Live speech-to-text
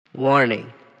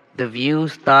Warning: the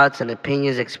views, thoughts, and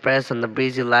opinions expressed on the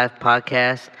Breezy Life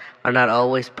podcast are not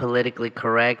always politically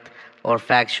correct or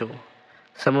factual.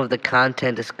 Some of the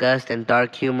content discussed and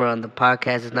dark humor on the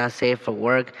podcast is not safe for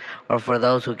work or for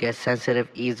those who get sensitive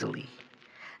easily.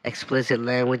 Explicit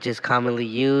language is commonly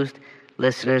used.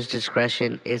 Listeners'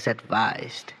 discretion is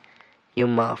advised. You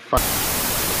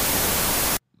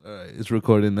motherfucker. Alright, it's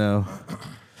recording now.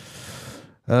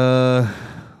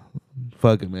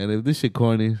 Fuck it, man. If this shit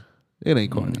corny, it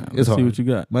ain't corny. It's hard. See what you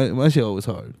got. My shit always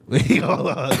hard. Hold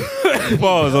on.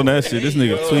 Pause on that shit. This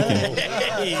nigga tweaking.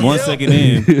 1 second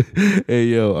in. Hey,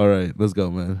 yo. All right. Let's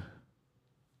go, man.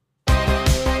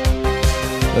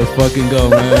 Let's fucking go,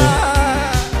 man.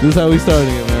 This is how we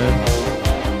starting it, man.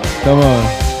 Come on.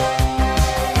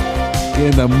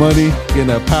 Getting that money, getting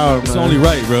that power, man. It's only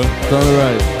right, bro. It's only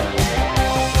right.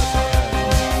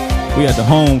 We at the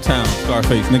hometown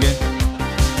Scarface, nigga.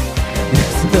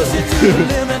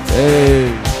 Hey.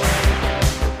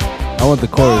 I want the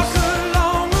chorus.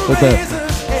 What's that?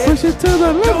 Push it to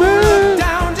the limit.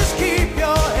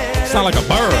 Sound like a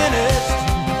bird.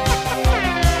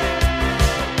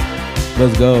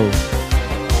 Let's go.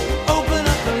 Open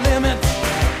up the limit.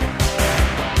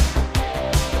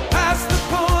 Past the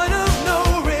point of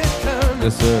no return.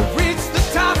 Yes, sir. Reach the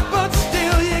top, but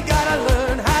still you gotta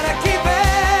learn how to keep it.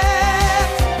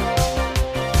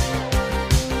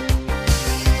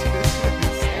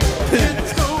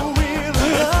 It's so real,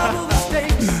 double the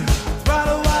stakes.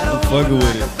 Throttle wide open fucking with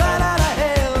like it. a bat out of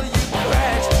hell. You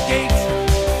crash the gates.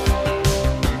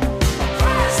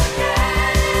 Crash the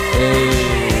gates.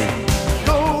 Hey.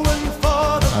 Going for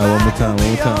the All right, one more time, one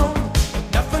more time.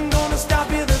 Nothing gonna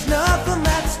stop you, there's nothing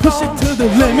that's Push it to the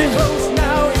limit. close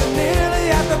now, you're nearly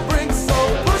at the brink, so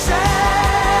push it.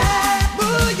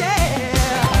 Ooh, yeah.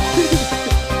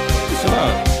 Shut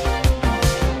up.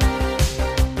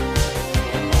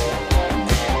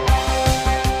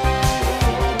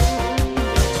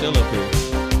 Chill up here.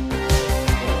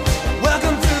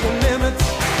 Welcome to the limit.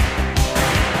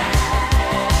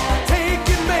 Take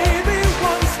it maybe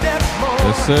one step more.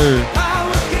 Yes, sir.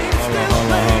 Our game's still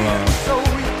hold on. playing, so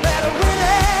we better win it.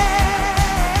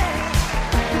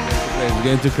 It's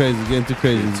getting too crazy. It's getting too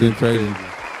crazy. It's getting crazy.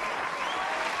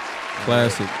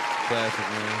 Classic. Classic,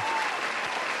 man.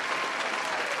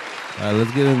 All right,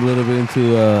 let's get a little bit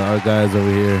into our guys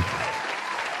over here.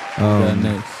 Got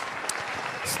next.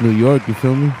 It's New York, you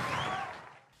feel me?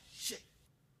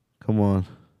 Come on.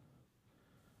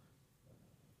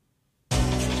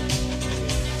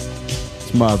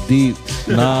 It's Mob Deep.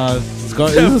 Nah, it's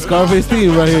a Scarface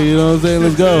theme right here, you know what I'm saying?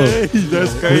 Let's go.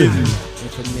 That's crazy.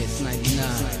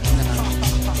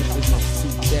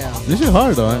 This shit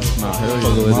hard, though. Nah,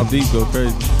 hell yeah. My beat go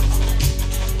crazy.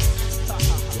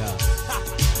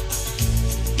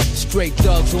 Straight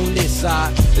thugs on this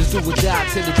side. Let's do or die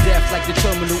to the death like the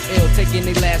terminal ill. Taking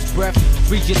their last breath,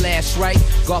 read your last right.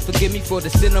 God forgive me for the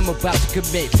sin I'm about to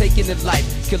commit. Taking the life,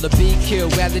 kill or be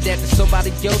killed. Rather that to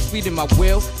somebody else, reading my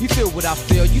will. You feel what I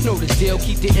feel, you know the deal.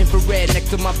 Keep the infrared next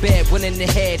to my bed. One in the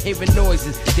head, hearing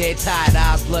noises. Dead tired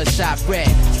eyes, bloodshot red.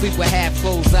 Sleep with half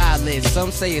closed eyelids.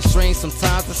 Some say it's strange,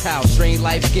 sometimes it's how strange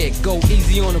life get. Go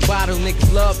easy on the bottle,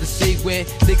 niggas love to see when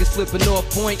niggas flipping off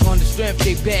point on the strength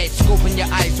they bad. Scoping your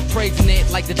eyes, praising it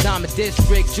like the Diamond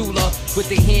District jeweler with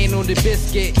their hand on the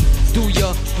biscuit. Do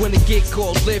ya when it get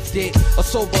caught lifted or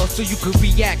sober so you can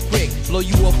react quick? Blow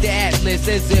you off the atlas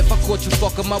as if I caught you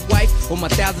fucking my wife on my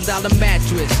 $1,000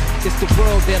 mattress. It's the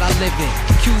world that I live in.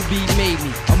 QB made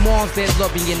me. A moms that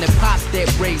love me and the pops that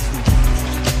raised me.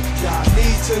 Y'all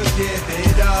need to give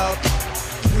it up.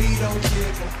 We don't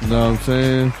give up. You know what I'm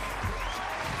saying?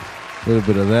 A little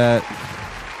bit of that.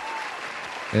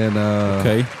 And,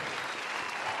 Okay.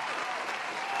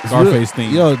 Scarface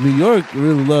theme. Yo, New York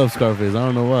really loves Scarface. I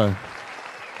don't know why.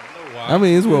 I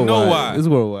mean, it's worldwide. know why. It's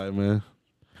worldwide, man.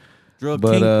 Drug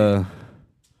But kingpin.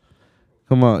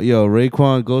 come on, yo,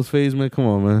 Raekwon, Ghostface, man, come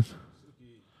on, man.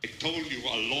 I told you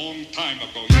a long time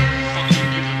ago, you fucking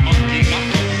little monkey, not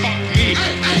to fuck me.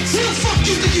 Hey, who the fuck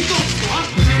you think you go to, huh?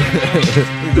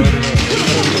 Who the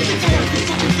fuck you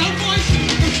fucking fat boys?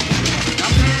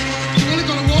 You really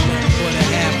gonna walk?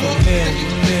 Okay?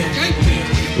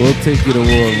 We'll take you to war,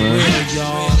 man.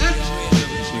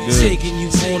 Taking you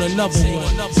on another one.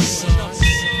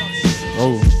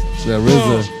 Oh, that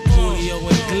RZA. Julio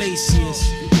Iglesias.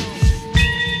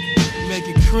 Make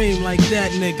it cream like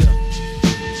that, nigga.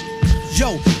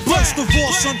 Yo, burst the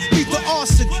war, son, beat the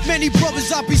arson. Many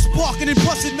brothers I be sparking and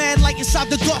busting mad like inside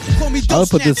the dark. Call me I'll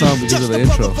put this on because of the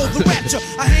intro. Yeah,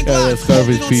 that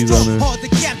Scarface piece on there. But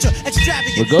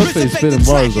Ghostface spitting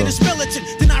bars, though.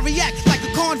 Then I react like a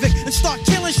convict and start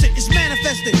killing shit. It's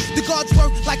manifested. The God's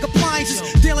work like appliances.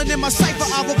 Dealing in my cipher,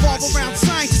 I revolve around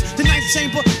sciences. The ninth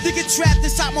chamber, you get trapped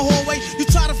inside my hallway. You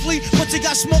try to flee, but you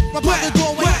got smoke right by the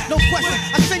doorway. No question,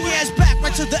 I send your ass back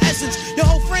right to the essence. Your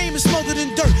whole frame is smothered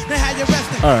in dirt. Now how you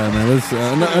resting? All right, man. Let's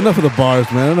enough of the bars,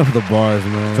 man. Enough of the bars,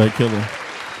 man. Straight killer.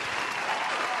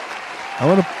 I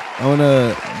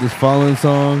wanna this following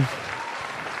song.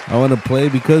 I want to play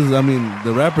because I mean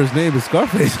the rapper's name is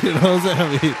Scarface. You know what I'm saying? I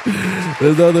mean,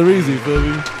 there's no other reason. You feel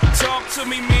me? Talk to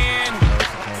me, man.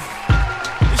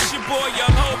 It's your boy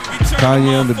Young Hope. We turn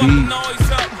Kanye on the beat.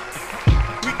 noise up.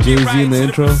 We Jay-Z get in the to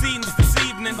intro. proceedings this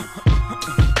evening.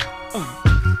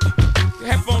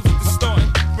 Headphones are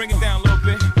distorting. Bring it down a little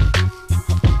bit.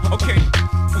 Okay.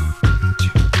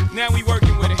 Now we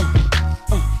working with it.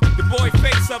 The boy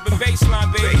face up in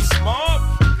baseline, baby. Mob.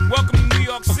 Welcome to New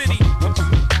York City.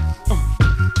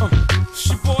 It's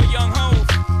your boy Young Hov.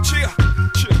 Cheer.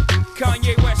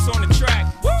 Kanye West on the track.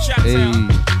 Shout out.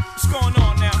 What's going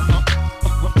on now?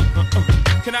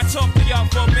 Can I talk to y'all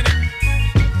for a minute?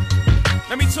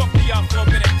 Let me talk to y'all for a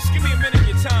minute. Just give me a minute of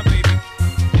your time, baby.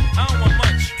 I don't want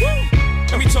much.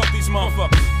 Let me talk to these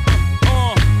motherfuckers.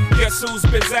 Guess who's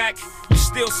Bizak?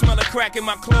 Still smell a crack in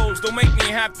my clothes. Don't make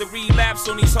me have to relapse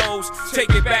on these hoes. Take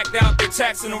it back out, they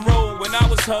taxing the road. When I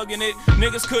was hugging it,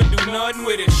 niggas couldn't do nothing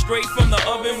with it. Straight from the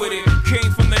oven with it.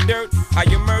 Came from the dirt. I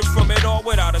emerged from it all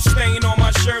without a stain on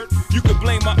my shirt. You could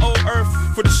blame my old earth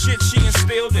for the shit she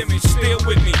instilled in me. Still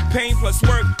with me. Pain plus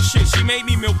work. Shit, she made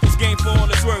me milk this game for all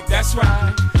its work. That's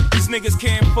right. These niggas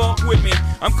can't fuck with me.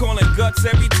 I'm calling guts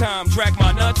every time. Drag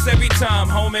my nuts every time,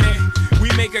 homie. We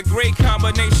make a great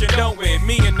combination, don't we?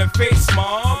 Me in the face,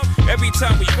 mob. Every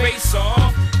time we face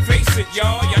off. Face it,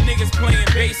 y'all. Y'all niggas playing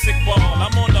basic ball.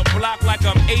 I'm on the block like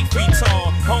I'm 8 feet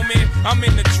tall. Homie, I'm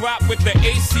in the drop with the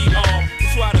AC off.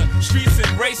 That's why the streets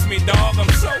embrace me, dog. I'm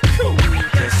so cool.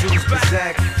 Guess who's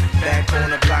Bizak? Back on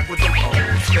the block with them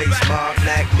old face mob,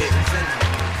 black mittens and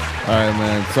All right,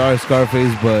 man. Sorry,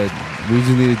 Scarface, but we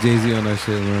just needed Jay-Z on that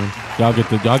shit, man. Y'all get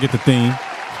the theme.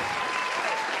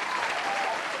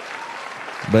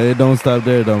 But it don't stop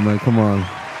there, though, man. Come on.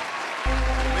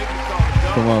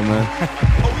 Come on, man.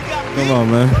 Come on,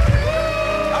 man.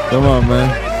 Come on, man.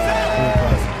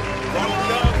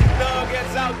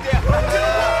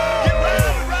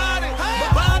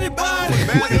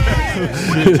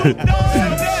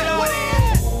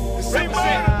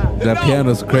 That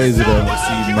piano's crazy, though.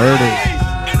 Murder.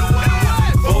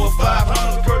 4 or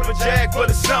 500 bird of a jag for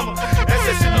the summer. That's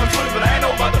that shit on 20, but I ain't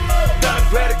no mother. Done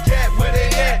grab a cat where they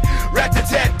at. Rat the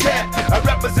tat tat. I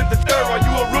represent the third. Are you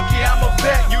a rookie? I'm a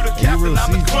vet. You the captain,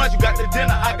 I'm the crunch. You got the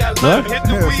dinner, I got love. Hit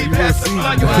the weed, pass the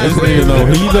blunt. This nigga know,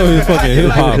 he know his fucking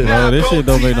hip hop, bro. This shit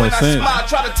don't make no sense.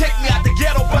 Try to take me out the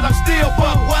ghetto, but I'm still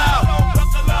buck wild.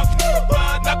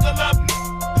 Knuckle up.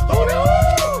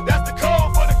 That's the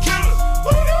code for the killers.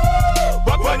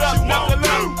 Buckle up, knuckle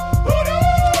up.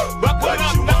 Buckle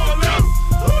up, knuckle up.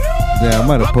 Yeah, I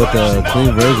might have put the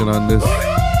clean version on this.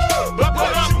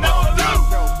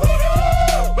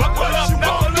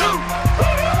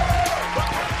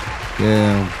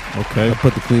 Yeah, okay. I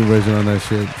put the clean version on that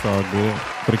shit. It's all good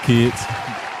for the kids.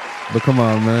 But come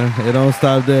on, man. It don't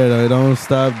stop there, though. It don't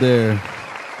stop there. I'm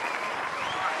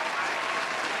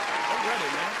ready,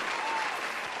 man.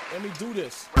 Let me do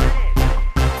this.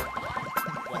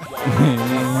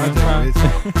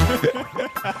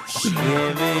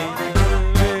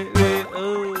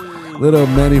 Little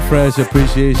Manny Fresh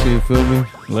appreciation, you feel me?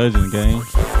 Legend, gang.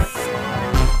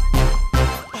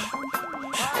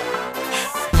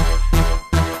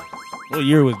 What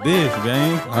year was this,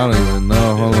 gang? I don't even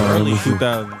know. Hold on. Early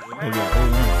 2000. Maybe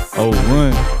like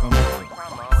 01.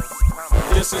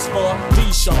 This is for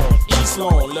D-Sean, East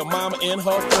Lawn, Lil' Mama and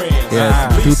her friends. Yeah,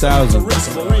 Lisa, 2000.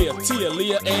 Teresa, Maria, Tia,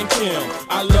 Leah, and Kim.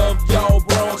 I love y'all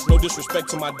bros. No disrespect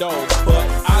to my dogs, but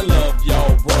I love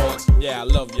y'all bros. Yeah, I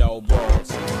love y'all bros.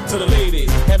 To the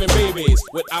ladies having babies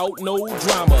without no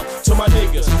drama. To my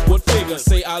niggas with figures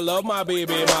say I love my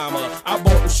baby mama. I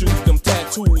bought them shoes, them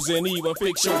tattoos, and even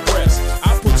fix your breasts.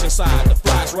 I put you inside the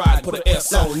flies ride, put an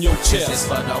S on your chest. This is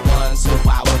for the ones who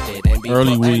I with it and be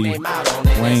Early putting weed. them out on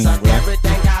it. Wayne, Suck bro.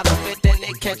 everything out of it, then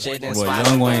they catch it and Boy, swallow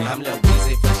Young it. Wayne. I'm Lil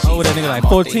Weezy for sheezy. Oh, that nigga like I'm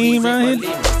 14, off the right? Weezy,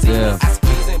 believe me. Yeah. I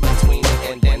squeeze in between it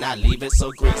and then I leave it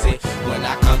so greasy. When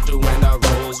I come through in a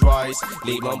Rolls Royce,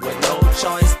 leave them with no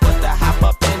choice. Put the hop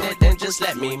up in it, then just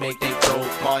let me make they throat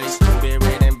moist. Ruby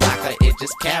red and vodka, it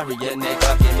just carry a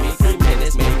nigga. Give me 3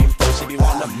 minutes, maybe 4, she be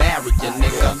wanna marry a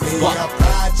nigga. What?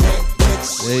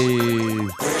 Hey.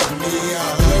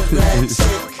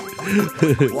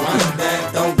 One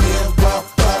that don't give a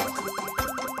fuck.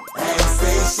 Ain't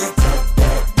say shit to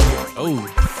that bitch. Oh.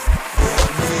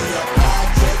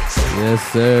 Yeah. Yes,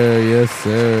 sir. Yes,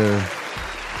 sir.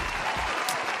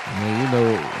 Man,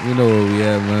 you know where we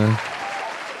at, man.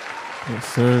 Yes,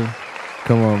 sir.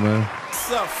 Come on, man.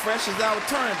 What's up? Fresh as our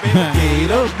turn, baby.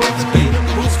 Gator boots, gator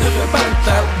boots, about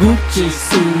that Gucci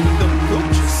suit. the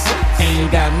Gucci suits. Ain't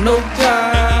got no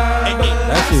job.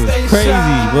 That shit Stay was crazy,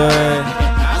 shy. but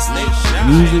I stay shy.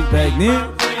 music back then.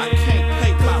 I can't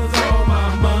pay my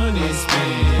money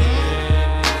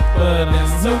spent, but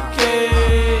it's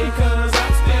okay, cause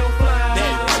I'm still fly.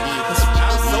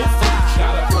 I'm so fly.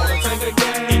 Gotta wanna take a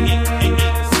gas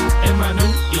in my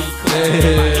new E-Class.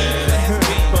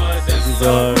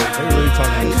 They really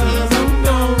talking about shit.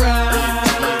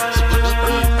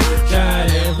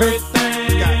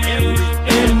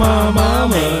 In my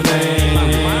mama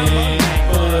name,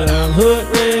 but I'm hood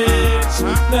rich.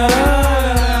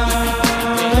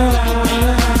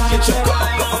 Get your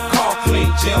car clean,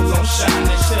 gems on shine.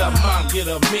 And tell mom, get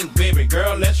a mink, baby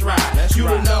girl, let's ride. You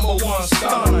the number one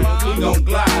star, we gon'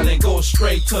 glide and go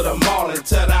straight to the mall and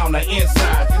tear down the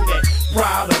inside. That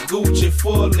Prada, Gucci,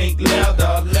 full length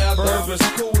leather, Burberry's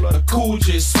cooler,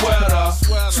 Coogee sweater,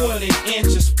 20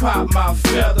 inches pop my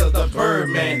feather. The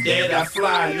Birdman, dead I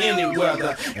fly in any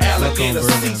weather. Alligator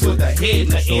seats with the head in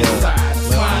the inside.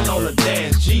 Swine on the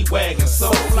dash, G-Wagon,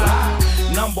 so fly.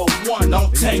 Number one,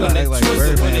 don't tangle and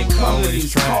twist it when it comes to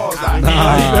these cars. I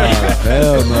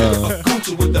Hell no.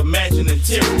 Gucci with the matching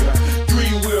interior.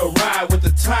 Three-wheel ride with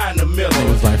the tie in the middle. It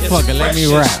was like, fuck it, let me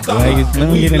rap. Like, let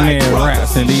me get in there and rap.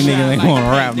 And these niggas ain't gonna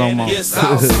rap no more. It's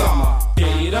our summer.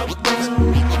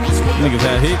 Niggas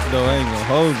had hits though, I ain't gonna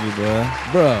hold you, bro.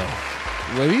 Bro,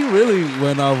 what he really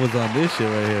went off was on this shit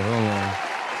right here. Hold on.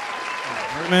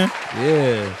 Birdman?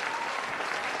 Yeah.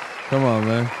 Come on,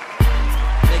 man.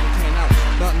 Nigga can't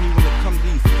outstunt me when it come to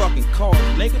these fucking cars,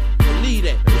 nigga. Believe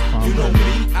that. You know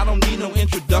me, I don't need no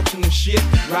introduction and shit.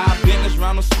 Ride business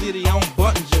round the city on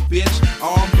buttons, ya bitch.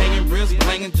 Arm hanging, wrist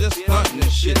blinging, just stunting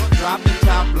and shit. Drop the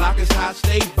top, block is hot,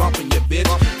 stay bumping, ya bitch.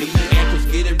 These anchors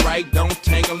get it right, don't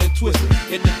tangle and twist it.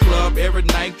 Hit the club every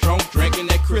night, drunk, drinking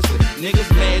that crystal. Niggas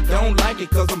mad, don't like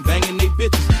it, cause I'm banging they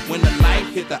bitches. When the light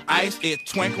hit the ice, it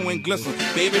twinkle and glisten.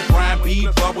 Baby Brian B.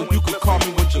 Bubble, you can call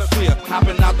me with your fear.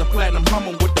 Hopping out the platinum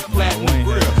Hummer with the platinum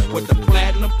grill. With the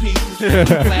platinum pieces, and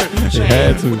the platinum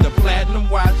chain. With the platinum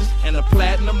watches and the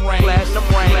platinum ring.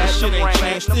 Shit ain't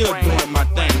changed, still doing my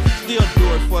thing. Still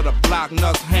do it for the block,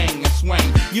 nuts hang and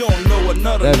swing. You don't know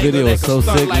another That nigga video that was can so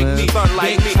stunt sick, like man. me. Stunt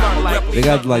like me. They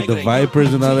got like the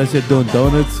Vipers and all that shit doing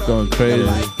donuts, going crazy.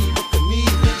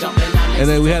 And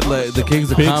then we had like the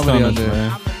Kings of Big Comedy on stomachs, there.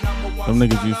 man. Them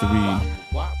niggas used to be.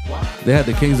 They had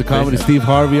the Kings of Comedy, Steve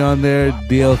Harvey on there,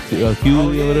 DLQ or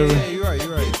whatever. You're right.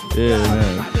 Yeah,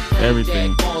 man.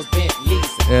 Everything.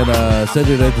 And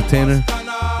Cedric the Entertainer. The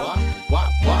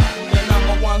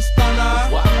number one stunner.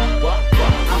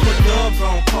 I put dubs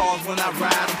on cars when I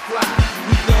ride and fly.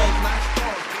 We thugs like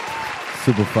stars.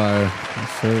 Super fire.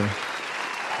 Yes, sir.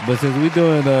 But since we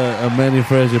doing a Manny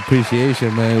Fresh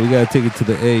appreciation, man, we gotta take it to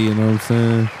the A, you know what I'm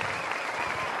saying?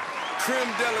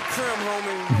 Creme de la creme,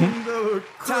 homie.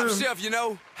 Top shelf, you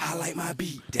know. I like my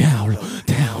beat down.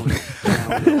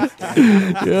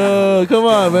 Yo, come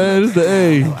on, man, it's the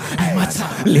A.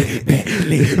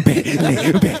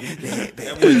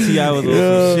 That boy T.I. was on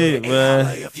some shit, man.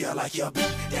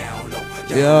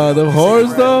 Yo, them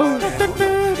horns though?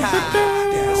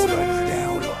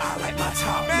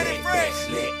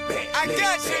 I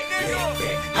got you, nigga.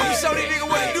 I'm gonna show these niggas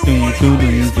what to do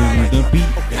on the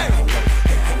beat.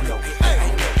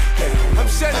 I'm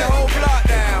shutting the whole block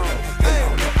down.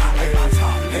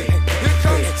 Here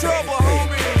comes the trouble,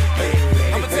 homie.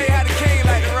 I'ma tell you how the king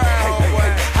like to ride, homeboy.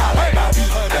 I like my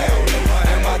beat down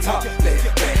and my top.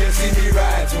 You see me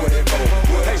ride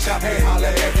 24. Hey, shop, hey, holla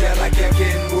if you like you're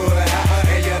getting wood.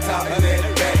 And your top is in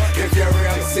the back. If you're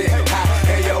real sick,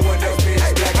 and your window bitch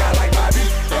black. I like my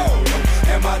beat down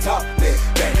and my top.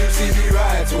 You see me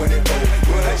ride 24.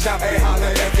 Hey, shop, hey, holla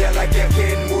if you like you're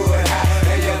getting wood.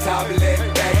 And your top is in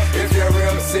the back. If you're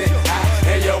real sick,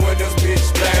 and your windows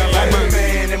bitch black. I'm a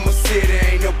man in my city,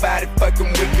 ain't nobody fucking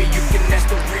with me. You can ask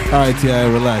the real. All right, T.I.,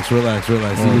 relax. He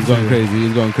was going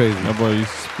crazy. That boy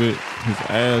used to spit his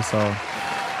ass off.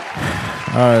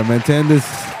 All right, man, tend this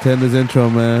intro,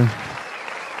 man.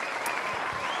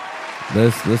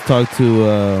 Let's talk to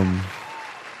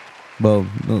well,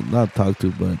 no, not talk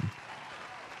to, but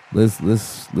let's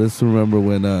remember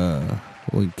when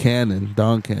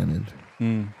Don Cannon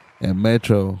and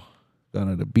Metro got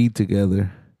on a beat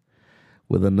together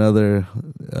with another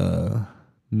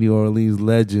New Orleans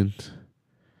legend.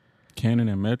 Cannon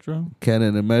and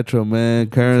Metro, man.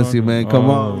 Currency, man. Come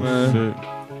on, man. Shit.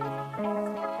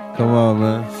 Come on,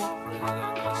 man.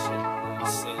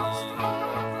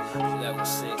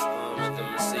 If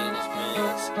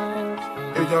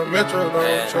young Metro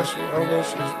don't trust you, I'm gonna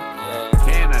shoot you.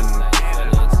 Cannon.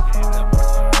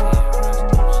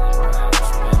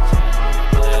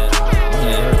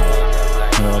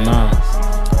 Hell nah.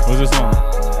 What's this song?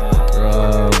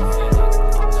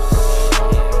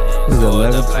 Is it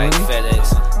 11:20? FedEx,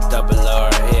 double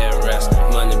R, hair rest,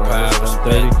 money power,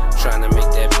 respect, trying to make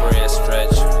that bread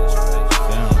stretch.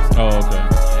 Oh, okay.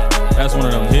 That's one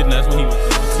of them hidden. That's when he was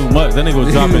too much. That nigga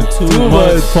was dropping too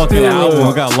much fucking album.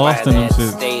 I got lost in them shit.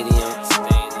 Stadium,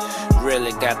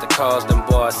 really got the cause them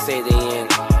boys say they in.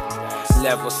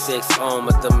 Level 6 on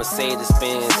with the Mercedes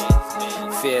Benz.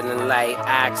 Feeling like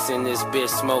ox in this bitch,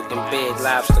 smoking big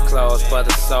lobster claws,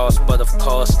 butter sauce, but of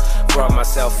course, brought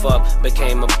myself up,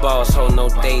 became a boss, hold no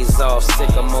days off, sick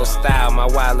of more style, my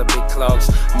wilder big clogs,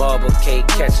 marble cake,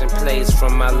 catching plays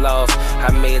from my loft,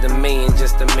 I made $1 million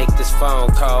just to make this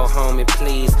phone call, homie,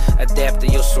 please, adapt to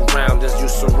your surroundings, you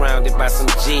surrounded by some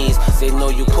G's, they know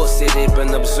you pussy, they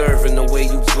been observing the way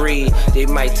you breathe, they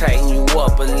might tighten you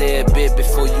up a little bit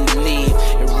before you leave,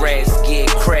 and rats get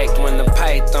cracked when the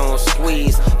python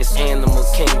squeeze. It's animal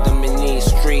kingdom in these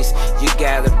streets. You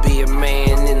gotta be a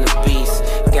man in the beast.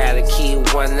 Gotta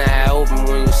keep one eye open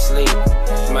when you sleep.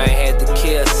 Might have to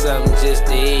kill something just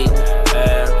to eat.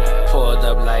 Pulled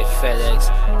up like FedEx,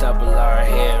 double R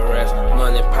hair rest,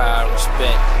 money, power,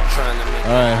 respect. Trying to make.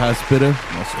 All right, hot spitter.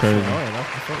 That's crazy.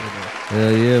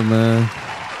 Hell yeah, man.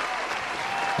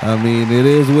 I mean, it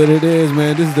is what it is,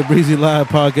 man. This is the Breezy Live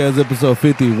Podcast, episode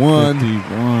 51.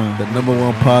 The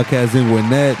 #1 podcast in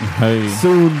Gwinnett. Hey.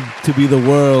 Soon to be the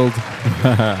world.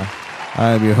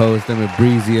 I am your host. I'm at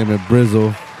Breezy. I'm at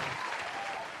Brizzle.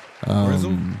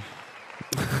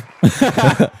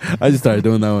 I just started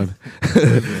doing that one.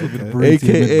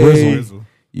 AKA,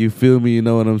 you feel me? You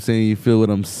know what I'm saying? You feel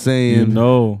what I'm saying?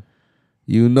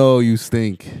 You know you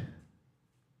stink.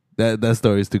 That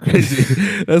story is too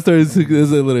crazy. That story is a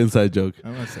little inside joke.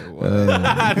 I'm gonna say what?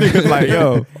 Niggas like,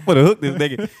 yo, I'm gonna hook this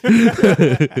nigga.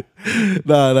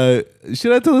 Nah.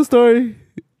 Should I tell the story?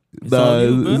 It's a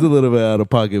little bit out of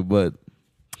pocket, but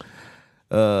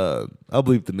I'll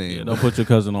bleep the name. Yeah, don't put your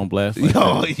cousin on blast. Like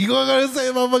yo, that. you gonna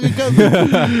say my fucking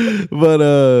cousin? But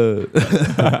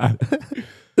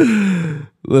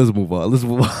let's move on.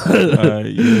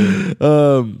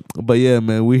 But yeah,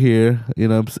 man, we're here. You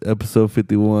know, episode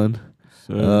 51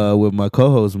 with my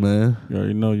co-host, man. You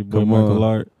already know your boy Michael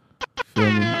Art.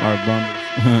 Feel me? Art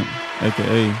Bundles,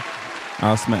 aka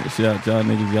I'll smack the shit out y'all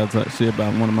niggas. Y'all talk shit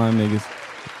about one of my niggas.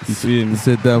 You feel me?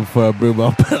 Sit down before I bring my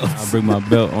belt. I'll bring my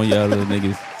belt on y'all little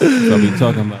niggas. That's what I be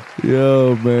talking about.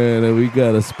 Yo, man, and we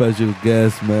got a special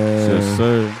guest, man. Yes,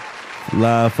 sir.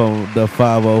 Live from the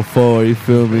 504, you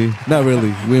feel me? Not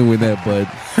really, we ain't win that, but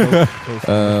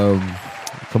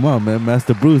come on, man,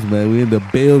 Master Bruce, man, we in the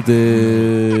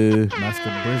building. Master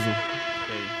Brizzle.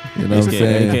 You know what I'm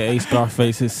saying? AKA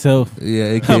Starface himself. Yeah,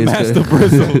 AKA Master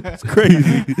Brizzle. It's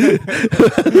crazy.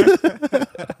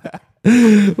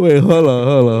 Wait, hold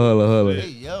on. Hey,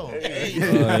 yo.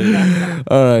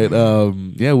 All right.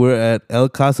 Yeah, we're at El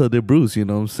Casa de Bruce, you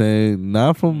know what I'm saying?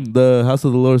 Not from the House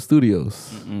of the Lord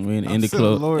Studios. We're in the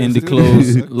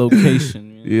closed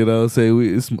location. You know what I'm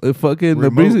saying? It's fucking the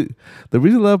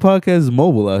Breezy Live Podcast is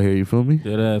mobile out here, you feel me?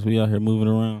 Dead ass, we out here moving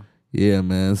around. Yeah,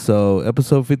 man. So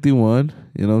episode 51,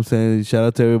 you know what I'm saying? Shout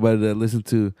out to everybody that listened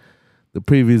to the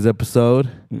previous episode.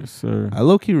 Yes, sir. I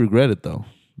low-key regret it, though.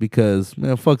 Because,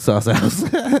 man, fuck Sauce House.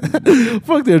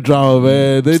 Fuck their drama,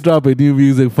 man. They dropping new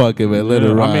music, fuck it, man. Let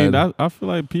it ride. I mean, I feel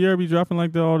like Pierre be dropping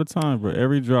like that all the time, bro.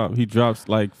 Every drop, he drops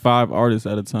like 5 artists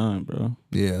at a time, bro.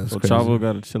 Yeah, so crazy. Chavo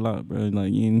got to chill out, bro.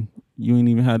 Like, you ain't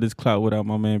even had this clout without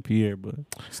my man Pierre, but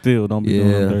still, don't be doing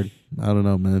him dirty. I don't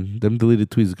know, man. Them deleted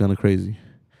tweets are kind of crazy.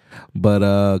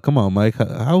 But come on, Mike.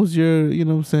 How was your, you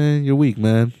know what I'm saying, your week,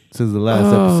 man, since the last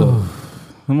episode?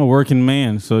 I'm a working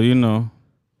man, so, you know.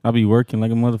 I be working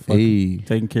like a motherfucker,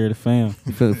 taking care of the fam.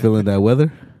 You feeling that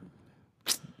weather?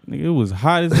 Nigga, it was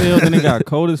hot as hell. Then it got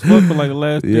cold as fuck for like the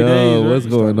last 3 days. Yo, what's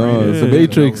going on? It's the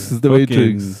Matrix. It's the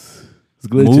Matrix. It's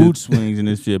glitching. Mood swings and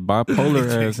this shit.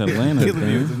 Bipolar ass Atlanta.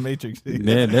 The Matrix.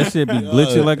 Yeah, that shit be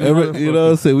glitching like a motherfucker. You know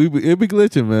what I'm saying? It be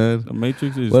glitching, man. The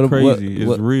Matrix is crazy.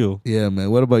 It's real. Yeah, man.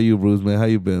 What about you, Bruce, man? How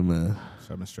you been, man?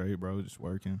 Something straight, bro. Just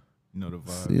working. You know the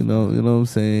vibes. You know what I'm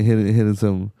saying? Hitting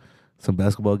some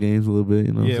basketball games a little bit,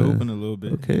 you know what I'm saying? Open a little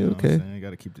bit. Okay, you know okay. Got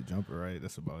to keep the jumper right.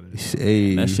 That's about it.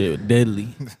 Hey. That shit deadly.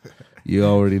 You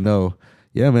already know.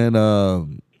 Yeah, man.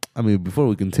 I mean, before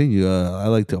we continue, I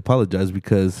like to apologize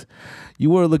because you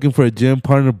were looking for a gym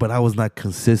partner, but I was not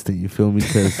consistent, you feel me?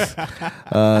 Because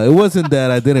it wasn't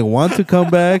that I didn't want to come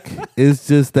back. It's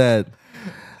just that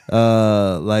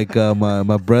Like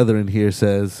my brother in here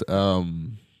says,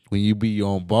 when you be your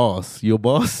own boss, your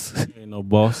boss. Ain't no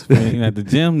boss man, at the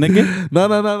gym, nigga.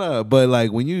 No. But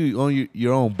like when you own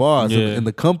your own boss in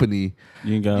the company,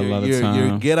 you ain't got a lot of your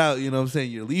time. get out, you know what I'm saying?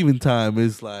 Your leaving time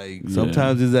is like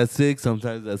sometimes it's at 6,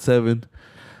 sometimes it's at 7.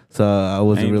 So I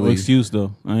wasn't ain't really no excuse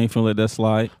though. I ain't finna let that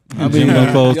slide. I mean, Gym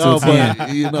gonna close till 10.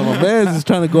 but, you know, my man's is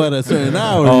trying to go at a certain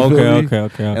hour. Oh, you feel me?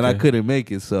 okay. And I couldn't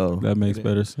make it, so that makes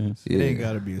better sense. It ain't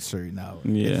got to be a certain hour.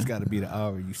 Yeah. It's got to be the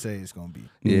hour you say it's gonna be.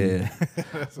 Yeah,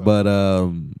 but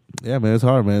yeah, man, it's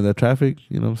hard, man. That traffic,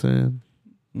 you know what I'm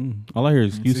saying? All I hear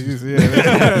is excuses. Look.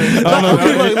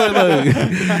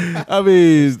 I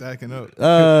mean, stacking up.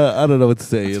 I don't know what to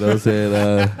say. You know what I'm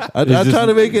saying? I try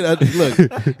to make it. Look,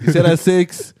 you said at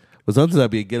 6, but sometimes I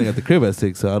be getting at the crib at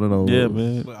 6, so I don't know. Yeah,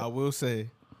 man. But I will say,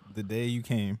 the day you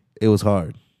came, it was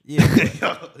hard. Yeah,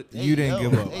 you didn't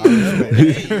give up. I respect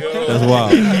it. That's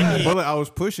wild. But like, I was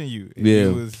pushing you. Yeah.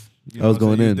 You was, I was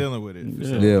going in. dealing with it.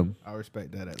 Yeah. I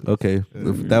respect that. At least. Okay,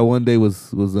 that one day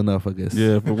was enough, I guess.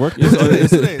 Yeah, for work. It's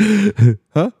 2 days.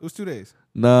 Huh? It was 2 days.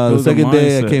 Nah, It the was a second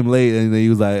day I mindset. came late, and then he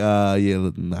was like, yeah,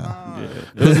 nah.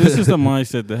 It's just a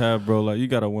mindset to have, bro. Like you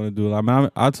gotta want to do it. I mean,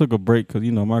 I took a break because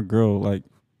you know my girl like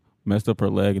messed up her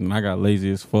leg, and I got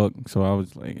lazy as fuck. So I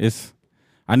was like,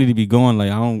 I need to be going.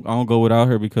 Like I don't go without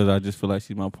her because I just feel like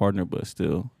she's my partner. But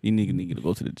still, you need to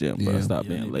go to the gym, bro. Yeah. Stop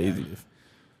being lazy.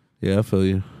 Yeah, I feel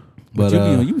you. But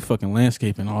But you be fucking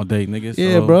landscaping all day, nigga.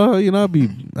 yeah, so bro, you know I be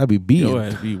beating. Your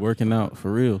ass be working out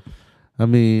for real. I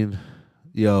mean,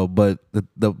 but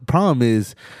the problem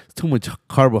is it's too much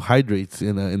carbohydrates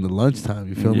in the lunchtime.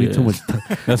 You feel me? Yeah. Too much.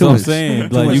 That's too what I'm much- saying.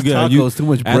 Too Like much you got tacos, too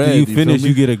much after bread. you feel finish, me?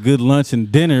 you get a good lunch and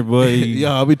dinner, boy.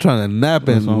 Yo, I'll be trying to nap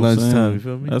That's in what I'm lunchtime. saying. You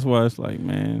feel me? That's why it's like,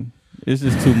 man, it's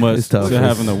just too much It's tough. to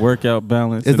having a workout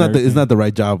balance. It's and not the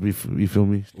right job. You feel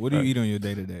me? What do you eat on your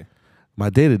day to day? My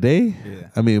day to day. Yeah.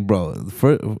 I mean, bro.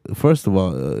 First of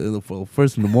all,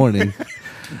 first in the morning.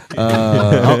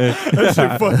 That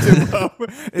shit fucked him up.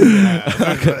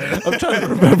 I'm trying to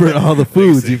remember all the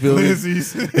foods. You feel me?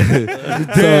 So,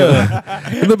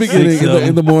 in the beginning,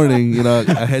 in the morning, you know,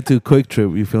 I had to Quick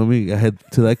Trip. You feel me? I had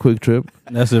to that Quick Trip.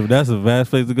 That's a bad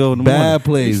place to go in the Bad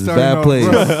morning.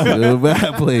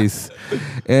 bad place.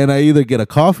 And I either get a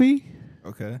coffee,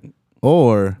 Okay.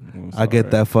 or I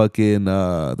get that fucking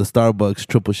the Starbucks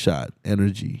triple shot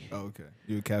energy. Oh, okay.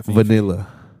 You a caffeine? Vanilla.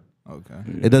 Okay.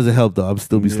 It doesn't help though. I'm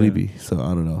still be Yeah. sleepy, so I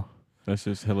don't know. That's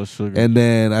just hella sugar. And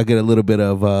then I get a little bit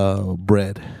of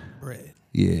bread. Bread.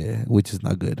 Yeah, which is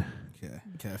not good. Okay.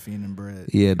 Caffeine and bread.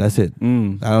 Yeah, that's it. I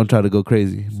don't try to go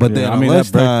crazy. But Yeah, then I on mean, that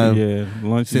lunchtime, breakfast,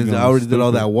 lunch is since I gonna already did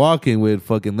all stupid. that walking with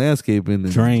fucking landscaping,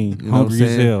 and, Drain, you know what I'm hungry as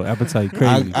saying? hell, appetite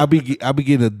crazy. I be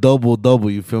getting a double.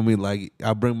 You feel me? Like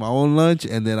I bring my own lunch,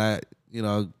 and then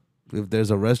if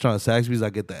there's a restaurant at Saxby's, I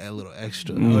get the little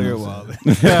extra. Oh, you're wild.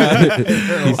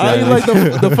 I ain't like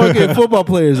the fucking football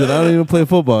players, and I don't even play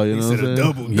football. You know what I'm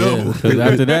saying? Yeah, because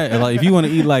after that, like if you want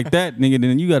to eat like that, nigga,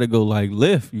 then you got to go like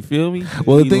lift. You feel me?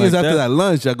 Well, the Eat thing like is, after that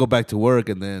lunch, I go back to work,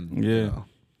 and then Yeah. you know.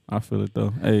 I feel it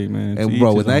though. Hey man, And to bro,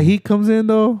 each when his that own. heat comes in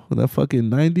though, with that fucking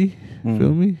 90,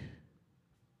 feel me?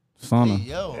 sauna,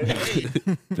 Yo.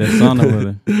 that sauna with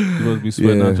it, you supposed to be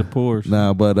sweating out your pores.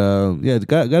 Nah, but yeah,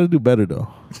 got to do better though.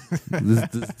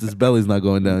 this belly's not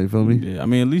going down. You feel me? Yeah, I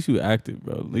mean, at least you active,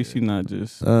 bro. At least you not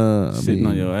just I sitting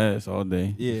on mean, your ass all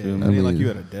day. You Yeah. feel I me? mean, like mean- you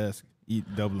at a desk,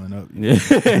 doubling up. Yeah,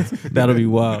 that'll be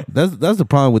wild. That's the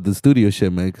problem with the studio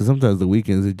shit, man. Because sometimes the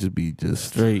weekends it just be just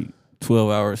Straight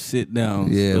 12-hour sit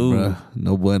down. yeah, Ooh. bro.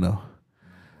 No bueno.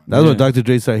 That's when Dr.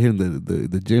 Dre started hitting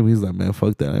the gym. He's like, man,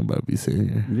 fuck that. I ain't about to be sitting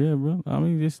here. Yeah, bro. I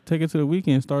mean, just take it to the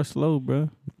weekend. Start slow, bro.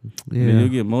 Yeah, Then you'll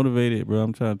get motivated, bro.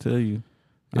 I'm trying to tell you.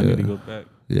 I need to Yeah. go back.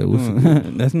 Yeah, we'll see.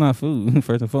 That's not food,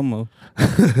 first and foremost.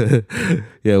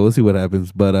 Yeah, we'll see what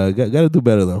happens. But got to do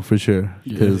better though, for sure.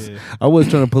 Because I was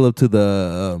trying to pull up to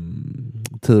the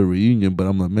reunion, but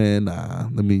I'm like, man, nah.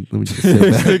 Let me just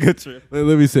sit back.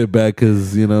 Let me sit back,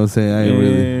 because you know what I'm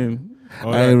saying.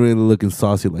 I ain't really looking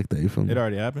saucy like that. You feel me? It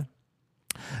already happened?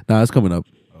 Nah, it's coming up.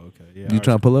 Okay. Yeah. You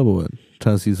trying to pull up or what?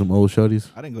 Trying to see some old shorties?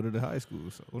 I didn't go to the high school,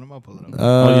 so what am I pulling up?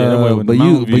 that way with but the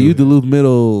Mountain you View. Duluth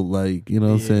Middle, like, you know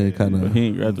what I'm saying, kind But of. he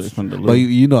ain't graduated from Duluth. But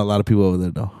you know a lot of people over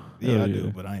there though. Yeah, Hell I yeah.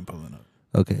 do, but I ain't pulling up.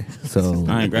 Okay, so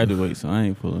I ain't graduate, so I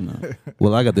ain't pulling up.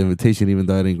 well, I got the invitation even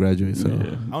though I didn't graduate. So Yeah.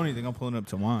 I don't even think I'm pulling up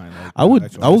to mine. Like, I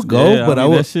would go, Yeah, but I mean,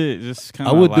 would that shit just kind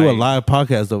I of would do a like, live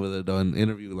podcast over there though and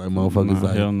interview like motherfuckers Nah,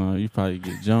 like hell no, you probably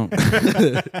get jumped.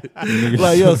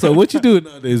 like yo. So what you doing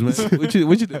nowadays, man? What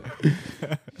you do?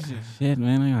 Shit,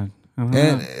 man, I don't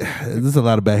And know. there's a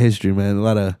lot of bad history, man. A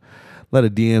lot lot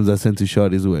of DMs I sent to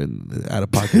shorties went out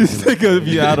of pocket. It's gonna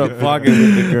be out of pocket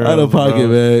with the girl. Out of pocket, bro.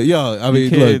 man. Yo, I mean,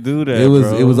 can't look, do that, it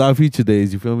was bro. our future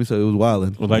days. You feel me? So it was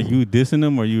wilding. Well, like you dissing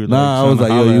them, or you were Nah, I was like,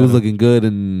 yo, you was looking good,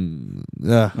 and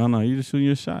yeah. No, you just shooting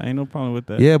your shot. Ain't no problem with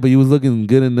that. Yeah, but you was looking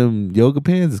good in them yoga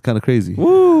pants. It's kind of crazy.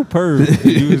 Woo, perv.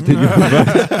 You was thinking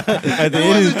at the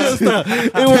end,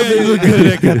 it wasn't look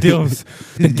good at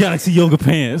goddamn Galaxy yoga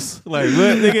pants. Like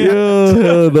what, nigga? Yo,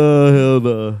 hell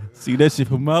no. See that shit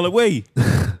from a mile away.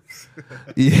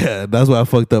 Yeah, that's why I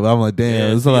fucked up. I'm like,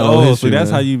 damn, it's a lot of so history, that's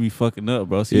man. how you be fucking up,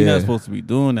 bro. So you're not supposed to be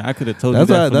doing that. I could have told That's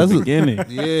you how- that from that's the a- beginning.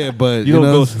 Yeah, but you don't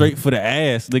know, go straight for the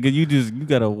ass, nigga. You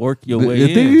gotta work your way The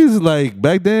in. thing is, like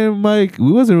back then, Mike,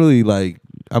 we wasn't really like.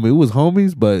 I mean, it was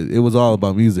homies, but it was all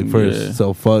about music first. Yeah.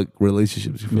 So fuck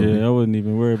relationships. You feel me? Yeah, I wouldn't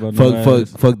even worry about no Fuck,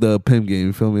 ass. fuck the pimp game.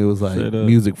 You feel me? It was like Straight up.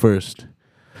 music first.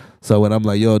 So when I'm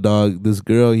like, yo, dog, this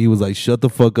girl, he was like, shut the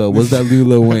fuck up. What's that new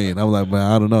Lil Wayne? I'm like, man,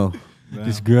 I don't know.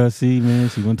 This girl, I see, man,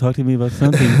 she wanna talk to me about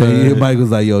something. But yeah, but Mike was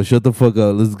like, yo, shut the fuck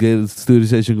up. Let's get the studio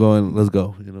session going. Let's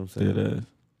go. You know what I'm saying?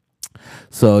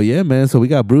 So yeah, man. So we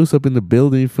got Bruce up in the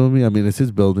building. You feel me? I mean, it's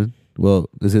his building. Well,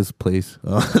 it's his place.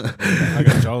 I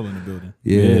got y'all in the building.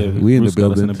 Yeah, we in the Bruce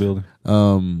got us building. in the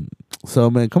building. So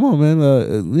man, come on,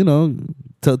 man. You know,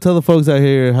 tell the folks out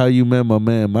here how you met my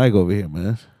man Mike over here,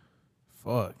 man.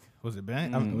 Fuck. Was it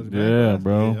band? Was it band Yeah, class?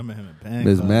 bro. Yeah, I met him at band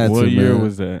Miss class. Madsen, What year man.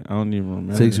 was that? I don't even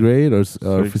remember. 6th grade or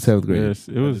Sixth- 7th grade? Yes,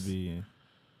 it Had was to be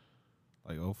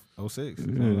like 06. yeah,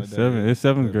 something like that. seven. It's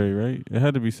 7th grade, right? It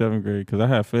had to be 7th grade because I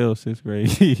had failed 6th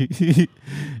grade,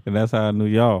 and that's how I knew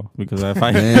y'all because if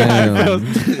I Damn.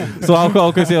 failed, so I'll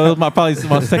okay, so it was probably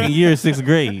my second year, 6th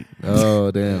grade.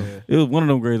 Oh damn. It was one of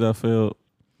them grades I failed.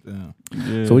 Damn.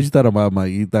 Yeah. So what you thought about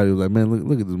Mike? You thought he was like, man,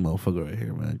 look at this motherfucker right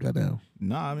here, man. Goddamn.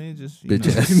 Nah, I mean just Bitch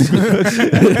know.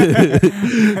 ass.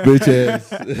 Bitch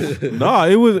ass. No,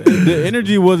 it was the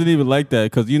energy wasn't even like that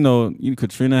because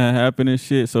Katrina had happened and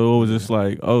shit, so it was just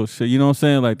like, oh shit, you know what I'm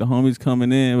saying? Like the homies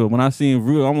coming in, but when I seen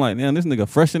Rue, I'm like, damn, this nigga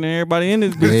fresher than everybody in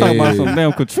this bitch talking about some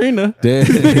damn Katrina. Damn.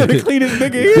 This nigga the cleanest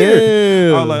nigga here.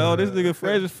 Damn. I was like, oh, this nigga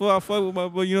fresh as fuck. I fuck with my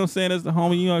boy, you know what I'm saying? That's the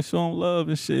homie, you know, I show him love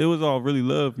and shit. It was all really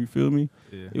love, you feel me?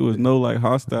 Yeah. It was no like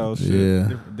hostile shit.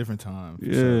 Yeah. Different time. for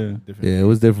Yeah. sure. Different Yeah, it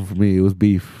was different for me. It was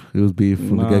beef. It was beef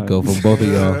from Nah. the get go. From both of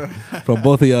y'all. From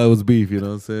both of y'all, it was beef. You know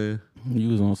what I'm saying? You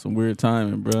was on some weird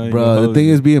timing, bro. Bro, the thing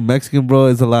is, being Mexican, bro,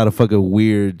 it's a lot of fucking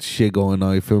weird shit going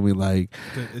on. You feel me? Like,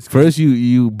 first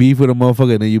you beef with a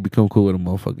motherfucker, and then you become cool with a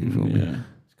motherfucker. You feel me? Yeah.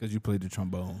 Because you played the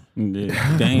trombone.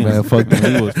 Yeah. Damn. Man, fuck that.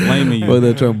 He was flaming you. Fuck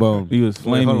that trombone. He was Wait,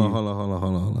 flaming hold you.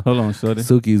 on. Hold on, shorty.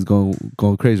 Suki's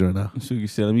going crazy right now. Suki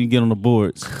said, let me get on the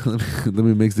boards. Let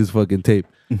me mix this fucking tape.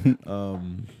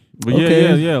 But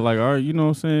yeah. Like, all right, you know what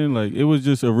I'm saying? Like, it was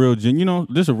just a real,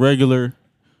 just a regular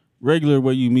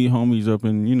way you meet homies up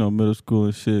in, middle school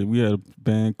and shit. We had a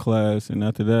band class, and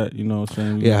after that, you know what I'm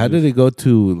saying? Yeah, how did it go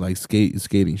to like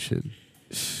skating shit?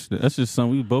 That's just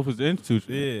something we both was into.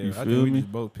 Yeah, you I feel think we me?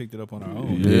 just both picked it up on our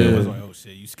own. Yeah. It was like, oh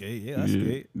shit, you skate? Yeah, I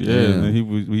skate. Yeah,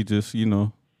 and we just,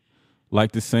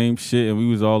 like the same shit, and we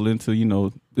was all into,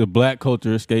 the black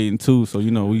culture of skating too. So,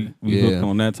 we hooked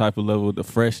on that type of level, the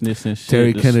freshness and shit.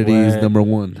 Terry the Kennedy is swag. number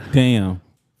one. Damn.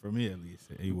 For me, at least,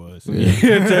 he was. Yeah,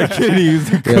 Terry Kennedy was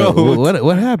the Yeah, goat.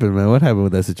 what happened, man? What happened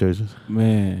with that situation?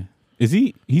 Man,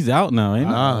 he's out now, ain't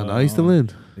he? No, he's still in.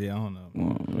 Yeah, I don't know.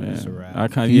 Oh, man. It's a wrap. I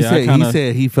kind He of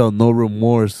said he felt no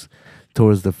remorse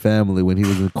towards the family when he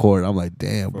was in court. I'm like,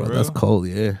 damn, bro, For that's real? cold.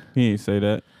 Yeah, he ain't say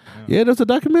that. yeah, that's a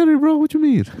documentary, bro. What you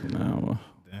mean? No,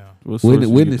 Damn. what source you get that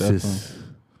Witnesses. from?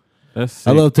 That's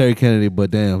I sick. love Terry Kennedy,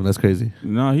 but damn, that's crazy.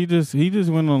 No, he just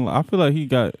went on. I feel like he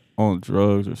got on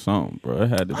drugs or something, bro. It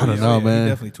had to be. I don't know, He man.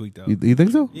 definitely tweaked out. You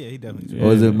think so? Yeah, he definitely Yeah.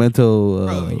 Or is it mental?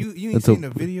 Bro, you ain't mental, seen the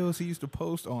videos he used to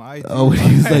post on IG? Oh,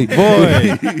 he's like,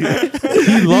 Boy,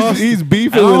 he lost. He's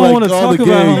beefing I with don't like want to all talk the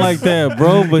about him gangs. like that,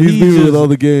 bro. But He's he beefing just, with all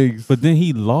the gangs. But then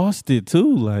he lost it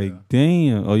too. Like,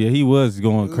 damn. Oh yeah, he was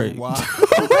going crazy. Wow.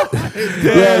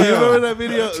 Yeah, you remember that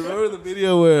video? Remember the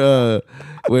video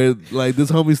where like this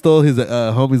homie stole his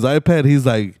homie's iPad? He's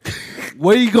like,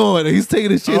 "Where you going?" And he's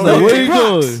taking his shit. He's like, "Where you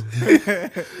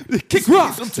going?" Kick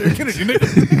rocks. I'm Terry Kennedy,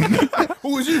 nigga.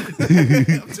 Who is you?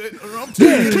 I'm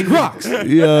Terry. Kick rocks.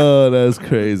 Yo, that's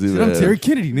crazy, man. I'm Terry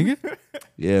Kennedy, nigga.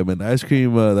 Yeah, man. The ice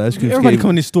cream Everybody skate- come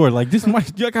in this store like this.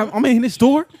 I'm in this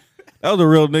store. That was a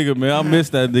real nigga, man. I miss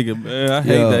that nigga, man. I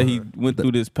hate that he went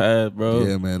through this path, bro.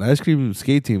 Yeah, man. The ice cream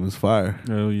skate team was fire.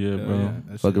 Hell yeah, bro.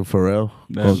 Yeah, Fucking Pharrell,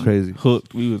 That going crazy.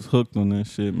 Hooked. We was hooked on that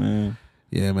shit, man.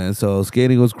 Yeah, man. So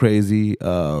skating was crazy,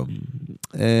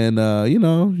 and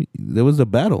there was a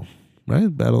battle,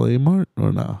 right? Battle of A Mart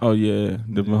or no? Oh yeah,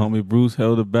 the homie Bruce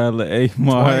held a battle at A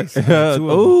Mart. Twice. Two of them.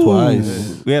 Ooh,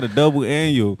 Twice. We had a double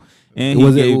annual, and he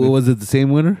Was gave was it the same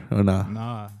winner or not?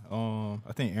 Nah.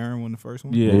 I think Aaron won the first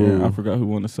one. Yeah, Ooh. I forgot who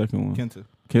won the second one. Kenta.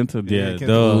 Kenta, yeah, Kenta.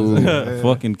 duh. Yeah.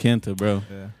 Fucking Kenta, bro.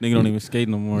 Yeah. Nigga don't even skate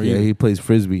no more. Yeah, either. he plays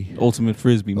frisbee. Ultimate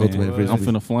frisbee, man. Ultimate frisbee. I'm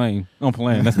finna flame. I'm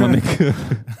playing. That's my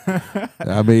nigga.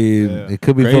 I mean, it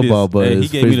could be Greatest. football, but Hey, he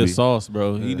it's gave frisbee. me the sauce,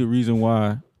 bro. He the reason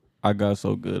why I got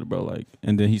so good, bro. Like,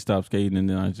 and then he stopped skating, and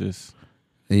then I just.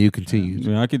 And you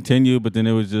continued. I continued, but then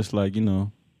it was just like,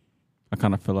 I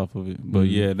kind of fell off of it. But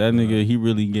yeah, that nigga, he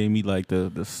really gave me like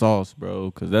the sauce, bro.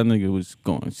 Because that nigga was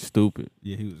going stupid.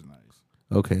 Yeah, he was nice.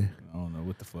 Okay. I don't know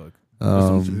what the fuck.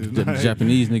 The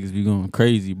Japanese niggas be going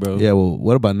crazy, bro. Yeah, well,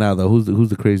 what about now though? Who's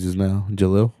the craziest now?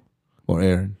 Jalil or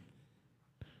Aaron?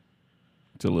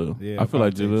 Jalil. Yeah, I feel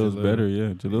like I'd probably Jalil's take Jalil. better. Yeah,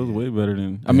 Jalil's way better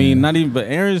than. I mean, not even. But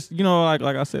Aaron's, like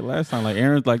I said last time, like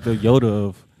Aaron's like the Yoda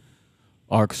of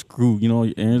Arc Screw.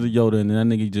 Aaron's a Yoda, and then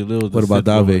that nigga Jalil's. What about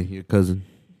Dave, your cousin?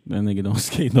 That nigga don't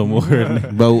skate no more.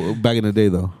 But back in the day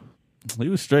though, he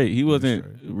was straight. He wasn't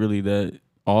really that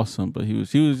awesome, but he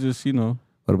was just, what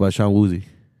about Sean Woozy?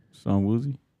 Sean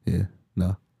Woozy? Yeah,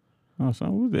 no. Oh,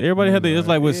 Sean Woozy. Everybody had it's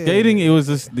like with skating, it was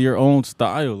just their own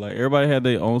style. Like everybody had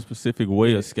their own specific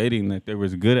way of skating that they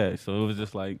was good at. So it was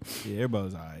just like, Yeah, everybody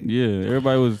was alright. yeah,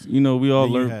 everybody was, we all Then you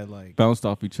learned, had, like- bounced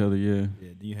off each other. Yeah, Yeah,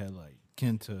 then you had like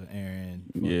Kenta, Aaron.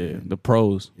 yeah, fucking- the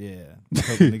pros. Yeah, a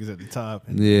couple niggas at the top.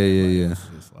 And Yeah, everybody yeah. else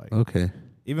was just like, Okay.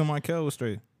 even Michael was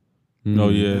straight. Oh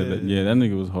Mm. yeah, that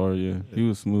nigga was hard. Yeah, he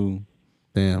was smooth.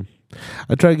 Damn.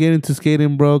 I tried getting into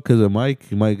skating, bro, because of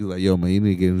Mike. Mike was like, yo, man, you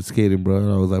need to get into skating, bro.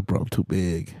 And I was like, bro, I'm too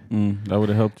big. That would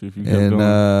have helped you if you kept And going.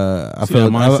 I See,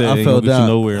 fell, that mindset I ain't fell gonna get you down.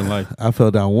 nowhere in life. I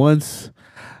fell down once.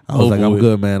 I was like, I'm boy.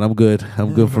 good, man. I'm good.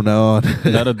 I'm good from now on.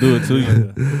 That'll do it to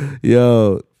you.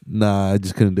 Yo, nah, I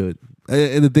just couldn't do it.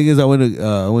 And the thing is, I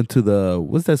went to the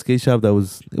what's that skate shop that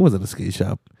was? It wasn't a skate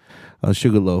shop.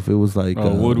 Sugarloaf. It was like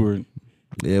Woodward.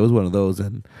 Yeah, it was one of those,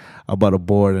 and I bought a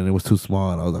board and it was too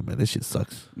small, and I was like, man, this shit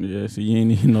sucks. Yeah, so you ain't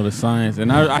even know the science.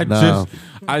 And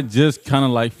I just kind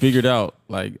of like figured out,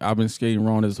 like I've been skating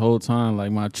wrong this whole time.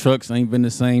 Like my trucks ain't been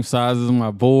the same size as my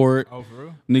board. Oh, for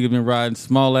real? Nigga been riding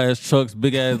small ass trucks,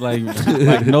 big ass like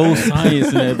no science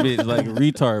in that bitch, like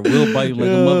retard, wheel biting like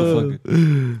a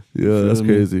motherfucker. Yeah, that's me?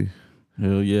 crazy.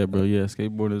 Hell yeah, bro. Yeah,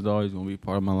 skateboarding is always gonna be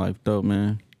part of my life, though,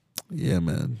 man. Yeah,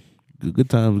 man.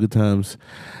 Good times.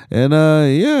 And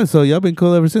yeah, so y'all been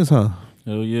cool ever since, huh?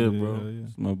 Hell yeah, bro. hell yeah.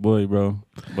 It's my boy, bro.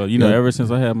 But Yeah. ever since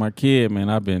I had my kid, man,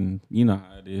 I've been, how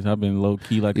it is. I've been low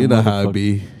key like You a know how it motherfucker.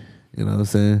 be. You know what I'm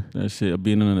saying? That shit,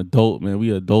 being an adult, man.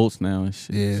 We adults now and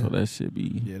shit. Yeah. So that shit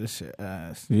be. Yeah, this shit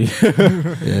ass. Yeah,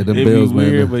 Yeah, them it bills, be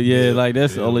weird, man. but yeah, like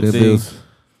that's the only Them thing. bills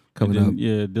coming And then,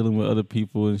 up. yeah, dealing with other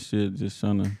people and shit, just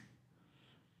trying to,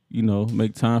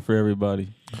 make time for everybody.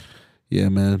 Yeah,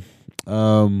 man.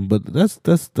 But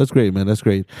that's great, man. That's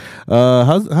great.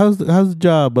 How's the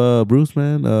job, Bruce,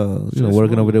 man? Shit Working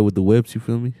smooth. over there with the whips. You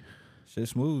feel me? Shit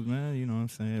smooth, man. You know what I'm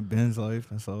saying? Ben's life,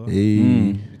 that's all. Hey.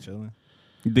 Mm. Be chilling.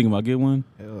 You think about get one?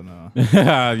 Hell no.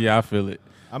 Yeah, I feel it.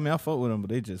 I mean, I fuck with them, but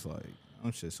they just like,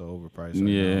 I'm shit so overpriced right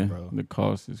Yeah, now, bro. the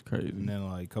cost is crazy. And then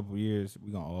like a couple years,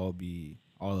 we gonna all be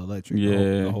all electric.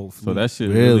 Yeah, the whole fleet. so that shit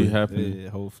Really? really happened. Yeah,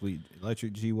 whole fleet,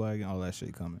 electric G-Wagon, all that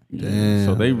shit coming. Yeah.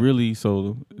 So Damn. they really,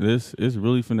 this is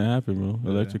really finna happen,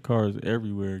 bro. Electric cars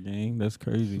everywhere, gang. That's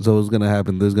crazy. So what's gonna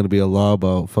happen? There's gonna be a law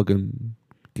about fucking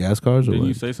gas cars, or Didn't what?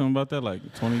 you say something about that? Like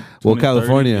 20, Well, 2030?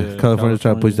 California, Yeah, California's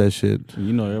trying to push that shit.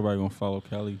 You know everybody gonna follow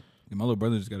Cali. Yeah, my little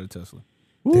brother just got a Tesla.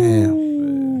 Damn.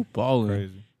 Ooh, balling.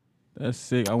 Crazy. That's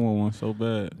sick. I want one so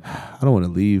bad. I don't want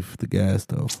to leave the gas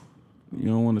though. You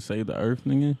don't want to save the earth,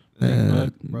 nigga?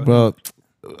 Man, bro. bro,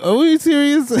 are we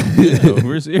serious? Yeah,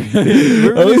 we're serious.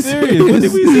 We're Are we really serious. What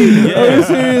did we see? Are we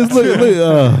serious?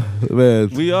 Look, man.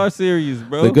 We are serious,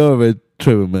 bro. The government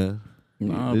tripping, man.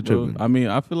 Nah, They bro. tripping. I mean,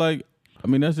 I feel like,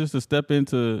 that's just a step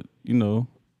into,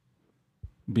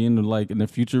 being like in the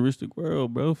futuristic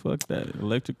world, bro. Fuck that.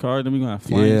 Electric car, then we gonna have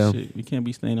flying Yeah. shit. We can't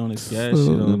be staying on this gas So,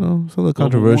 shit. you know, it's a little global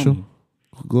controversial. warming.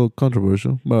 A little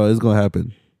controversial, bro. It's gonna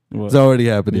happen. What? It's already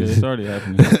happening. Yeah, it's already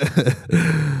happening.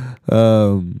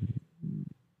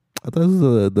 I thought this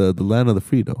was the land of the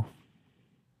free though.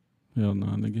 Hell no,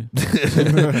 nigga.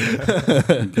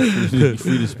 You're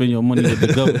free to spend your money with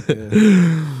the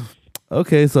government.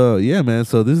 Okay, so yeah, man.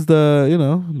 So this is the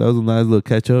that was a nice little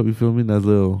catch up. You feel me? Nice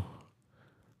little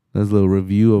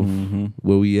review of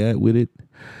where we at with it.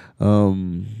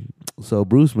 So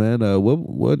Bruce, man,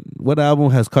 what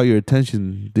album has caught your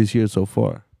attention this year so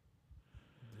far?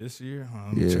 This year?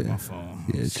 Let me check my phone.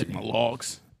 Yeah, Check my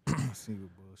logs. Single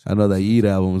bullshit. I know that Yeet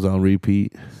album was on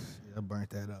repeat. That burnt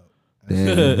that out.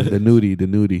 Damn, the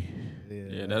nudie.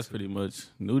 Yeah, that's pretty much.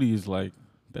 Nudie is like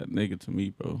that nigga to me,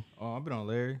 bro. Oh, I've been on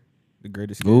Larry, the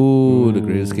Great Escape. Ooh, the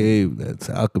Great Escape. That's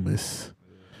Alchemist.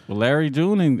 Well, Larry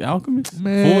June and Alchemist,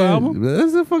 Man, full album.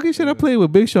 That's the fucking shit I played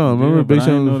with Big Sean. Remember Yeah, Big but I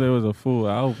didn't Sean? know there was a full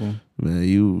album. Man,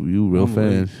 you real I'm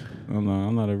fan. late.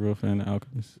 I'm not a real fan of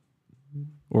Alchemist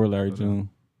or Larry June.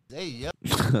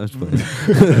 That's funny.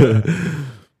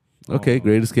 Okay,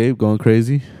 Great Escape, going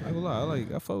crazy. I gonna lie,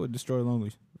 I fuck with Destroy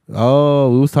Lonely. Oh,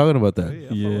 we was talking about that.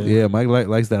 Yeah. Mike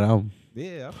likes that album.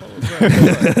 Yeah, I fuck with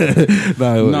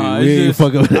that. Nah, we ain't just,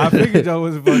 fucking with it. I figured y'all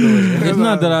wasn't fucking with it. It's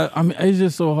not that I mean, it's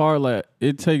just so hard. Like,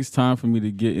 it takes time for me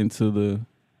to get into them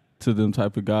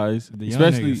type of guys, The young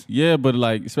especially niggas. but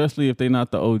like especially if they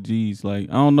not the OGs. Like,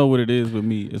 I don't know what it is with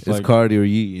me. It's like Cardi or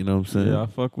Yeet, you know what I'm saying? yeah, I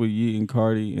fuck with Yeet and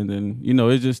Cardi, and then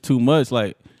it's just too much.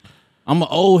 Like, I'm an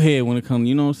old head when it comes.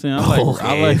 You know what I'm saying?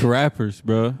 I like rappers,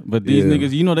 bro. But these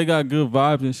niggas, they got good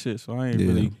vibes and shit. So I ain't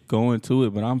really going to it.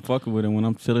 But I'm fucking with it when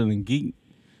I'm chilling and geek.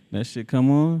 That shit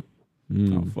come on,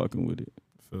 I'm fucking with it.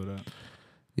 Feel that.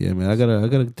 Yeah, man, I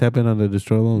gotta tap in on the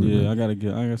Destroy Lonely. Yeah, man.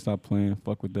 I gotta stop playing.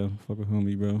 Fuck with them. Fuck with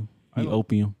homie, bro. He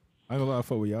opium. I ain't gonna lie, I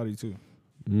fuck with Yachty too.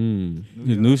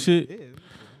 His new shit. Yeah, I'm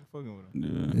fucking with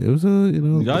him. Yeah. It was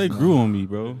Yachty grew on me,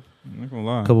 bro. I'm not gonna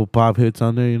lie. couple pop hits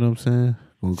on there. You know what I'm saying?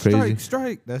 Going crazy.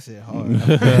 Strike. That shit hard.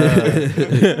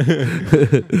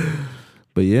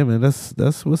 But yeah, man,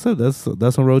 that's what's up. That's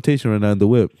on rotation right now in the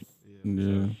whip.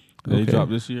 Yeah. They Okay. dropped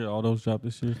this year. All those dropped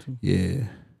this year too. Yeah.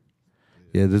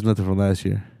 There's nothing from last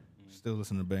year. Still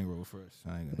listen to Bang Roll first.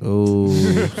 I ain't gonna. Oh,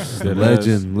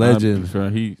 legend.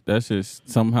 That shit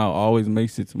somehow always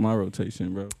makes it to my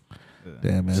rotation, bro.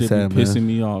 Damn, man, Shit sad, be man. pissing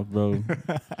me off, bro.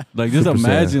 Like, just Super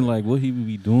imagine like what he would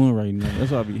be doing right now. That's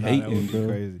what I be That hating, would be bro.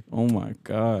 crazy. Oh my The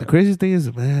god. craziest thing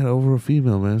is, man, over a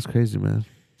female, man. It's crazy, man.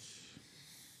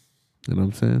 You know what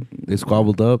I'm saying? They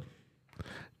squabbled up.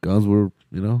 Guns were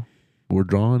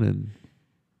drawn, and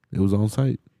it was on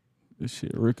site. This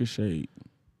shit ricocheted.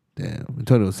 Damn.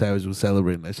 Antonio Savage was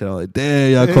celebrating that shit. I was like,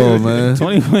 damn, y'all cold, man.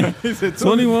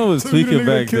 21 was tweaking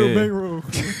back Bang then. Roll.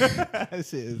 That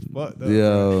shit is fucked up.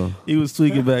 Yo. He was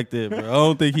tweaking back there, bro. I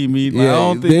don't think he mean. Yeah, I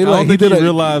don't think he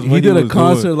realized what he did a was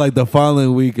concert doing. like the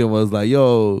following week and was like,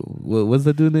 yo, what's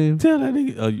that dude name? Tell that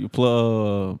nigga, you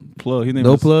plug. His name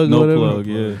No was Plug or No whatever? Plug,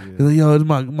 yeah. He's like, yo, it's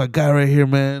my guy right here,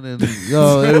 man. And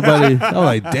yo, everybody, I'm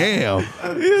like, damn.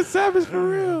 He a savage for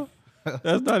real.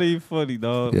 That's not even funny,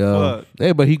 dog. Yo. Fuck.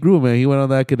 Hey, but he grew, man. He went on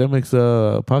the academics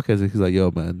podcast and he's like, yo,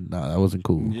 man, nah, that wasn't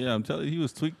cool. Yeah, I'm telling you, he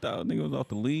was tweaked out. Nigga was off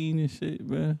the lean and shit,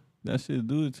 man. That shit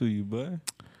do it to you, boy.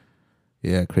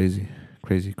 Yeah, crazy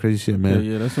shit, man.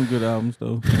 Yeah, that's some good albums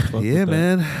though. Fuck Yeah, with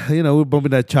that. man. We're bumping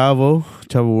that Chavo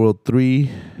World 3.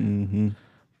 Mm-hmm.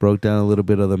 Broke down a little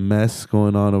bit of the mess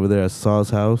going on over there at Saw's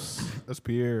house. That's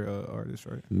Pierre, artist,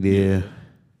 right? Yeah.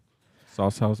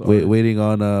 Sauce House. Waiting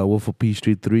on Wolf of P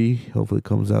Street 3. Hopefully it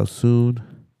comes out soon.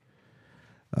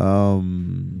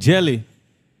 Jelly,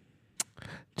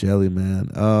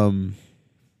 man.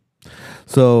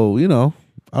 So, I don't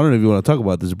know if you want to talk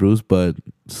about this, Bruce, but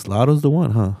Slotto's the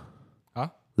one, huh? Huh?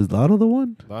 Is Lotto the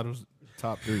one? Lotto's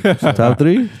top 3. Top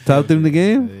 3? Top 3 in the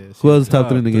game? Yeah, Who else is top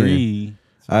 3 in the game?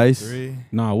 Ice? 3.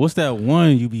 Nah, what's that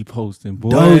one you be posting, boy?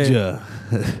 Doja.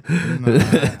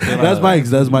 That's Mike's.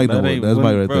 That's Mike. That ain't That's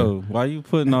Mike right bro, there. why you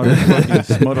putting all this fucking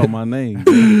smut on my name?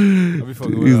 Bro? I be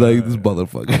fucking with, He's like, this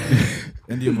motherfucker.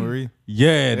 India Marie.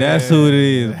 Yeah, that's who it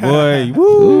is, boy.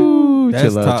 Woo! Ooh, That's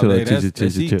chill out, top, chill man. out,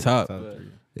 That's chill. top. Top 3.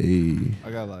 Hey.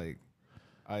 I got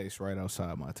Ice right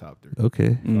outside my top 3.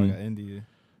 Okay. So I got India.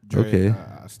 Dre, Okay.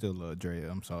 I still love Dre.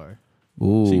 I'm sorry.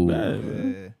 Ooh. She bad,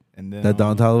 man. Yeah. And then That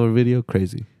Don Toliver video,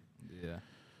 crazy. Yeah.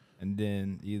 And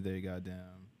then either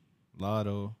goddamn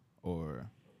Lotto or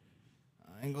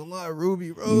I ain't gonna lie,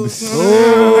 Ruby Rose.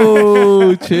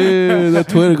 Oh, chill. That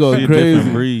Twitter going She a crazy.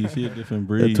 different breed. She a different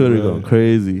breed. That Twitter bro. going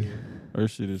crazy. Her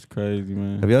shit is crazy,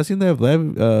 man. Have y'all seen that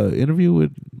live interview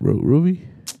with Ruby?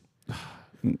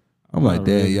 I'm like, Not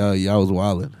damn, really. y'all was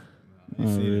wilding.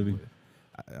 Not really.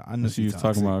 I know She was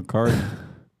toxic. talking about Cardi.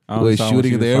 I Wait, understand what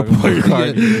shooting she in the was talking airport. about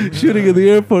Cardi. Yeah, shooting in the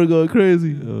airport going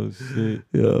crazy. Oh shit.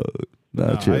 Yo,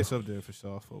 nah, chill. Ice up there for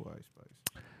sure for Ice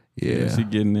Spice. Yeah. She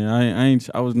getting there.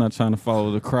 I was not trying to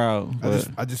follow the crowd. But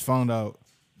I just found out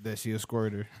that she a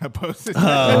squirter. I posted.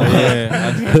 oh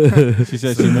yeah. She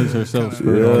said she makes herself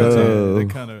squirt all the time. They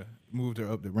kind of moved her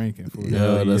up the ranking for Yeah,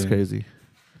 Hell that's yeah. crazy.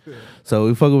 So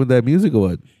we fucking with that music or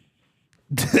what?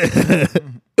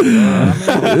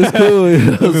 It's cool. You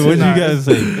know what I'm What you saying? guys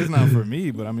say? It's not for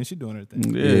me, but I mean, she doing her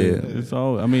thing. Yeah, it's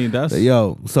all. I mean, that's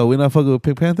Yo, so we not fucking with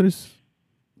Pink Panthers?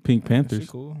 Pink She Panthers.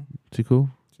 cool. She cool?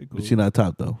 She cool. But she not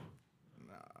top though.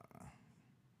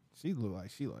 She look like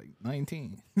she like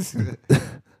 19.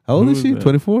 How old Who is is she? that?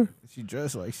 24. She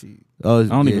dressed like she. Oh, I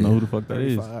don't even know who the fuck that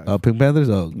is. 35. Pink Panthers.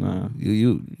 Oh, Nah.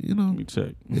 you know. Let me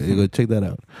check. Yeah, you go check that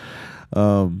out.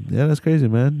 Yeah, that's crazy,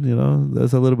 man. You know,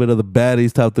 that's a little bit of the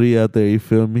baddies top 3 out there. You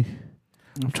feel me?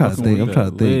 I'm trying to fucking think. with I'm trying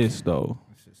to that think. list, though.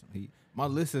 It's just some heat. My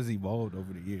list has evolved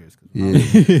over the years. 'Cause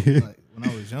Yeah. like, when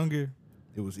I was younger,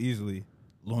 it was easily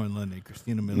Lauren London,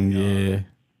 Christina Milian, Yeah.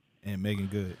 and Megan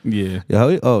Good. Yeah.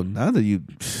 Yeah. Now that you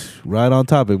right on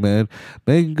topic, man.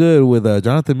 Making good with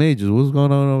Jonathan Majors. What's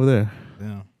going on over there,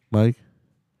 Damn. Mike?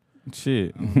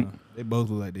 Shit. I don't know. They both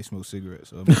look like they smoke cigarettes.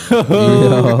 So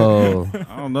Yo.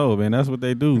 I don't know, man. That's what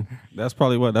they do. That's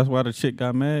probably what. That's why the chick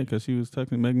got mad because she was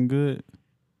texting Megan Good.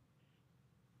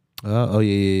 Oh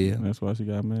yeah. That's why she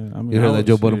got mad. I mean, You heard that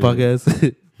Joe Budden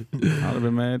podcast? I'd have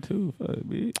been mad too. Fuck,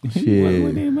 bitch.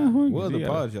 Shit. what other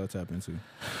pods y'all tap into?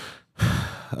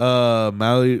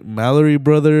 Mallory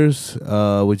Brothers,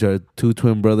 which are 2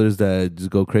 twin brothers that just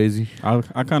go crazy.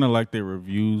 I kind of like their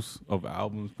reviews of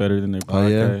albums better than their Oh,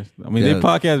 yeah? podcast. I mean, Yeah. their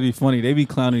podcast be funny. They be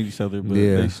clowning each other, but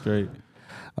Yeah. they straight.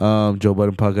 Joe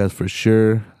Budden podcast for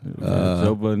sure.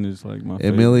 Joe Budden is like my $1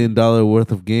 favorite. million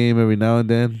worth of game every now and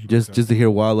then, just to hear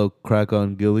Wallow crack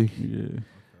on Gilly.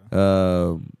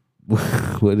 Yeah.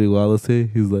 What did Wallow say?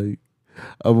 He's like,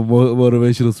 I'm a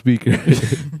motivational speaker.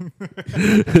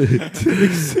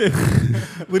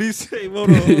 What do you say? What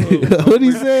did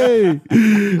he say?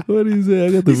 What did he say?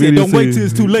 I got the He said, video. "Don't wait till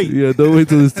it's too late." Yeah, don't wait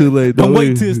till it's too late. Don't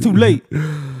wait till it's too late.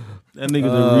 That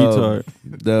nigga's a retard.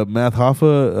 The Math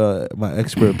Hoffa, my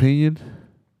expert opinion,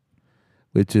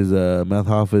 which is Math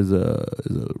Hoffa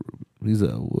he's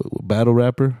a battle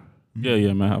rapper.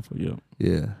 Yeah, man. Yeah.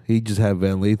 Yeah, he just had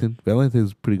Van Lathan. Van Lathan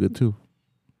is pretty good too.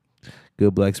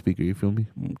 Good black speaker, you feel me?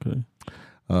 Okay.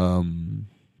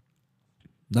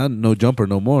 Not no jumper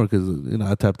no more because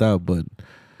I tapped out, but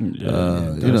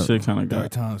that shit kind of Dark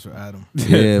got. times for Adam.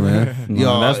 yeah, man.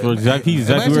 No, that's where he's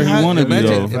exactly where he how- wanted to be.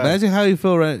 imagine, Though. imagine how he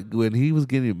felt right when he was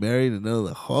getting married and none of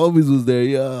the homies was there.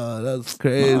 Yeah, that's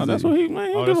crazy. Nah, that's what he man.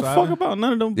 He don't Oh, give a that's fuck Adam? about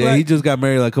none of them. Yeah, Black. he just got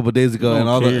married like a couple days ago,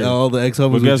 Don't and care. all the ex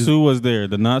homies. But guess who was there?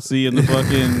 The Nazi and the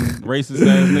fucking racist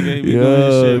ass nigga. He be doing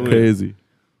his Yeah, shit with. crazy.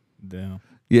 Damn.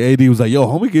 Yeah, AD was like, "Yo,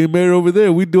 homie getting married over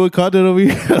there. We doing content over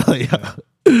here." Like,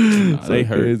 Nah, they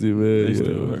hurt. crazy, man. They Yeah.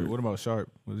 still hurt. What about Sharp?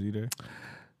 Was he there?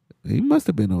 He must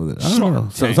have been over there. I don't know.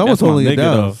 Dang, Someone's that's my holding it nigga,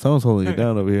 down. though. Someone's holding it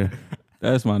down over here.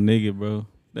 That's my nigga, bro.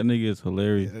 That nigga is Yeah,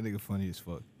 hilarious. that nigga funny as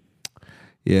fuck.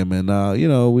 Yeah, man. I'm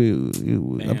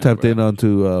Damn, tapped bro. in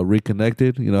onto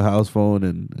Reconnected. House phone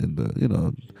and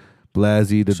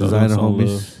Blasey, the Show them designer some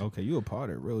homies. Okay, you a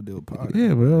potter, real deal potter.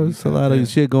 Yeah, bro. It's a lot of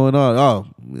shit going on. Oh,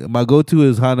 my go-to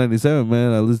is Hot 97,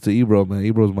 man. I listen to Ebro, man.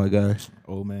 Ebro's my guy.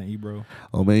 Old man Ebro.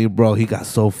 Oh man, bro, he got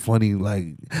so funny.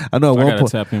 Like I know I at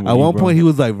gotta tap in with one Ebro. point he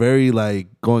was like very like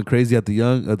going crazy at the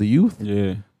youth.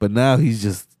 Yeah. But now he's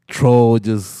just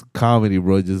just comedy,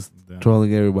 bro. Just Damn.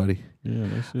 trolling everybody. Yeah,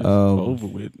 that shit's Um, over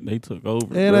with. They took over.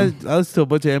 And bro. I listen to a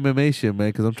bunch of MMA shit, man,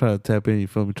 because I'm trying to tap in. You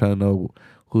feel me? Trying to know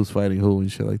who's fighting who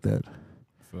and shit like that.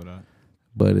 Feel that.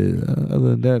 But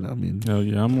other than that, I mean, Hell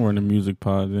yeah, I'm more in the music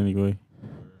pods anyway.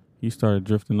 He started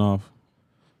drifting off.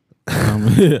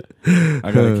 I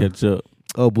gotta catch up.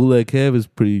 Bootleg Kev is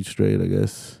pretty straight, I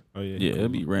guess. Oh yeah. Yeah,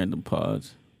 it'd be random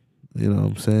pods. You know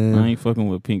what I'm saying? I ain't fucking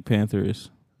with Pink Panthers.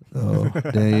 Oh,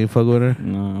 damn, you ain't fuck with her?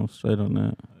 No, I'm straight on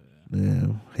that. Yeah,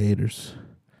 haters.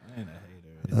 I ain't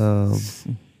a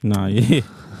hater. Nah, yeah.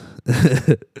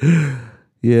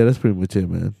 Yeah, that's pretty much it,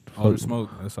 man. All the smoke.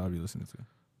 That's all I be listening to.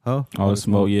 Huh? All the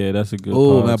smoke, yeah, that's a good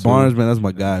Oh, pod, Matt too. Barnes, man, that's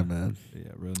my guy, man. Yeah,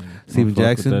 real nigga. Steven I fuck with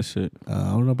Jackson. that shit. I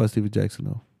don't know about Steven Jackson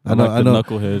though. I like the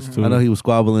knuckleheads too. I know he was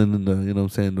squabbling in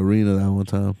the arena that one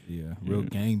time. Yeah, real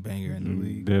gang banger in the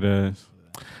league. Dead ass.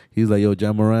 He's like, "Yo,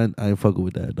 John Morant, I ain't fucking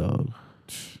with that dog."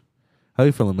 How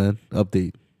you feeling, man?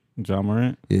 Update. John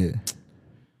Morant. Yeah.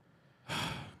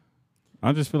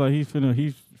 I just feel like he's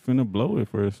finna blow it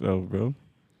for himself, bro.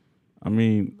 I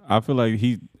mean, I feel like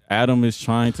Adam is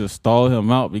trying to stall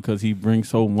him out because he brings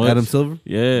so much. Adam Silver?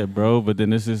 Yeah, bro. But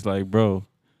then it's just like, bro,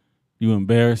 you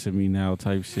embarrassing me now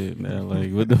type shit. Now,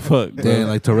 like, what the fuck? Bro? Damn,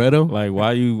 like Toretto? Like,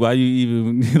 why you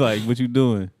even like what you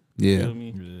doing? Yeah. You feel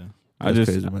me? Yeah.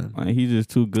 That's crazy, man. Like, he's just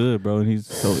too good, bro, and he's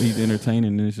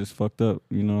entertaining, and it's just fucked up,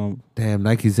 you know. Damn,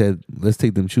 Nike said, "Let's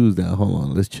take them shoes down. Hold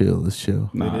on, let's chill.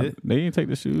 Nah, they didn't take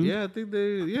the shoes. Yeah, I think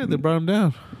they brought them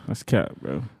down. That's cap,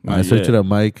 bro. All right, search it up,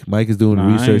 Mike. Mike is doing I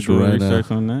ain't research doing right research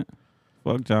on that.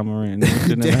 Fuck John Morant. Nigga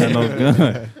shouldn't have had no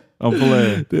gun. I'm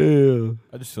playing. Damn.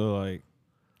 I just feel like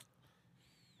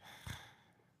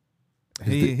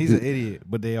he's an idiot,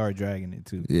 but they are dragging it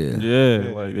too. Yeah.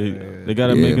 Yeah, like they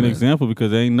gotta make an example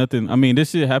because there ain't nothing. I mean, this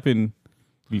shit happened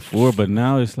before, but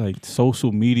now it's like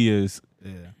social media is.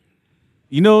 Yeah.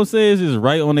 You know what I'm saying? It's just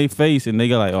right on their face, and they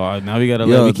got like, oh, now we gotta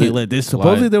we can't let this slide.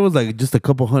 Supposedly there was like just a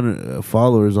couple hundred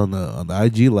followers on the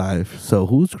IG live. So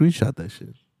who screenshot that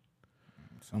shit?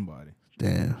 Somebody.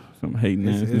 Damn. Some hating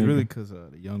ass. It's really because the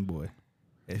young boy.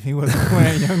 If he wasn't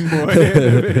playing young boy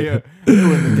in the video, he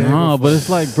wouldn't have gave No, but it's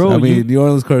like, bro. I mean, New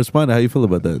Orleans correspondent. How you feel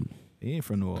about that? He ain't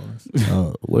from New Orleans.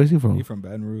 Where's he from? He from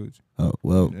Baton Rouge. Oh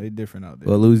well, they different out there.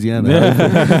 Well, Louisiana.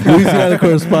 Louisiana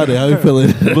correspondent. How you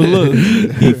feeling? But look,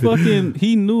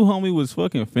 he knew homie was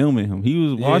fucking filming him. He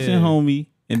was watching homie,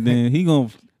 and then he gonna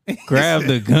grab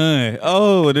the gun.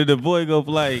 Oh, and then the boy go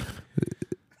like,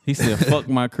 he said, "Fuck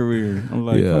my career." I'm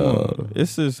like, come on.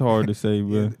 It's just hard to say,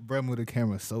 bro. Bro moved the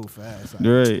camera so fast.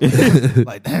 Right.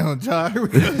 Like, damn, John.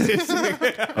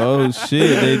 Oh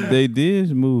shit, they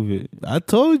did move it. I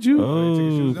told you.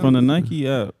 Oh, from the Nike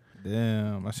app.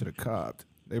 Damn, I should have copped.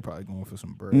 They probably going for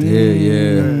some bread.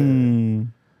 Yeah.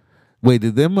 Wait,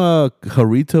 did them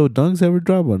Harito dunks ever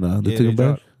drop or not? They took them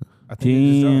back. I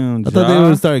think Damn, I thought they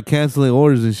would start canceling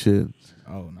orders and shit.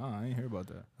 Oh no, I ain't hear about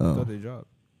that. I thought they dropped.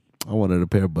 I wanted a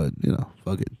pair, but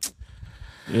fuck it.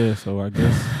 Yeah, so I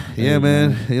guess. Yeah,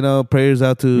 man. Prayers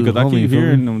out to because I homie, keep you feel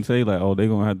hearing me? them say like, oh, they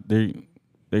gonna have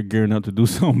they're gearing up to do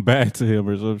something bad to him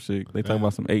or some shit. They talk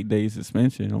about some 8 days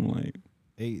suspension. I'm like,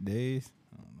 8 days?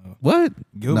 I don't know. What?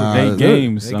 Gilbert, Nah, 8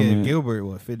 games. They gave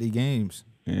Gilbert 50 games.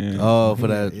 Yeah. Oh, for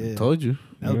that. Yeah. Told you.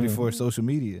 That was before social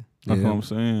media. That's what I'm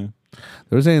saying.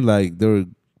 They were saying like they were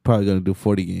probably gonna do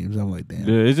 40 games. I'm like, damn.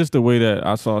 Yeah, it's just the way that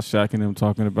I saw Shaq and them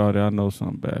talking about it. I know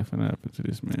something bad finna happen to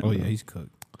this man. Oh, bro. yeah, he's cooked.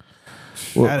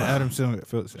 Well, Adam Silver,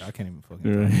 I can't even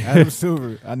fucking talk. Adam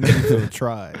Silver, I never could have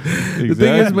tried. The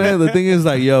thing is, man,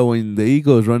 like, yo, when the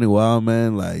ego is running wild,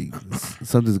 man, like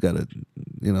something's gotta,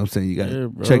 you know what I'm saying? You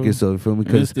gotta check yourself, you feel me?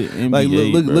 Because like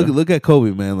look at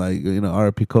Kobe, man, like,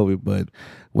 RIP Kobe, but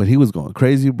when he was going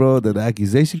crazy, bro, that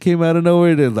accusation came out of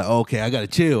nowhere, they're like, okay, I gotta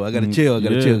chill. But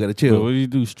what do you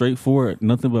do? Straightforward,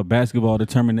 nothing but basketball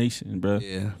determination, bro.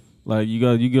 Yeah. Like you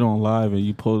get on live and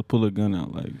you pull a gun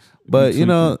out, like. But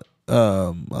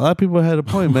a lot of people had a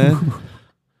point, man.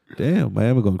 Damn,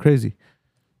 Miami going crazy.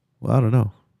 Well, I don't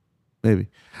know. Maybe.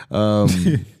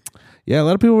 Yeah, a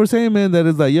lot of people were saying, man, that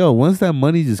it's like, yo, once that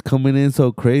money just coming in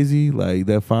so crazy, like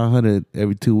that 500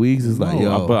 every 2 weeks is like,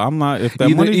 yo. But I'm not. If that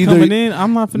money coming in,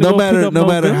 I'm not finna no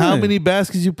matter gun. how many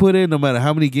baskets you put in, no matter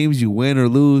how many games you win or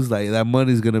lose, like that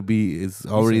money's gonna be. It's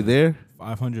already there.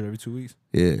 500 every 2 weeks.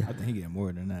 Yeah, I think he getting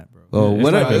more than that, bro. Oh, Yeah,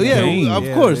 whatever. like Yeah,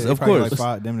 of course.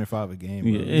 Like damn near 5 a game.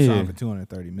 Bro. He signed for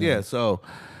 230 million. Yeah, so.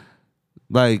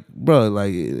 Like, bro,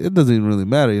 like it doesn't even really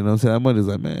matter, you know what I'm saying? That money's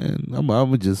like, man,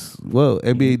 I'm just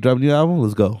NBA dropping new album,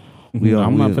 let's go.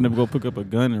 I'm not finna go pick up a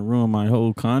gun and ruin my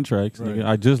whole contracts. Right. Nigga.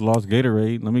 I just lost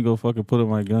Gatorade. Let me go fucking put up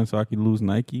my gun so I can lose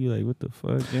Nike. Like, what the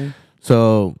fuck, man?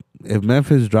 So, if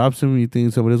Memphis drops him, you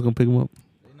think somebody's gonna pick him up?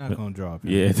 They're not gonna drop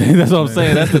him. Yeah, that's what I'm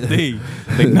saying. That's the thing.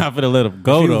 They not finna let him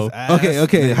go though.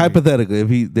 Okay. Hypothetically,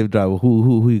 if they've dropped,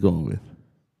 who you going with?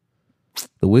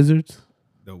 The Wizards?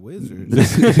 The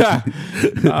Wizards.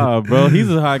 Nah, bro, he's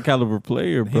a high caliber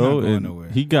player, bro,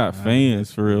 and he got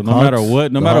fans for real. No matter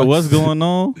what, no matter what's going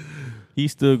on,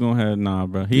 he's still gonna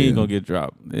have bro. He ain't gonna get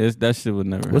dropped. That shit would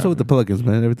never. What's up with the Pelicans,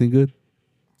 man? Everything good?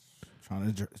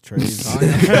 Trying to trade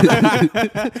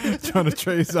Zion. Trying to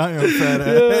trade Zion, fat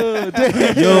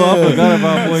ass. Yo, I forgot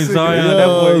about boy Zion. That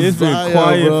boy, it's been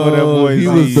quiet bro. for that boy.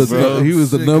 He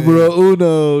was the number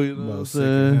uno. You know what I'm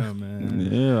saying? Man.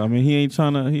 Yeah, I mean he ain't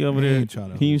trying to. He over there.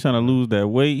 He ain't trying to lose that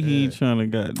weight. He ain't trying to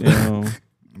goddamn.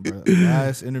 Bro,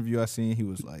 last interview I seen, he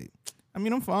was like, I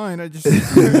mean, I'm fine. I just don't.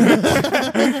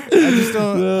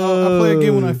 I play a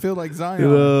game when I feel like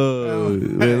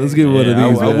Zion. Man, let's get one of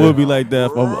these. I would be like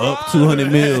that if I'm up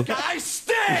 200 mil. Guy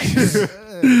stinks.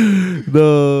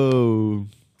 No.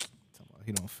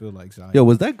 He don't feel like Zion. Yo,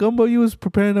 was that gumbo you was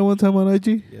preparing that one time on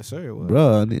IG? Yes, sir. It was.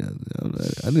 Bro, I need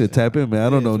to tap in, man. I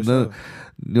don't know none.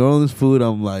 New Orleans food.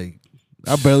 I'm like,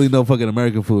 I barely know fucking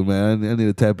American food, man. I need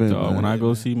to tap in. So when I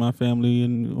go see my family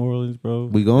in New Orleans, bro,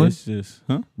 we going? It's just,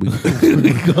 huh? We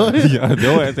going? Yeah,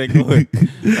 your ass ain't going.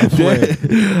 I swear.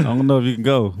 I don't know if you can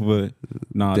go, but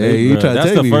nah,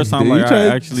 that's the first time like I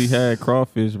actually had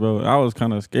crawfish, bro. I was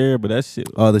kind of scared, but that shit.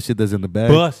 Oh, the shit that's in the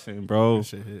bag, busting, bro. That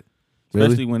shit hit.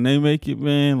 Especially when they make it,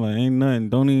 man. Like ain't nothing.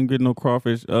 Don't even get no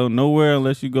crawfish. Nowhere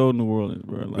unless you go to New Orleans,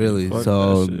 bro. Like, really?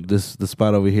 So this the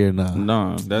spot over here now.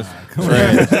 Nah, that's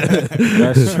trash.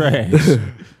 That's trash.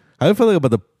 How you feel like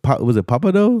about the was it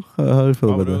Papado? How you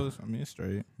feel about that? I mean, it's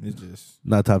straight. It's just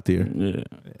not top tier. Yeah, I mean,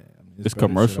 it's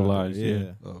commercialized.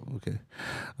 Yeah. Oh, okay.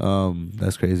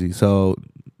 That's crazy. So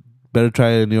better try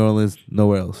it in New Orleans.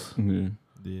 Nowhere else. Yeah.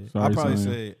 Yeah, Sorry, I'd probably son.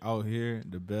 say out here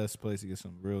the best place to get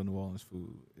some real New Orleans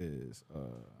food is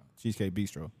Cheesecake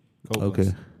Bistro. Copeland's.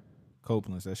 Okay.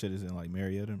 Copeland's. That shit is in like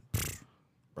Marietta.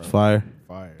 Bro, Fire.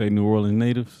 Fire. They New Orleans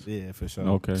natives. Yeah, for sure.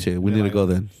 Okay. Shit, we They need like- to go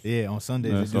then. Yeah, on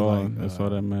Sundays That's they do all. like That's all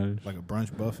that matters. like a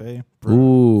brunch buffet.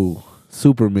 Ooh,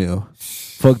 super meal.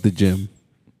 Fuck the gym.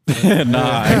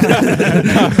 Nah.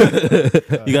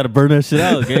 You gotta burn that shit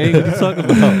out, gang. What you talking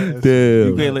about? Damn.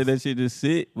 You can't let that shit just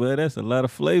sit. Well, that's a lot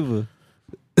of flavor.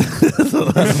 That's a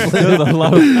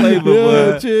lot of flavor,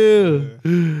 Yeah,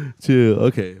 boy. chill.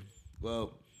 Okay.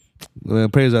 Well, man,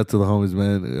 prayers out to the homies,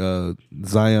 man.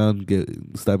 Zion,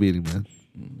 stop eating, man.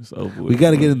 It's over with, We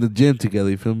got to bro. get in the gym together.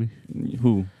 You feel me?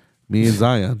 Who? Me and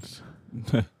Zion.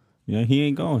 Yeah, he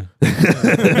ain't going.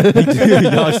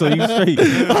 Y'all, so you straight.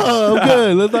 Oh, I'm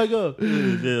good. Let's not go.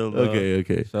 Yeah, bro.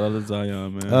 Okay. Shout out to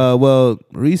Zion, man. Well,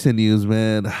 recent news,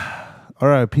 man.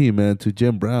 R.I.P. man to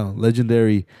Jim Brown,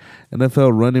 legendary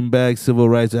NFL running back, civil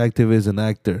rights activist, and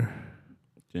actor.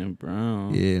 Jim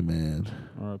Brown. Yeah, man.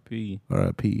 R.I.P.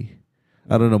 R.I.P.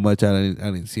 I don't know much. I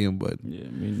didn't see him, but Yeah, I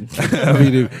mean, I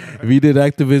mean, if he did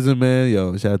activism, man,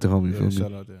 yo, shout out to homie. Yeah, feel me?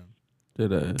 shout out there.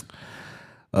 did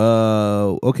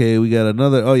Okay, we got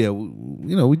another. Oh yeah,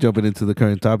 we jumping into the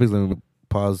current topics. Let me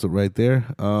pause it right there.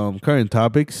 Current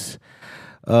topics.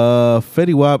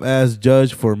 Fetty Wap asked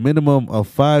judge for minimum of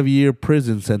 5-year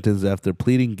prison sentence after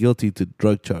pleading guilty to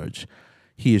drug charge.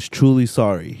 He is truly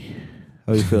sorry.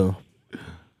 How you feel?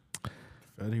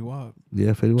 Fetty Wap.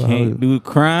 Yeah, Fetty Wap. Can't do the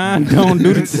crime, don't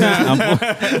do the time.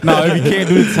 No, if you can't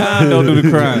do the time, don't do the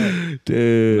crime.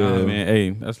 Damn. Nah, man, hey,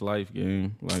 that's life,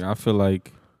 game. Like, I feel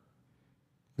like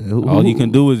Who- all he who-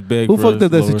 can do is beg. Who for fucked a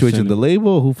up that lower situation? The sentence. label?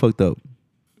 Or who fucked up?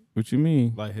 What you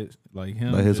mean? Like him. Like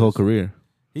his whole just- career.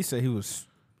 He said he was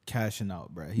cashing out,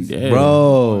 bro. He said, Yeah.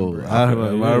 Bro,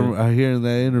 I I hear in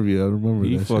that interview. I remember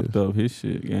He that fucked shit. up his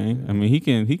shit, gang. I mean, he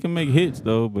can make hits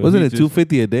though, but Wasn't he it just-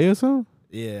 $250 a day or something?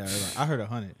 Yeah, I heard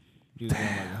 100. He was doing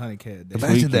like 100K a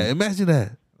day. Imagine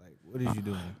that. Like, what is you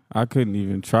doing? I couldn't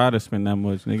even try to spend that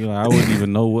much, nigga. Like, I wouldn't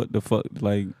even know what the fuck.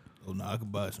 Like, Oh no, I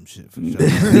could buy some shit for yeah,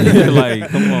 sure. like,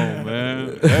 come on,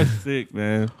 man. That's sick,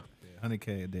 man.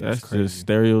 100K a day. That's crazy. just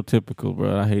stereotypical,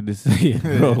 bro. I hate to say it,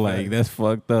 bro. Like, that's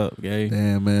fucked up, gang.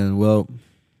 Damn, man. Well,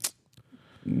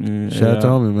 Man, shout out to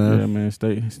homie, man. Yeah,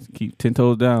 man. Keep 10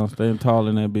 toes down. Stay tall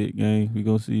in that bit, gang. We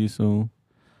gonna see you soon.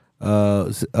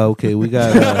 Okay, we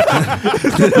got.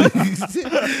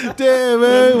 Damn,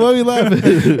 man, why you laughing?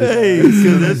 Hey,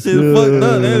 cause that shit fucked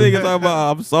up. That nigga talking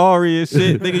about I'm sorry and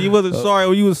shit, nigga. You wasn't sorry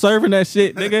when you was serving that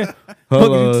shit, nigga. Hold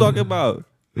What are on. you talking about?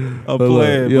 I'm Hold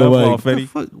playing, on. Yo, bro. Mike,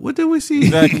 Fetty. what did we see?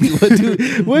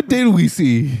 Exactly. what did we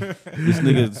see? This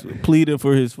nigga's pleading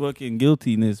for his fucking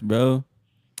guiltiness, bro.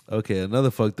 Okay,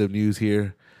 another fucked up news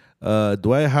here.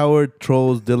 Dwight Howard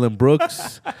trolls Dylan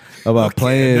Brooks about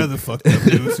playing Another fucked up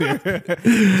news here. It's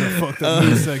a fucked up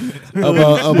news segment.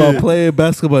 about playing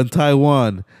basketball in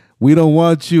Taiwan. We don't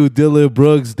want you, Dylan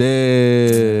Brooks.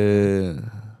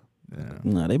 Damn.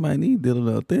 Nah, they might need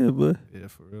Dylan out there, but Yeah,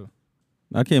 for real.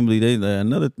 I can't believe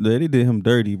they did him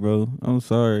dirty, bro. I'm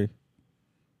sorry.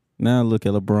 Now look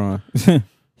at LeBron.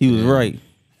 He was right.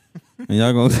 And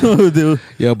y'all gonna do?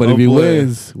 Yeah, but Oh, if he boy.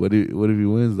 wins, what if he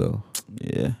wins though?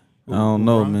 Yeah, I don't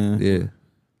know, LeBron? man. Yeah,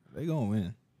 They gonna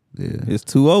win. yeah. It's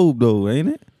too old though, ain't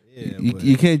it? Yeah,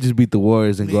 You can't just beat the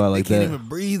Warriors and go out like they can't that. even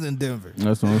breathe in Denver.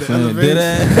 That's what I'm The saying.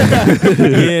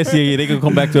 elevation. Yes, yeah. They gonna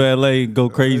come back to LA and go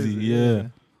crazy. Yeah,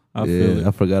 I feel Yeah, it.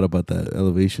 I forgot about that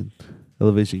elevation.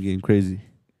 Elevation game crazy.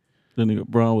 The nigga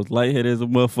Braun was lightheaded as a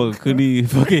motherfucker. Couldn't even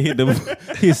fucking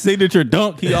hit his signature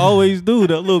dunk. He always do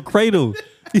that little cradle.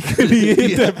 He couldn't even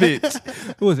hit that bitch.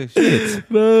 It was a shit.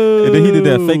 No. And then he did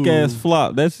that fake ass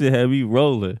flop. That shit had me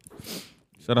rolling.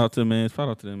 Shout out to man. Shout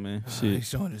out to them, man. He's Shit.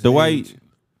 showing his The white,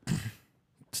 age.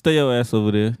 stay your ass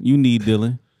over there. You need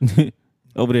Dylan.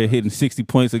 Over there hitting 60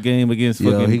 points a game against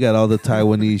Yo, fucking. he got all the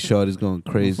Taiwanese shorties going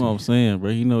That's crazy. what I'm saying, bro.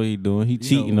 He know what he doing. He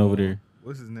cheating over there.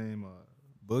 What's his name?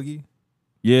 Boogie?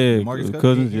 Yeah, Marcus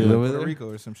cousins. He Yeah, in over Puerto there? Rico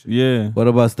or some shit. yeah. What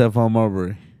about Stephon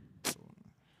Marbury?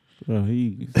 Bro,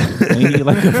 he ain't he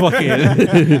like a fucking.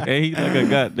 Ain't he like a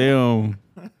goddamn.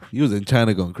 He was in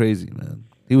China going crazy, man.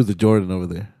 He was the Jordan over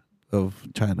there of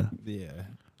China. Yeah.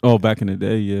 Oh, back in the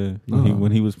day, yeah. Uh-huh.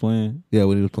 When he was playing. Yeah,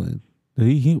 when he was playing.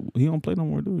 He don't play no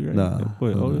more, do he? Right? Nah, That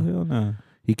boy, no, oh no. hell nah.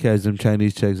 He cashed them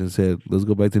Chinese checks and said, let's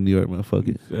go back to New York, man. Fuck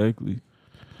it. Exactly.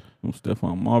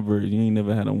 Stephon Marbury, you ain't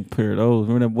never had a pair of those.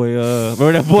 Remember that boy?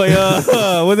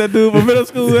 What's that dude from middle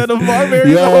school who had the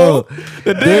Marbury? Yo,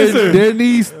 the dancer. there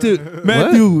needs to...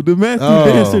 Matthew, the Matthew Oh.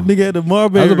 dancer nigga had the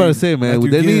Marbury. I was about to say, man, Matthew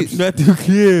there Gibbs. Matthew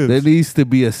Gibbs. needs to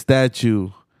be a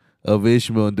statue of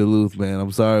Ishmael in Duluth, man.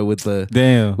 I'm sorry with the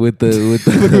Damn. with the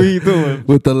Look what you doing.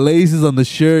 with the laces on the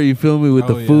shirt. You feel me? With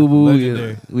the FUBU.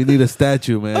 Legendary. We need a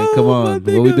statue, man. Oh, Come on,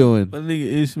 what we doing? My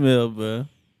nigga Ishmael, bro.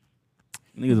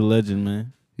 Nigga's a legend,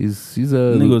 man. He's a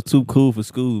Nigga was too cool for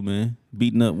school, man.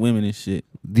 Beating up women and shit.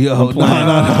 Yo,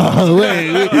 no,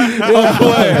 wait. I'm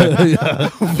playing,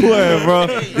 bro.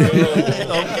 I'm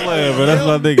playing, bro. That's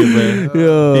my nigga, man.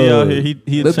 Yo, he out here.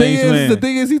 He a changed man. The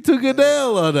thing is, he took an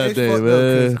L on that day,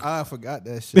 man. I forgot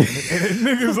that shit. And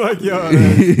niggas like, yo,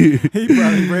 he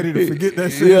probably ready to forget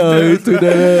that shit. Yo, he took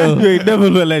that L. You ain't never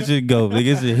let that shit go.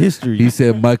 Nigga, it's a history. He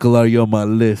said, "Michael, are you on my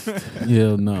list?"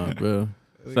 Hell nah, bro.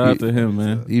 Shout out to him,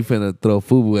 man. He finna throw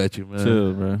FUBU at you, man.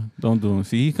 Chill, bro. Don't do him.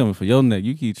 See, he coming for your neck.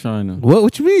 You keep trying to.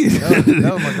 What you mean?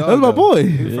 That was my dog. That was my boy.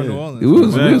 He from New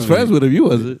Orleans. We was friends with him. You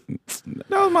wasn't.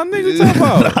 That was my nigga talking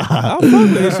about. I fuck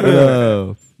with this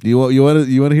shit. You want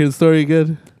to hear the story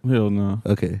again? Hell no.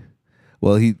 Okay.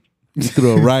 Well, he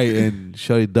threw a right and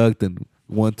Shorty ducked and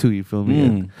 1-2. You feel me?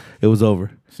 And it was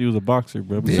over. She was a boxer,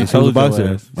 bro. Yeah, she was a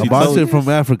boxer. A boxer from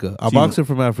Africa. A boxer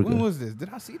from Africa. When was this? Did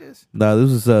I see this? Nah,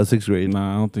 this was 6th grade.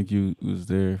 Nah, I don't think you was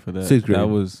there for that. 6th grade. That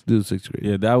was. This was 6th grade.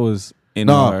 Yeah, that was in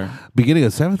our. Beginning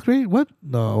of 7th grade? What?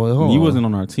 No, well, hold on. You wasn't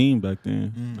on our team back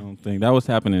then. I don't think that was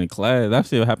happening in class. That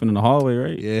shit happened in the hallway,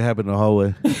 right? Yeah, it happened in the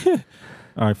hallway.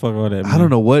 All right, fuck all that. Man. I don't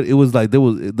know what it was like. There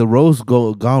was the roast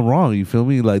gone wrong. You feel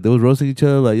me? Like they was roasting each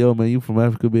other. Like, yo, man, you from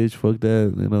Africa, bitch. Fuck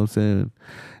that. You know what I'm saying?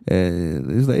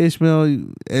 And it's like Ishmael.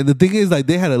 And the thing is, like,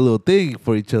 they had a little thing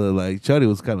for each other. Like, Shorty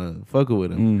was kind of fucking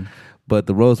with him. But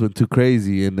the roast went too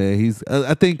crazy. And then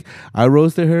I think I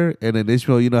roasted her. And then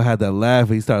Ishmael, had that laugh.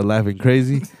 And he started laughing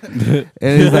crazy. And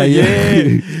it's like,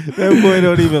 that boy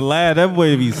don't even laugh. That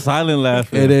boy be silent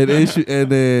laughing. And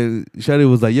then Shorty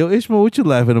was like, yo, Ishmael, what you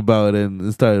laughing about?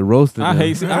 And started roasting I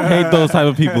him. hate those type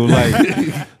of people. Like,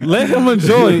 let him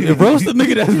enjoy it. Roast the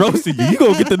nigga that's roasting you. You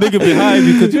gonna get the nigga behind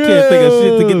you because you can't think of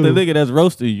shit to get the nigga that's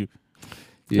roasting you.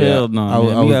 Yeah. Hell no,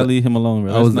 man. We gotta leave him alone,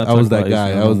 bro. I was that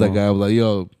guy. I was was like,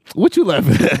 yo, what you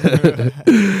laughing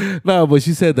at? No, but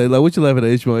she said that, like, what you laughing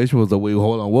at? Ishmael was like, wait,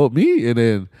 hold on, what, me? And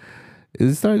then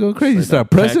it started going crazy. She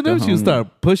started pressing him. She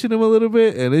started pushing him a little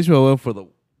bit. And Ishmael went for the,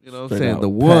 the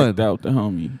one. Out the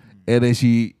homie. And then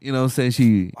she,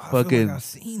 she fucking I've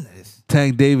seen this.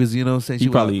 Tank Davis, saying she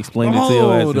probably explained it to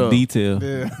your ass in detail.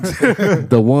 Yeah.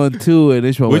 The 1-2 and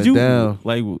Ishmael went down.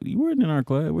 Like, you weren't in our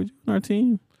class. Were you in our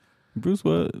team? Bruce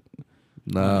what?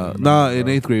 Nah, in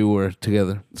 8th grade we were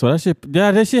together. So that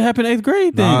shit happened in 8th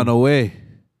grade then. Nah, no way.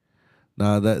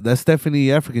 Nah, that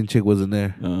Stephanie African chick wasn't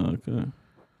there. Oh, okay.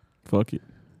 Fuck it.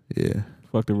 Yeah.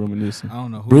 Fuck the reminiscing. I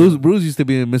don't know who. Bruce used to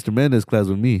be in Mr. Mendez class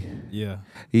with me. Yeah.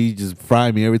 He just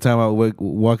fried me every time I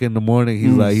walk in the morning.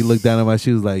 He's like, he looked down at my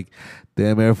shoes like,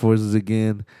 damn Air Forces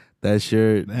again. That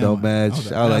shirt don't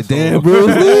match. I was like, damn, Bruce,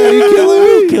 you killing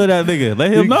me. Kill that nigga.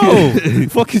 Let him know.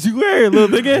 Fuck is you wearing, little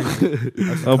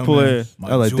nigga? I'm playing.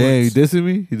 I was like, damn, you dissing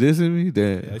me? You dissing me?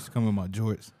 Damn. Yeah, I used to come with my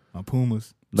jorts, my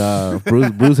Pumas. Nah,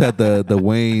 Bruce had the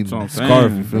Wayne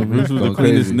scarf. You feel me? Bruce was the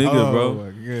cleanest nigga, bro. Oh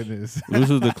my goodness. Bruce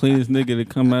was the cleanest nigga to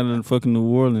come out of fucking New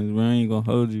Orleans, bro. I ain't gonna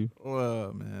hold you.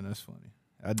 Well, man, that's funny.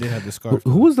 I did have the scarf.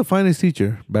 Who was the finest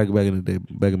teacher back in the day,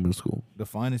 back in middle school? The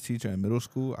finest teacher in middle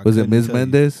school? Was it Ms.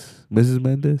 Mendez? Mrs.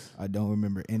 Mendez? I don't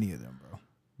remember any of them, bro.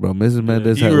 Bro, Mrs.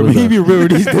 Mendez He remember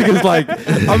these niggas like,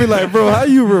 I be like, bro, how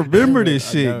you remember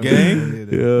this shit, gang?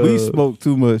 Yeah. We smoke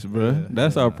too much, bro. Yeah,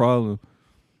 That's our problem.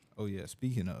 Oh, yeah.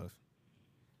 Speaking of,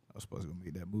 I was supposed to go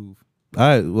make that move. All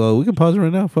right, well, we can pause it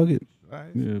right now. Fuck it. All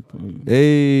right. Yeah.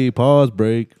 Hey, pause,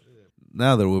 break.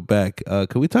 Now that we're back,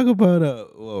 can we talk about,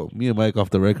 me and Mike off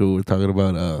the record, we were talking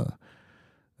about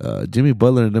Jimmy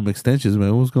Butler and them extensions,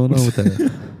 man. What's going on with that?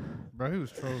 Bro, he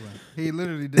was trolling. He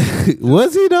literally did.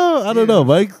 Was he, though? I don't know.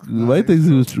 Mike thinks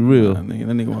he was real. That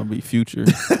nigga want to be Future.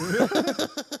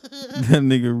 That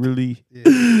nigga really,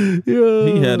 Yo.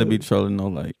 he had to be trolling, no,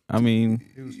 like, I mean.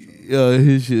 Yo,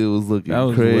 his shit was looking That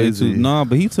was crazy. way too,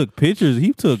 but he took pictures.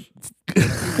 He took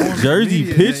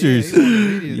jersey pictures.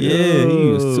 Yeah, he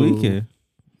was tweaking.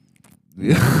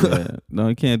 Yeah. No,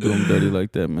 he can't do him dirty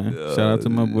like that, man. Shout out to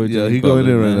my boy. Yeah, Jimmy he going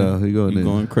Butler, in right man. now. He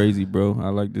going crazy, bro. I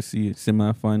like to see it.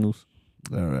 Semifinals.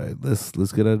 All right, let's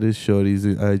get out of this shorty's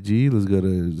IG. Let's go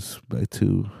to back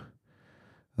to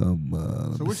So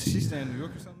where's she staying in New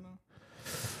York or something now?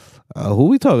 who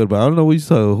we talking about? I don't know what you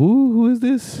talking. Who is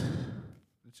this?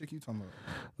 The chick you talking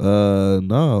about?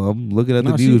 No, I'm looking at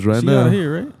the news right she now. Out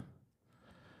here, right?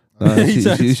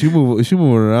 She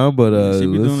moving around, but she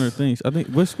be doing her things. I think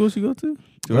what school she go to?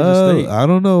 Georgia State. I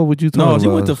don't know what you talking about. No, she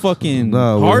went to fucking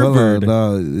hold Harvard.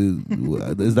 on.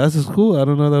 Is that a school? I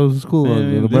don't know that was a school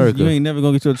in America. You ain't never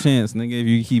gonna get your chance, nigga, if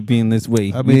you keep being this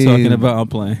way. I mean, you talking about I'm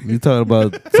playing. You talking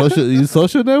about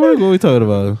social network? What are we talking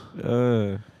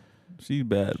about? She's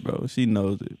bad, bro. She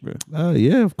knows it, bro.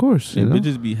 Yeah, of course. And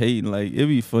bitches be hating. Like, it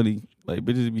be funny. Like,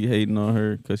 bitches be hating on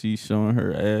her because she's showing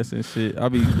her ass and shit.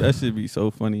 That shit be so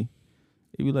funny.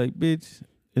 He be like, bitch,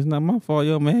 it's not my fault.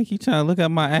 Yo, man, keep trying to look at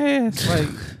my ass. Like,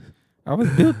 I was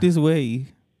built this way.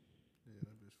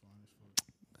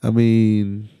 I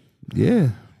mean, yeah.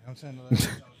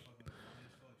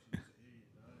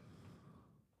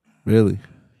 Really?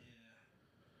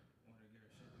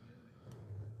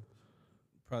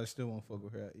 Probably still won't fuck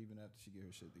with her even after she get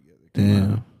her shit together.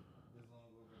 Damn.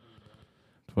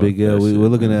 Big L. We're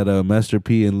looking at Master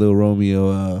P and Lil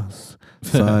Romeo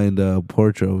signed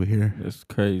portrait over here. That's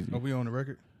crazy. Are we on the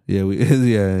record? Yeah,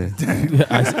 yeah.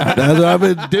 That's what I've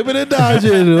been dipping and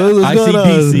dodging. What's going on?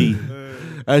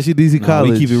 ICDC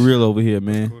College. We keep it real over here,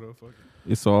 man.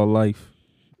 It's all life.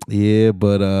 Yeah,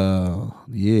 but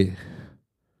yeah.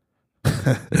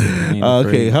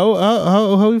 Okay, how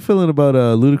are we feeling about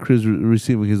Ludacris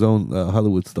receiving his own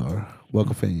Hollywood star Walk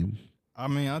of Fame? I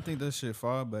mean, I think that shit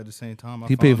fire, but at the same time,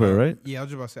 he paid for it, right? Yeah, I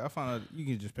was just about to say, I found out you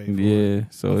can just pay for it. Yeah,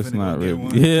 so it's not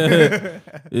really. Yeah,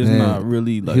 it's not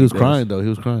really. Like he was crying though. He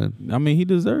was crying. I mean, he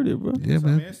deserved it, bro. Yeah,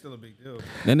 man. It's still a big deal.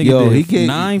 That nigga he gave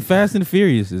 9 Fast and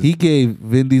Furiouses. He gave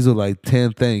Vin Diesel like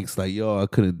 10 thanks. Like, yo, I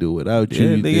couldn't do it without you.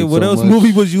 Yeah, nigga, what else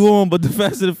movie was you on but the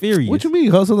Fast and the Furious? What you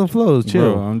mean, Hustle and Flows?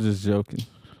 Chill. Bro, I'm just joking.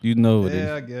 You know it is.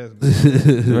 Yeah, I guess.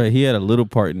 Right, he had a little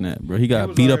part in that, bro. He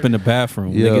got beat up in the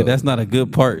bathroom. Yo. Nigga, that's not a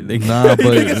good part. Nigga. Nah, but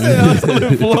Nigga said hustle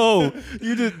and flow.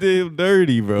 You just did him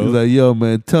dirty, bro. He's like, yo,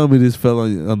 man, tell me this fell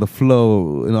on the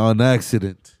floor on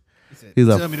accident. He's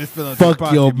Tell like, me this fell out fuck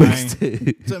your your pocket, man.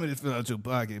 mixtape. Tell me this fell out your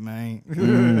pocket,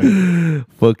 man.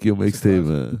 Fuck your mixtape,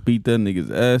 man. Beat that nigga's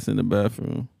ass in the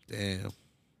bathroom. Damn.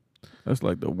 That's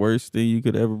like the worst thing you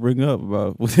could ever bring up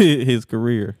about his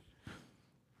career.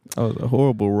 That was a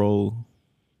horrible role.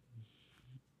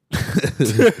 What's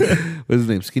his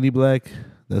name? Skinny Black?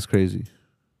 That's crazy.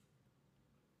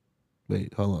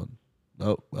 Wait, hold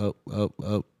on.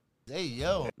 Oh. Hey,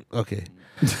 yo. Okay.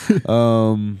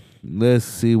 Let's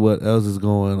see what else is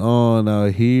going on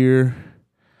out here.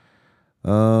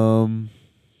 That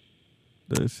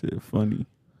shit funny.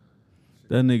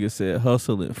 That nigga said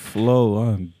hustle and flow.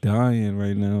 I'm dying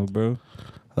right now, bro.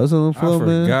 Hustle and flow,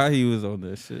 man. I forgot he was on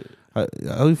that shit. How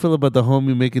do you feel about the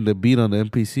homie making the beat on the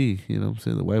MPC? You know what I'm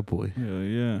saying? The white boy. Hell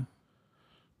yeah.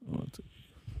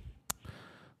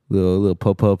 Little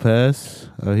pop pass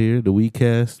out here. The weak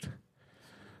cast.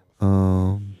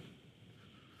 That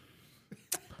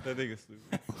nigga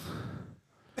stupid.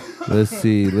 Let's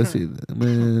see.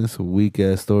 Man, some weak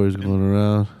ass stories going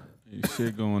around. Ain't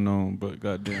shit going on, but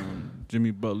goddamn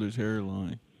Jimmy Butler's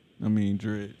hairline. I mean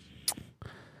dreads.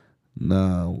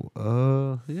 Nah,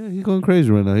 yeah, he's going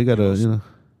crazy right now. He got Nah,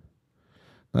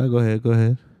 go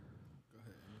ahead.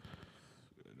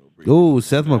 Oh,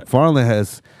 Seth MacFarlane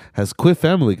has quit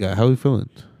Family Guy. How are you feeling?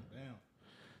 Damn.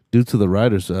 Due to the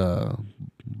writers'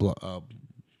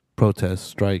 protest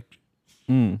strike.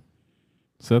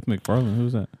 Seth MacFarlane,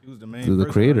 who's that? He was the main The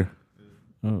creator.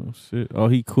 Oh shit! Oh,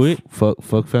 he quit.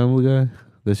 Fuck Family Guy.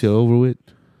 That shit over with.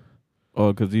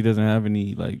 Oh, because he doesn't have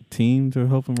any like team to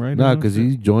help him write. Nah, because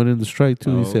he joined in the strike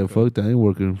too. He said, okay. "Fuck that, I ain't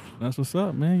working." That's what's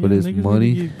up, man. For this niggas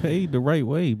money. need to get paid the right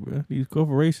way, bro. These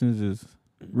corporations is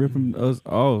ripping us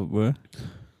off, bro.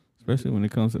 Especially when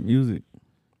it comes to music.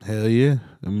 Hell yeah!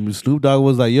 I mean, Snoop Dogg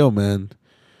was like, "Yo, man,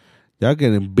 y'all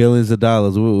getting billions of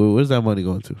dollars. Where's that money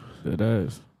going to?" That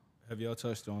ass. Have y'all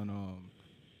touched on the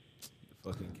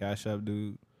fucking Cash App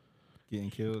dude getting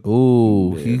killed?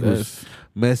 Ooh, Yeah, he was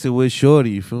messing with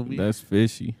Shorty. You feel me? That's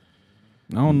fishy.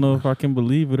 I don't know if I can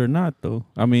believe it or not, though.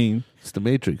 I mean, it's the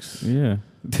Matrix. Yeah,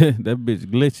 that bitch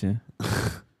glitching.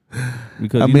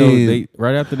 Because I you mean, know, they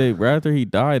right after he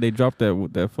died, they dropped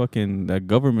that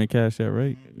government Cash App,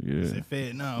 right? Yeah,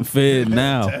 Fed now. Fed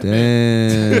now.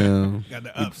 Damn. Got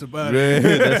the ups about Yeah,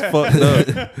 it. that's fucked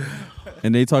up.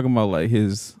 And they talking about like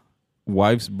his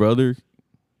wife's brother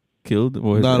killed him,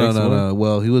 or his ex-wife? No.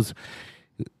 Well, it was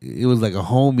like a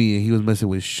homie, and he was messing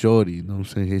with Shorty. You know what I'm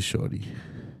saying? His Shorty.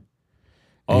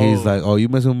 And he's like, "Oh, you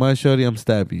messing with my Shorty? I'm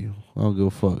stabbing you. I don't give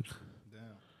a fuck.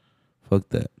 Damn. Fuck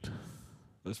that."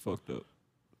 That's fucked up.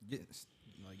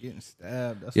 Getting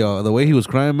stabbed. That's Yo, the way he was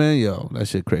crying, man. Yo, that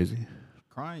shit crazy.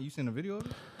 crying. You seen the video of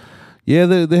it? Yeah,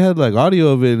 they had like audio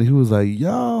of it, and he was like,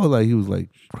 "Yo," like he was like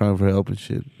crying for help and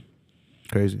shit.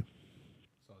 Crazy.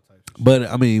 But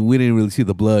I mean, we didn't really see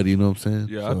the blood. You know what I'm saying?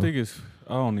 Yeah, So,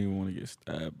 I don't even want to get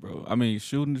stabbed, bro. I mean,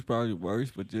 shooting is probably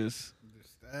worse, but just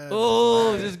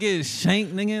just get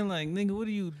shanked, nigga. Like, nigga, what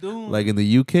are you doing? Like in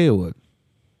the UK or what?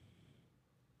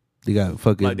 They got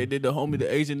fucking. Like they did the homie,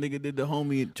 the Asian nigga did the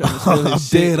homie trying to steal his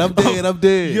shit. I'm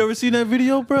dead. You ever seen that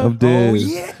video, bro? I'm dead. Oh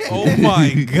yeah. Oh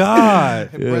my god.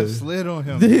 His breath slid on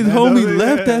him. His homie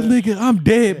left that nigga. I'm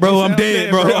dead, bro. I'm dead,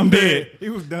 bro. I'm dead. He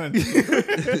was done.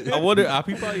 I wonder.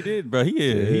 He probably did, bro.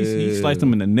 He sliced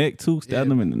him in the neck too.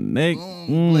 Stabbed him in the neck.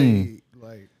 Blade,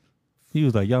 like he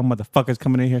was like, "Y'all motherfuckers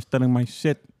coming in here stealing my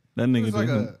shit." That nigga it was like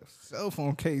did a cell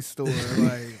phone case store.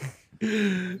 Like.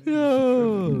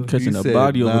 Yo, catching a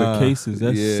body over the cases.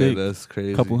 That's sick. That's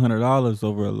crazy. Couple $100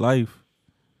 over a life.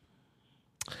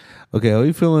 Okay, how are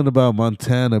you feeling about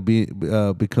Montana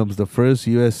becomes the first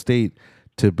U.S. state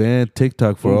to ban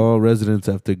TikTok for all residents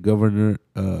after governor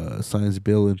signs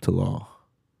bill into law?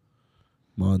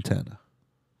 Montana.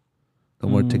 No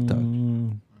more TikTok.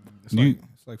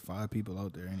 It's like 5 people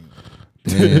out there anyway.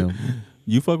 Damn.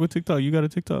 You fuck with TikTok? You got a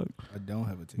TikTok? I don't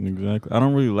have a TikTok. Exactly. I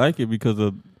don't really like it because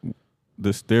of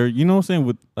the stereo. You know what I'm saying?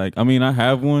 With like, I mean, I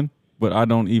have one, but I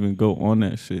don't even go on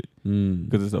that shit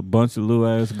because it's a bunch of little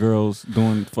ass girls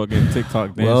doing fucking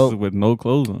TikTok dances with no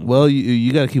clothes on. Well,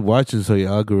 you gotta keep watching so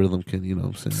your algorithm can, you know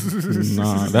what I'm saying?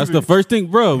 Nah, that's the first thing,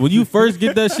 bro. When you first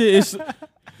get that shit, it's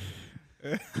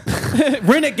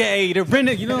renegade or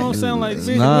renegade. You know what I'm saying? Like,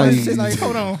 like,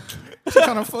 hold on.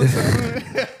 Trying to fuck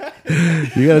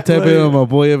You gotta tap in on my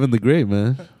boy Evan the Great,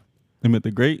 man. Him at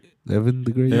the Great? Evan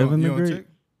the Great. Evan the Great.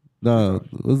 No,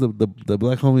 what's the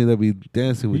black homie that be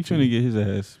dancing with you? He finna get his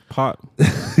ass popped.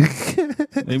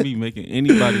 They be making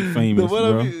anybody famous,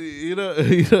 bro. I mean,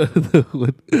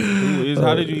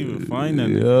 How did you even find that?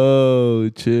 Yo,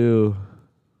 chill.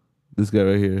 This guy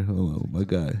right here. Hold on, my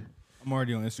guy. I'm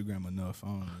already on Instagram enough. I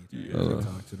don't need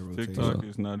TikTok to the rotation. TikTok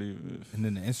is not even. And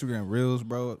then the Instagram Reels,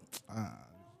 bro.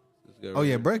 Oh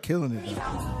yeah, Brett killing it though.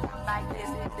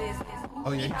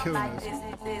 Oh yeah, he killing it.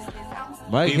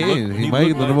 Mike Hayden. He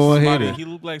might the number one hater. He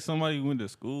looked like somebody you went to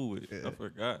school with. I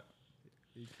forgot.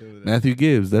 Matthew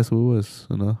Gibbs. That's what it was.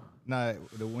 You know. Nah,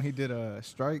 when he did a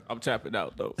strike. I'm tapping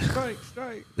out though. Strike.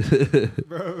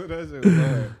 Bro, that's it.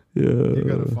 Hard. Yeah. You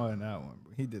gotta find that one.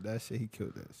 Bro. He did that shit. He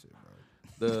killed that shit,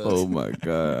 bro. Oh my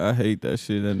god, I hate that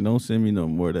shit. And don't send me no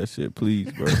more of that shit,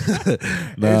 please, bro. It's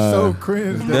so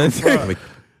cringe. That's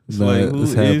like, who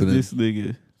is this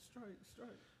nigga?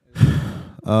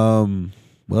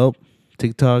 Well,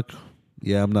 TikTok.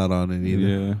 Yeah, I'm not on it either.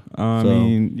 Yeah, I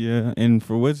mean, yeah. And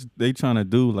for what they trying to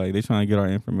do, like they trying to get our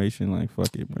information. Like,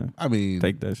 fuck it, man. I mean,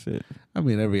 take that shit. I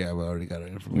mean, every app already got our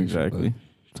information. Exactly.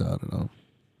 So I don't know.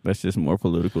 That's just more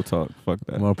political talk. Fuck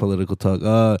that. More political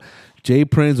talk. Jay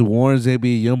Prince warns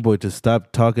NBA YoungBoy to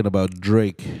stop talking about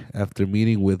Drake after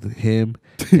meeting with him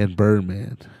and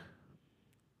Birdman.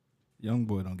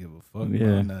 YoungBoy don't give a fuck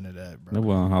about none of that, bro. That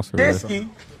was on house arrest.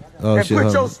 Oh shit!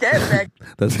 Put your scat back.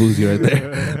 That's Boozy right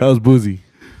there. That was Boozy.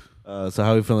 So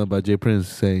how are you feeling about Jay Prince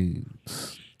saying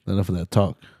enough of that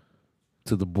talk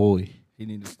to the boy? He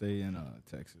need to stay in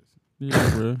Texas. Yeah,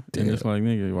 bro. And it's like,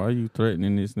 nigga, why are you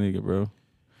threatening this nigga, bro?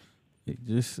 It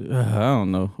just, I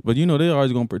don't know. But, you know, they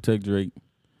always going to protect Drake.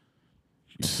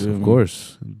 Of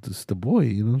course. It's the boy,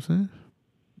 you know what I'm saying?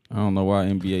 I don't know why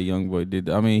NBA YoungBoy did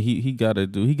that. I mean, he got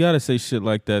to say shit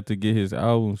like that to get his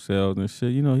album sales and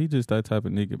shit. You know, he just that type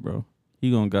of nigga, bro. He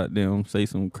gonna goddamn say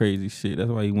some crazy shit. That's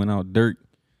why he went out dirt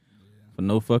for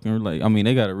no fucking, like, I mean,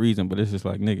 they got a reason, but it's just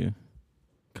like, nigga,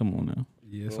 come on now.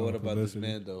 Yeah, well, what about this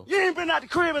man, though? You ain't been out the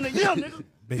crib in a year, nigga.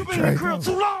 You been in the crib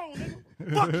too long, nigga.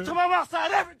 Fuck you, come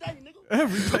outside every day, nigga.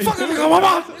 Every day. Fuck you, nigga, I'm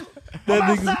outside. I'm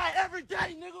outside every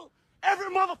day, nigga. Every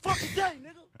motherfucking day,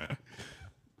 nigga.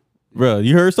 Bro,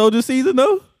 you heard Soldier Season,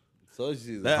 though? Soldier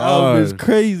Season. That album is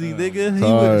crazy, nigga. He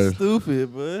was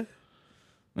stupid, bro.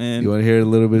 Man, you want to hear a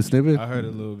little bit of snippet? I heard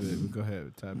a little bit. Go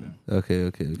ahead, type in. Okay.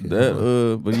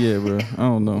 That, but yeah, bro. I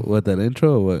don't know. What, that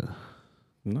intro or what?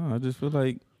 No, I just feel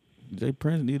like Jay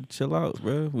Prince need to chill out,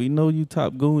 bro. We know you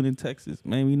top goon in Texas,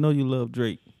 man. We know you love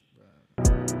Drake.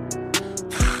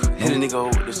 Hit a nigga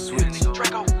over the switch.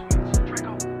 Draco.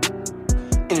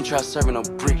 In the trap serving a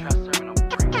brick.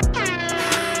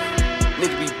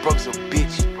 Nigga be broke, so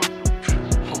bitch.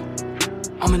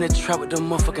 I'm in the trap with them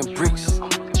motherfucking bricks.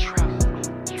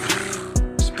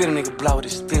 Spit a nigga blow with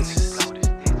his stenches.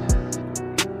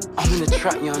 I'm in the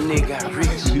trap, young nigga got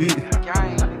rich.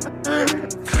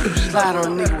 Slide on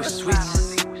a nigga with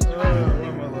switches.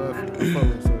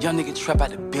 Young nigga trap out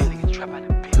the bin.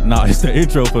 Nah, it's the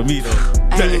intro for me, though.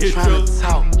 I ain't even trying to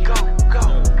talk.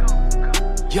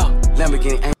 Yo,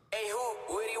 Lamborghini. Hey,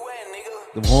 where you at,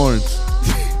 nigga? The horns.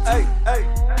 Hey.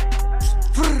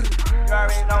 You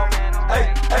already know, man.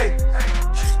 Hey.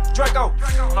 Draco.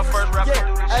 My first rap.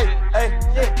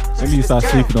 Yeah. Maybe you start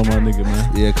sleeping on my nigga,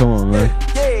 man. Yeah, come on, man.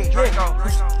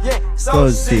 Yeah.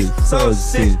 Soldier season. Soldier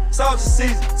season. Soldier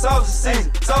season. Soldier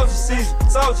season. Soldier season.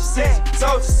 Soldier season.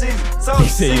 Soldier season. Soldier He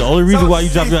said the only reason why you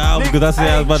dropped your album because I said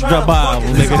I was about to drop my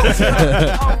album, nigga.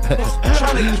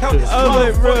 I was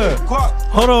like, bruh,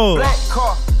 hold on. Black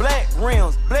car, black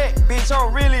rims, black bitch,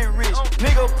 I'm really rich.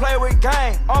 Nigga play with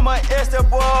gang, I'm a Esther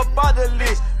boy about the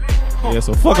list. Yeah,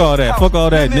 so fuck all that. Fuck all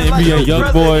that. The NBA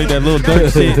young boy, that little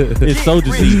dirt shit. It's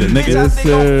soldier season, nigga.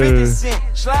 Yes, sir.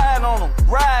 Slide on them,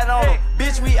 ride on them.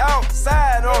 Bitch, we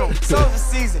outside on them. Soldier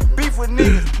season, beef with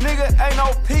niggas. Nigga ain't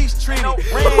no peace treaty.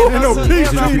 Ain't no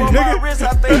peace treaty, nigga. Wrist,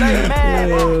 I think they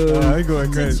mad. I ain't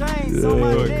going crazy. Chains,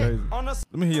 Going crazy.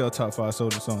 Let me hear your top 5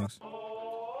 soldier songs.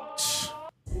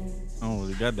 I don't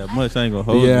really got that much. I ain't gonna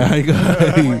hold Yeah, you.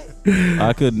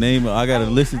 I could name it. I gotta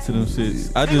listen to them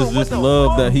shits. I just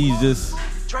love that he's just.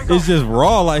 It's just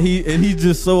raw, like he's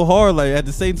just so hard. Like at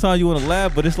the same time, you want to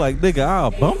laugh, but it's like, nigga,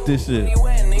 I'll bump this shit.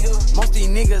 Most these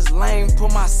niggas lame,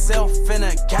 put myself in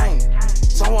a game.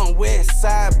 Someone west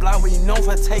side block, we known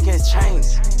for taking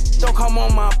chains. Don't come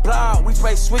on my block, we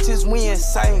play switches, we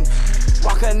insane.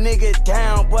 Walk a nigga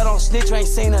down, but on snitch, you ain't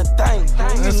seen a thing.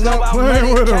 Stop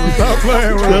playing with him. Stop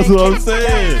playing with him. That's what I'm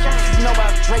saying.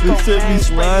 This shit be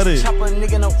sliding. Chop a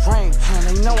nigga in the rain.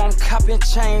 They know I'm copping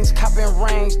chains, copping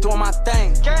rings, doing my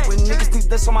thing. When niggas think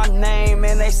this on my name,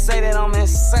 and they say that I'm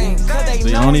insane.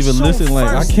 They don't even listen. Like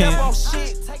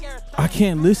I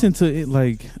can't listen to it.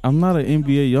 Like I'm not an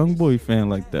NBA YoungBoy fan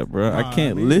like that, bro. I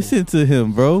can't listen to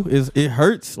him, bro. It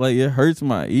hurts. Like it hurts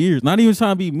my ears. Not even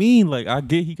trying to be mean. Like I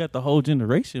get he got the whole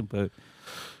generation, but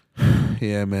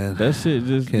yeah, man, that shit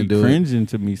just can't be do cringing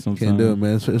to me sometimes. Can't do it,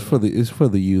 man. It's for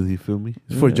the youth. You feel me?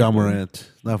 It's for John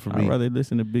Morant, not for me. I'd rather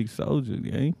listen to Big Soldier,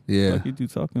 gang. Yeah, like you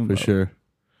talking for about. sure.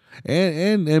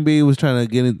 And NBA was trying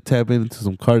to tap into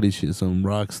some Cardi shit, some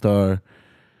rock star.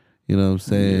 You know what I'm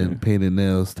saying? Yeah. Painted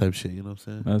nails type shit. You know what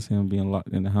I'm saying? That's him being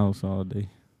locked in the house all day.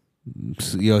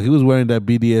 Yo, he was wearing that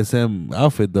BDSM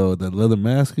outfit though, that leather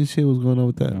mask and shit. What's going on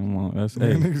with that? Come on, that's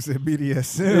Nigga said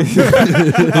BDSM.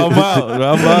 I'm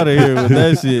out of here with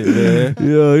that shit, man.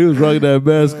 Yo, he was rocking that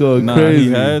mask on crazy.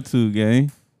 He had to,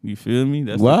 gang. You feel me?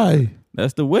 That's why?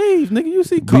 That's the wave, nigga. You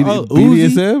see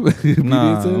BDSM?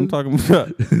 Nah, BDSM?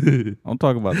 I'm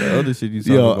talking about the other shit you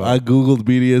talking Yo, about. I googled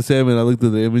BDSM and I looked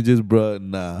at the images, bro.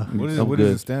 Nah. What I'm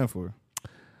does it stand for?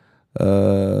 I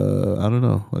don't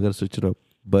know. I gotta search it up.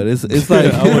 But it's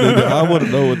like I want to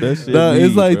know what that shit no, means,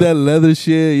 it's like bro. that leather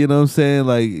shit, you know what I'm saying?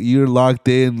 Like you're locked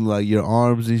in, like your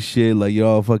arms and shit, like you're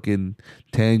all fucking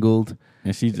tangled.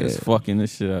 And she just fucking the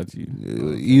shit out you.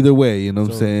 Either way, you know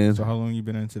what I'm saying? So how long you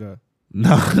been into that?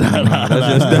 No,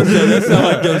 that sound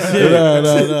like your shit.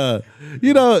 No.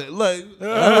 You know, like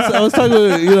I was talking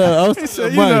with, I was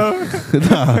Mike.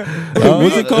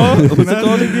 What's it called? What's it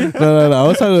called again? No. I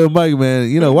was talking with Mike,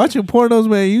 man. Watching pornos,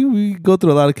 man, you go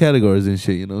through a lot of categories and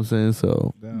shit, you know what I'm saying?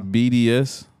 So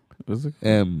BDS. What's it?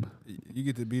 You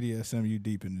get to BDSM, you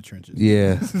deep in the trenches.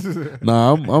 Yeah.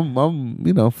 No,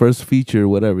 I'm first feature,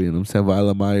 whatever, you know what I'm saying?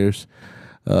 Viola Myers,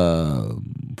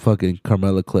 fucking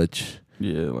Carmela Clutch.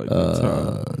 Yeah, like you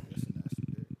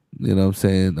know what I'm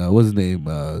saying? What's his name?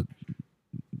 What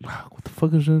the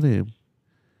fuck is her name?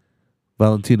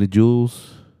 Valentina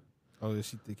Jules. Oh, is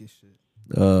she thick as shit?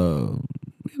 The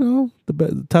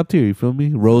top tier, you feel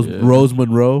me? Rose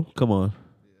Monroe. Come on.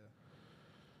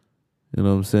 You know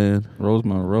what I'm saying? Rose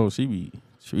Monroe, she be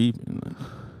treeping like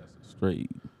straight.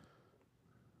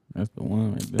 That's the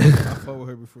one right there. I fought with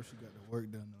her before she got the work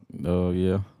done though. Oh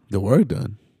yeah. The work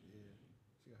done.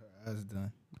 Eyes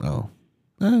done. Oh.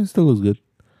 It still looks good.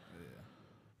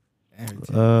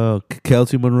 Yeah.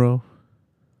 Kelsey Monroe.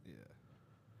 Yeah,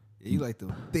 you like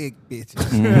the thick bitches.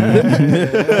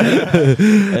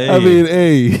 I mean,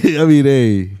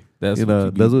 hey. That's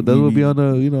that's what be on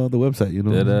the the website. You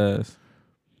know. That ass.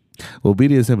 Well,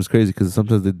 BDSM is crazy because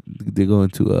sometimes they go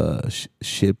into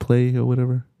shit play or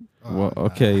whatever. Well,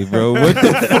 okay, bro. What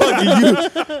the fuck are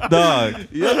you, dog?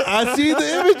 Yeah, I see the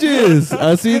images.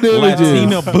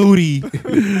 Latina booty,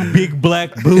 big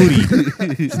black booty.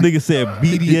 This nigga said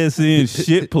BDSM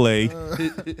shit play.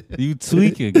 You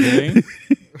tweaking, gang?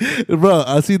 Bro,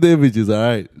 I see the images. All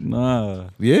right. Nah.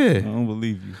 Yeah. I don't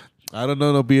believe you. I don't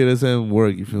know no BDSM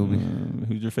work. You feel me?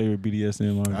 Who's your favorite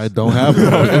BDSM artist? I don't have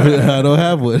one. I don't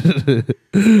have one.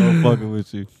 I'm fucking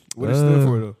with you. What it stood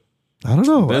for though? I don't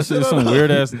know. That's just some weird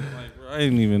ass. Like, bro, I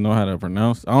didn't even know how to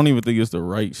pronounce. I don't even think it's the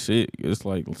right shit. It's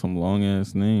like some long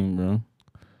ass name, bro.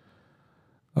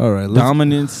 All right.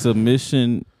 Dominance,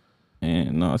 submission,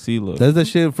 and look. That's that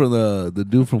shit from the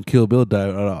dude from Kill Bill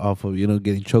died off of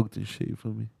getting choked and shit. You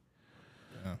feel me?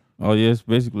 Oh yeah, it's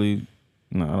basically.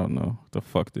 No, I don't know. The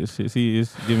fuck this shit. See,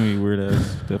 it's giving me weird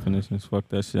ass definitions. Fuck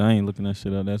that shit. I ain't looking that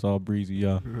shit up. That's all breezy,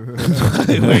 y'all. That's all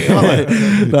the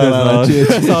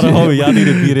homie. Y'all need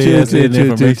to be there.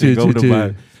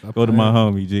 Information. Go to my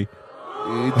homie, G.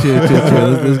 Chill.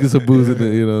 Let's get some booze in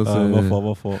there. You know what I'm saying?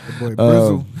 My fault. Boy,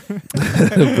 Brizzle.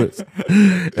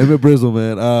 Emmett Brizzle,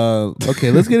 man.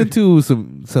 Okay, let's get into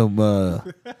some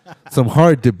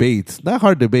hard debates. Not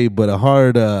hard debate, but a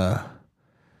hard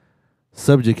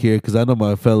subject here, because I know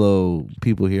my fellow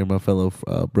people here, my fellow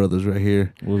brothers right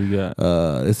here. What we got?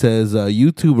 It says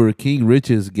YouTuber King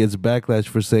Riches gets backlash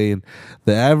for saying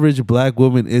the average black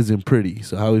woman isn't pretty.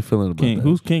 So how are we feeling about that?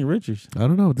 Who's King Riches? I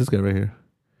don't know. This guy right here.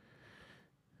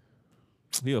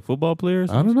 He a football player?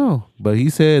 Or I don't know, but he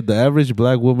said the average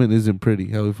black woman isn't pretty.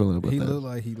 How are we feeling about He that? look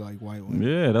like he like white women.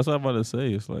 Yeah, that's what I'm about to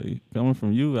say. It's like coming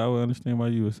from you, I would understand why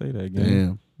you would say that. Gang.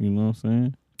 Damn. You know what I'm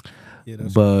saying? Yeah,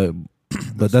 that's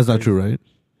but that's not true, right?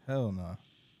 Hell no.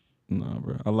 Nah,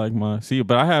 bro. I like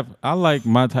I like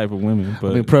my type of women.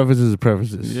 But I mean, preferences are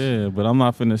preferences. Yeah, but I'm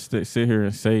not finna sit here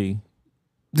and say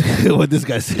what this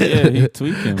guy said. Yeah, he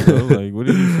tweaking, bro. Like, what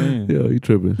are you saying? Yo, he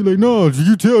tripping. He's like, no,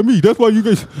 you tell me. That's why you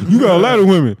got a lot of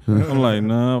women. I'm like,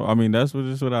 nah. I mean, that's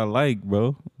what I like,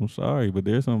 bro. I'm sorry, but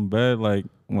there's something bad. Like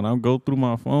when I go through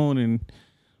my phone and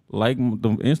like the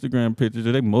Instagram pictures,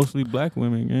 they mostly black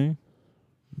women, gang.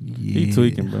 Yeah. He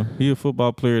tweaking, bro. He a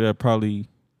football player that probably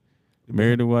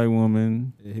married a white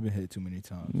woman. Yeah, he been hit too many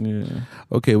times. Yeah.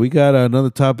 Okay, we got another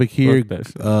topic here.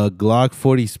 Glock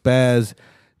 40 Spaz.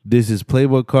 This is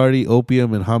Playboy Cardi,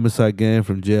 Opium, and Homicide Gang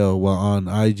from jail while on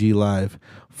IG Live.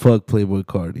 Fuck Playboy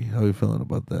Cardi. How you feeling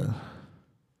about that?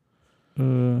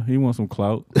 He wants some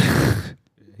clout.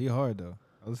 He hard though.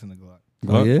 I listen to Glock.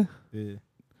 Oh yeah? Yeah.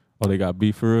 Oh, they got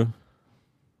beef for real?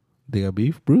 They got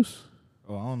beef, Bruce?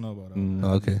 Oh, I don't know about that.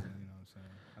 Oh, okay.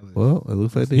 Well, it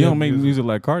looks like they He don't make music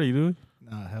like Cardi, do he?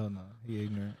 Nah, hell no. He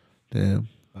ignorant. Damn.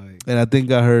 Like, and I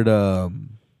think I heard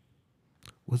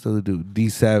what's the other dude? D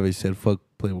Savage said fuck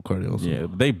Playboy Cardi also. Yeah,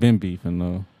 but they been beefing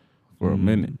though for a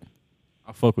minute.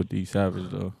 I fuck with D Savage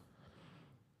though.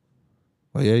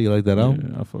 Oh yeah, you like that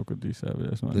album? Yeah, I fuck with D Savage.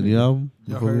 That's my the new album?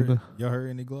 Y'all heard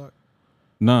any Glock?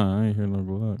 Nah, I ain't hear no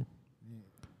Glock.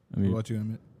 What about you,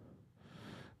 Emmett?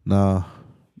 Nah.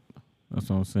 That's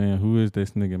what I'm saying. Who is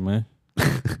this nigga, man?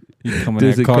 He coming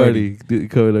This at is Cardi.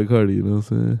 Coming at Cardi, you know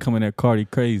what I'm saying? Coming at Cardi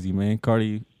crazy, man.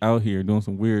 Cardi out here doing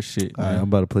some weird shit, man. All right, I'm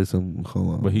about to play some.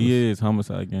 Hold on. But he is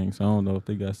Homicide Gang, so I don't know if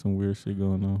they got some weird shit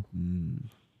going on.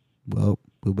 Well,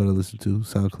 we better listen to.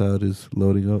 SoundCloud is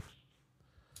loading up.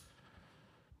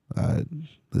 All right,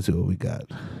 let's see what we got.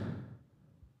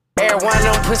 Every one of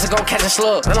them pussy gon' catch a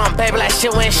slug. And I'm baby like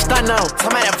shit we ain't stun on.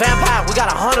 Talking about a vampire, we got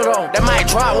 100 on. They might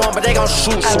drop one, but they gon'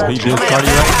 shoot some. He did Cardi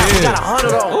right We there. got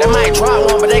 100 on. They might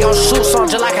drop one, but they gon' shoot some.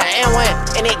 Just like an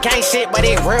N1. And it gang shit, but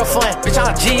it real fun. Bitch,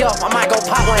 I'm a G up, I might go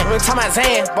pop one. We talking about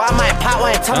Zan, but I might pop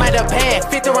one. Talking about the band,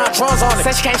 50 round drums on it.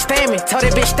 Said she can't stand me, tell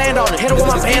that bitch stand on it. Hit her with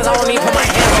my pants, I don't even put my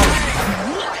hands on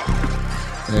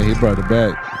it. Yeah, he brought it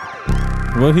back.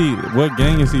 What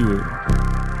gang is he with?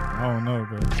 I don't know,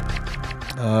 bro.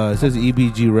 It says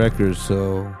EBG Records,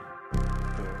 so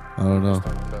I don't know.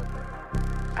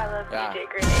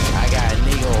 I got a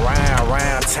nigga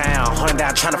round town, 100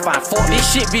 down tryna find 4. This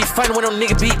shit be funny when them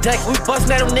niggas be ducking. We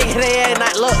bustin' at them niggas, hit their ass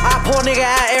night. Look, I pull a nigga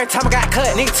out every time I got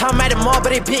cut. Nigga talking about the mall,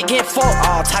 but they big getting fucked.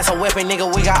 All types of weapon, nigga,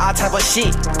 we got all type of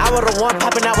shit. I was the one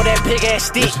popping out with that big ass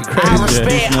stick. I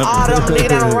respect all them niggas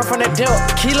that don't run from the dirt.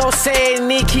 Kilo said,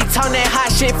 nigga, keep talking that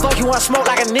hot shit. Fuck, you wanna smoke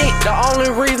like a nick. The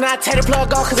only reason I take the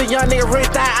plug off, cause a young nigga really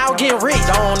thought I was getting rich.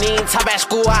 Don't even talk about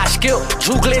school, I skill.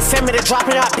 Juglet sent me to drop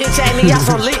it out, bitch ass nigga, y'all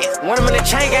some lit. When I'm in the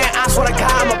chain gang, I swear to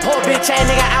God, I'm a poor bitch ass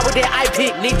nigga out with that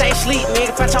IP. Nigga, they sleep,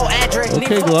 nigga, fetch your address.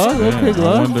 Okay, Glock. Okay,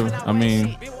 Glock. I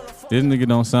mean, this nigga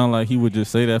don't sound like he would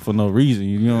just say that for no reason.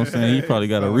 You know what I'm saying? He probably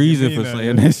got a reason for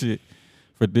saying that shit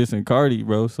for dissing Cardi,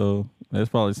 bro. So that's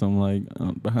probably some like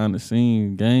behind the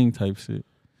scene gang type shit.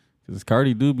 Cause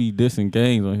Cardi do be dissing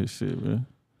gangs on his shit, bro.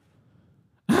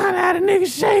 I had a nigga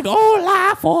shake all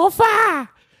life for a fire,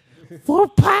 for a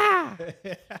pie.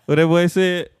 What that boy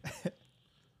said?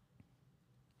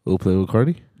 Who play with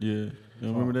Cardi? Yeah. You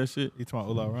remember that shit? He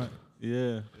talking about right?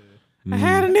 Yeah. I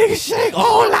had a nigga shake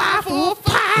all life for a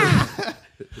fire.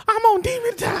 I'm on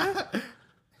demon time.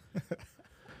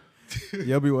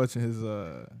 Y'all be watching his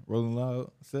Rolling Loud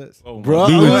sets? Oh, bro,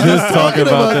 we was just talking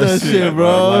about that shit,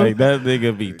 bro. Like, that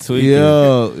nigga be tweaking.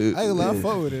 Yo. I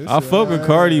fuck with it. I fuck with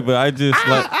Cardi, but I just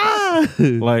like I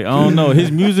don't know. His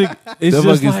music, it's that just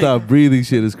fucking like, stop breathing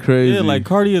shit is crazy. Yeah, like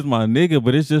Cardi is my nigga,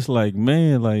 but it's just like,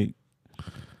 man, like,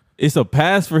 it's a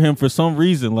pass for him for some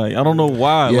reason. Like I don't know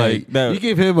why. Yeah, like that. You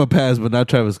gave him a pass, but not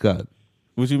Travis Scott.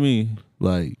 What you mean?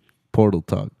 Like Portal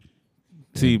talk.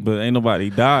 See, but ain't nobody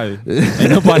died. Ain't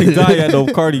nobody died at no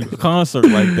Cardi concert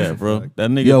like that, bro. That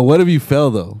nigga. Yo, what if you fell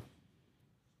though?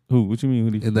 Who? What you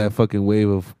mean? In that fucking wave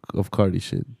of Cardi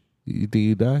shit, you think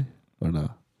you die or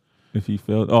not? If he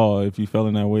fell, if he fell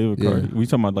in that wave of Cardi, we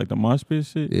talking about like the mosh pit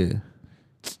shit? Yeah.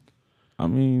 I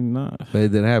mean, nah. But it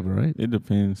didn't happen, right? It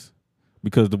depends.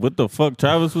 Because what the fuck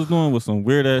Travis was doing was some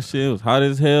weird ass shit. It was hot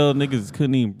as hell. Niggas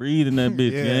couldn't even breathe in that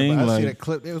bitch. Yeah, gang. I see Like, that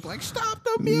clip. It was like, stop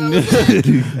the music.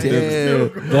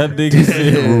 Damn. that nigga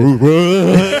said,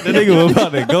 that nigga was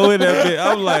about to go in that bitch.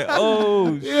 I'm like,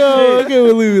 oh shit. Yo, I can't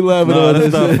believe you laughing Nah, about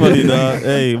that's that not shit. funny, dog.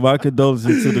 Hey, my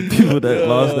condolences to the people that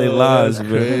lost their lives, that's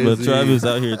man. But crazy. Travis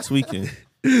out here tweaking.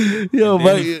 Yo,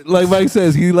 Mike, like Mike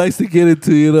says, he likes to get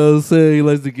into, you know what I'm saying? He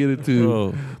likes to get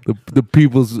into the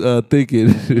people's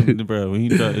thinking. Bro, when he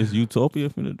drop, it's Utopia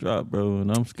finna drop, bro,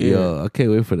 and I'm scared. Yo, I can't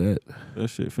wait for that. That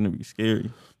shit finna be scary.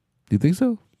 You think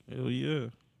so? Hell yeah.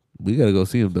 We gotta go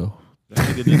see him though. That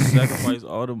nigga just sacrificed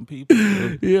all them people,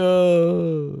 bro.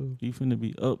 Yo. He finna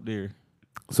be up there.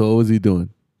 So what was he doing?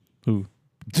 Who?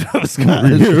 Travis Scott.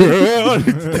 You know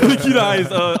how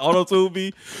his auto-tune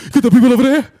be? Get the people over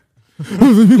there.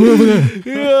 People over there.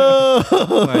 Yo.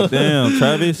 Like, damn,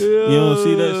 Travis, you don't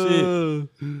see that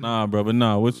shit? Nah, bro, but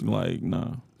nah, what you like?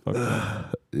 Nah, fuck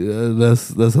that. Yeah,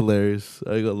 that's hilarious.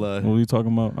 I ain't gonna lie. What were you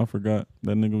talking about? I forgot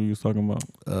that nigga we was talking about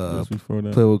just before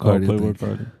that. Playboy Cardi. Playboy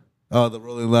Cardi. Oh, the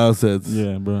Rolling Loud sets.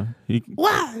 Yeah, bro.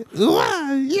 Why?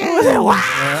 Yeah. Why?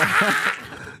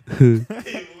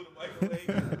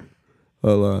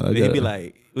 Hold on. He be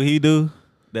like, what he do?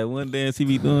 That one dance he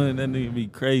be doing, that nigga be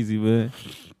crazy, man.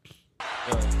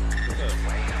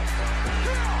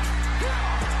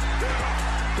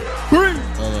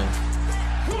 Hold on.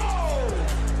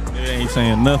 Nigga ain't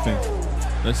saying nothing.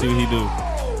 Let's see what he do.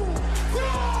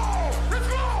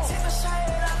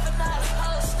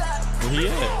 Where he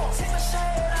at?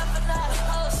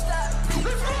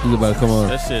 He's about to come on.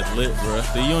 That shit lit, bro.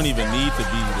 So you don't even need to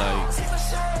be like.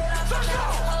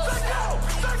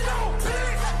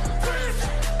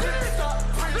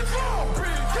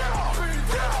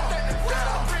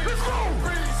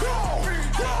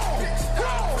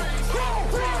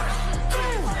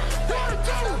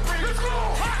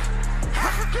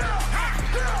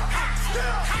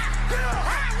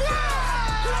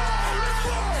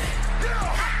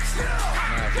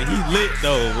 He lit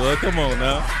though, bro. Come on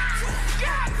now.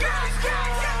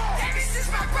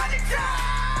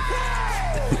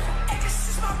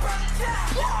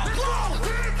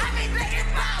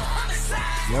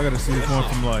 Y'all gotta see this one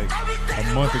from like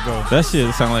a month ago. That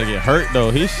shit sound like it hurt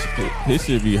though. His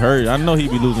shit be hurt. I know he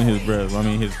be losing his breath. I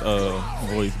mean his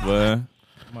voice, but I'm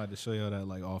about to show y'all that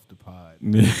like off the pod.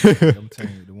 I'm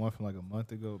telling you, the one from like a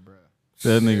month ago, bro.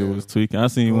 That nigga was tweaking. I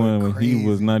seen one when he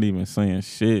was not even saying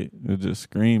shit. He was just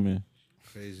screaming.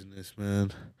 Craziness,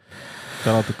 man.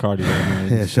 Shout out to Cardi, man.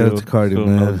 Yeah, shout out to Cardi, still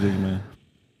man. no jig,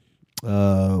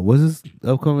 man. What's his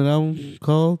upcoming album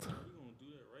called?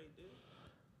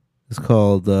 It's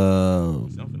called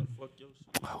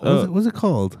what's it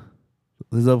called?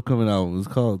 His upcoming album is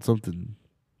called something.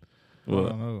 I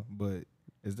don't know, but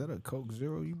is that a Coke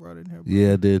Zero you brought in here, bro?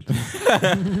 Yeah, I did.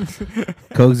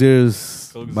 Coke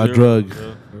Zero's my drug.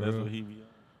 Bro. That's what he be on.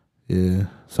 Yeah,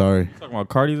 sorry. Talking about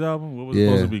Cardi's album? What was it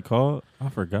supposed to be called? I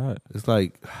forgot. It's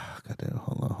like, goddamn,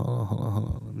 hold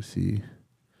on. Let me see.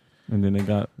 And then they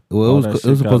got it was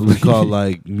supposed to be called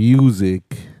like Music.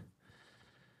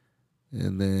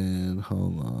 And then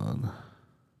hold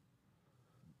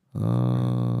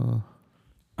on.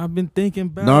 I've been thinking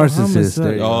about Narcissist.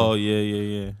 There you go. Oh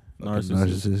yeah.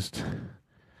 Narcissist.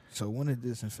 So when did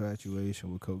this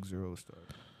infatuation with Coke Zero start?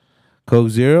 Coke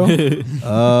Zero?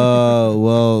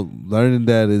 Well, learning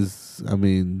that is, I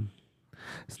mean,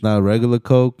 it's not regular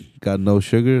Coke. Got no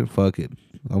sugar. Fuck it.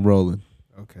 I'm rolling.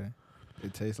 Okay.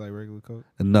 It tastes like regular Coke?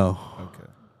 No. Okay.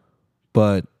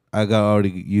 But I got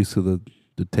already used to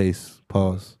the taste.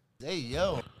 Pause. Hey,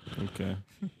 yo. Okay.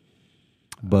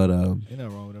 But ain't nothing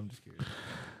wrong with it. I'm just curious.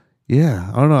 Yeah,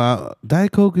 I don't know.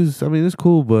 Diet Coke is, I mean, it's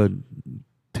cool, but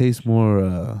tastes more.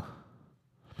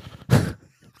 I'm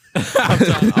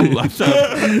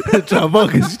try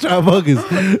focus. I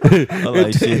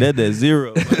like shit. That's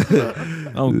zero.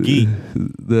 I'm geek.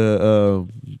 The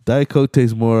Diet Coke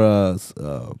tastes more.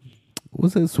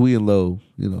 What's that? Sweet and low.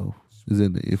 You know, is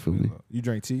in it. You feel me? You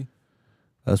drink tea?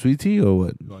 Sweet tea or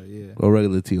what? Like, yeah. Or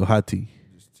regular tea or hot tea?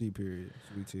 Just tea. Period.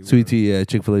 Sweet tea. Sweet tea. Yeah,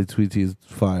 Chick-fil-A sweet tea is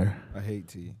fire. I hate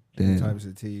tea. Damn. Types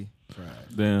of tea. Trash.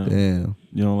 Damn.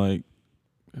 You don't like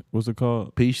what's it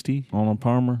called? Peach tea? Arnold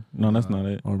Palmer? No, that's not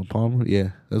it. Arnold Palmer? Yeah,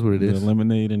 that's what it The is.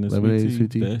 lemonade and the Lemonade,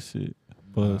 sweet tea. That shit.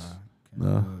 Buzz.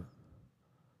 No.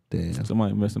 Damn.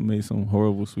 Somebody must have made some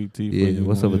horrible sweet tea. Yeah, for you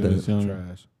what's when up with you that? was younger.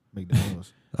 Trash.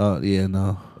 McDonald's. Oh yeah,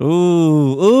 no.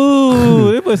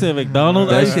 Ooh, they put say McDonald's.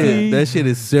 That shit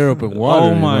is syrup and water.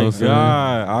 Oh my you know what I'm saying?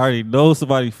 god! I already know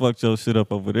somebody fucked your shit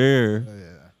up over there. Oh,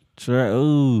 yeah.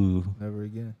 Ooh, Never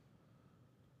again.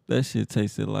 that shit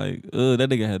tasted like. That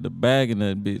nigga had the bag in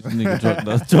that bitch. Nigga drunk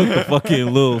the fucking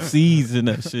little seeds in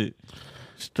that shit.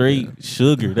 Straight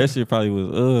sugar. That shit probably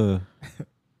was.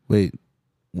 Wait,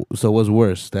 so what's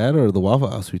worse, that or the Waffle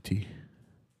House sweet tea?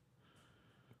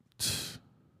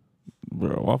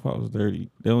 Bro, Waffle House is dirty.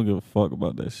 They don't give a fuck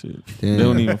about that shit. Damn. They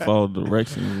don't even follow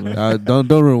directions. Man. Don't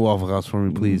ruin Waffle House for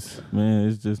me, please. Man,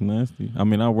 it's just nasty. I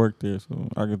mean, I work there, so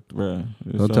I could. Bro,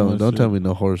 Don't tell me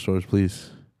no horror stories, please.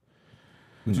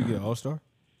 Would you get All Star?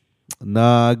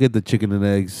 Nah, I get the chicken and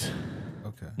eggs.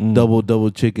 Okay. Double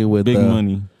chicken with big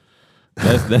money.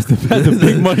 That's the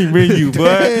big money menu, boy.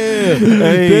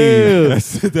 Damn.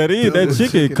 That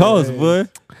chicken costs, boy.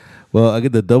 Well, I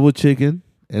get the double chicken,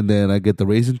 and then I get the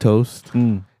raisin toast,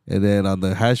 and then on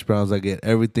the hash browns I get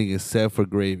everything except for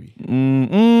gravy.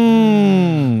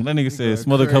 That nigga said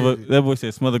smother cover. That boy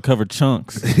said smother covered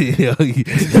chunks. you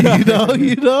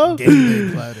know.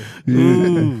 Game platter.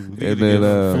 Ooh, and then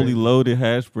fully loaded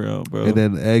hash brown, bro. And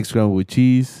then egg scrambled with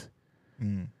cheese,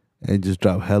 and just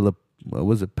drop hella. What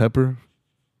was it? Pepper.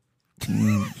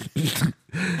 And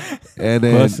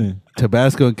then Bussin'.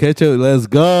 Tabasco and ketchup. Let's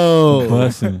go.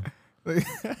 Bussin'.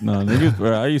 Nah, niggas,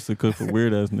 bro. I used to cook for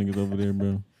weird ass niggas over there,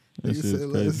 bro. That You shit's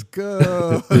said, crazy. let's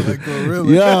go. Like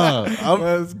gorilla. Yeah,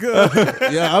 Let's go.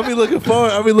 Yeah, I'll be looking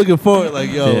forward.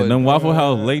 Like, yo, Yeah, them Waffle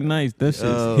House late nights, that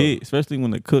shit's hit. Especially when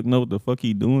the cook know what the fuck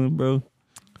he doing, bro.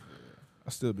 I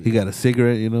still be. he got a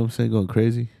cigarette. You know what I'm saying? Going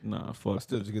crazy. Nah, I fuck.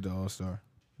 still just get the All Star.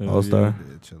 All Star.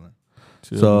 Yeah, chilling.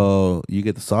 So you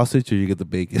get the sausage or you get the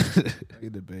bacon? I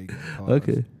get the bacon. Pause.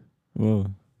 Okay.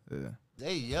 Well, Yeah.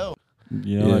 Hey, yo.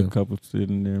 yeah, I like a couple shit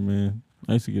in there, man.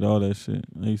 I used to get all that shit.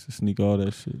 I used to sneak all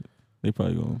that shit. They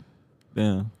probably going,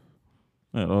 damn.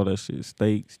 I had all that shit.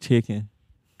 Steaks, chicken.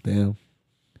 Damn.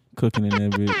 Cooking in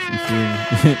that bitch. You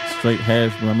feel me? Straight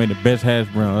hash brown. I made the best hash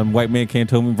brown. Them white man can't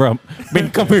tell me, bro.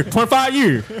 Been come here 25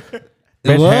 years.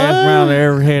 Best What? hash brown I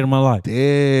ever had in my life.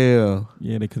 Damn.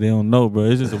 Yeah, because they don't know, bro.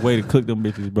 It's just a way to cook them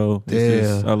bitches, bro. It's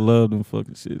just, Damn. I love them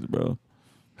fucking shits, bro.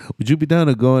 Would you be down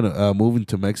to going, moving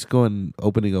to Mexico and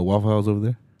opening a Waffle House over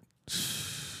there?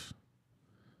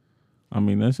 I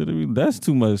mean, that's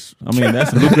too much. I mean,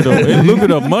 that's lucrative. It's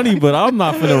lucrative money, but I'm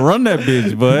not finna run that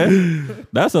bitch, but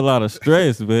that's a lot of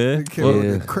stress, man.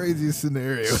 The craziest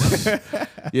scenario.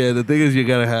 Yeah, the thing is, you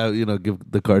gotta have, give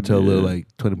the cartel a little, like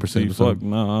 20% or Fuck, something.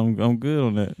 no, I'm good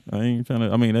on that. I ain't trying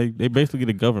to. I mean, they basically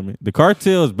the government. The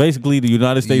cartel is basically the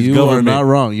United States You government. are not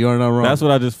wrong. You are not wrong. That's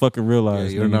what I just fucking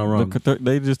realized. Yeah, you're not wrong.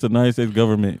 They just the United States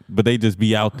government, but they just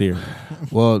be out there,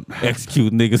 Well,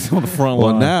 execute niggas on the front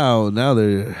well, line. now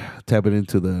they're tapping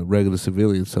into the regular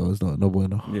civilians, so it's no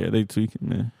bueno. Yeah, they tweaking,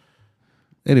 man.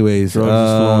 Anyways, Drugs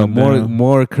is slowing down.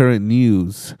 more current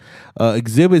news.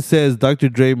 Exhibit says Dr.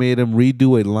 Dre made him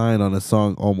redo a line on a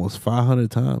song almost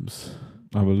 500 times.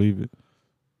 I believe it.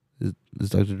 Is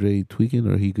Dr. Dre tweaking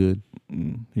or he good?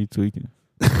 He tweaking.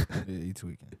 Yeah, he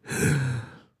tweaking.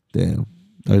 Damn.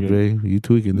 Dr. Dre, you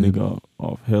tweaking. then. Nigga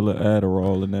off hella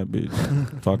Adderall in that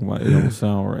bitch. Talking about it don't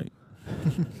sound right.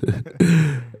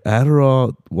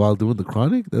 Adderall while doing the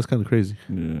Chronic? That's kind of crazy.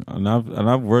 Yeah, and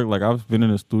I've worked, like, I've been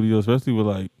in the studio, especially with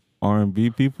like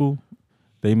R&B people.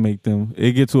 They make them.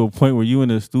 It get to a point where you in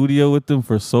the studio with them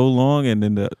for so long, and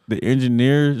then the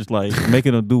engineers like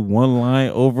making them do one line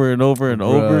over and over and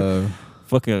over.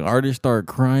 Fucking artists start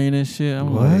crying and shit.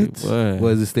 I'm like, what?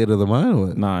 What is it, State of the Mind or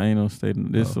what? Nah, ain't no state.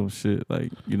 This some shit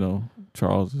like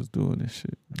Charles is doing this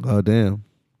shit. Oh damn.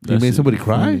 You That made shit somebody be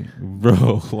cry? funny,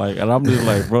 bro. Like, and I'm just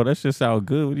like, bro, that shit sound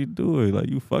good. What are you doing? Like,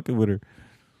 you fucking with her.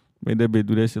 Made that bitch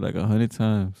do that shit like 100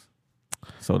 times.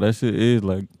 So that shit is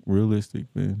like realistic,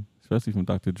 man. Especially from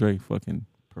Dr. Dre, fucking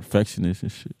perfectionist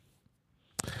and shit.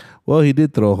 Well, he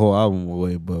did throw a whole album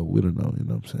away, but we don't know. You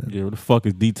know what I'm saying? Yeah, where the fuck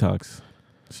is Detox?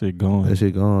 Shit gone. That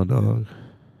shit gone, dog.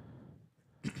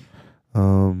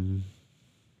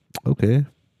 Okay.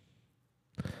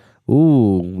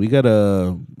 Ooh, we got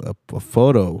a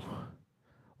photo,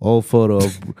 old photo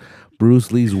of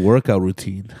Bruce Lee's workout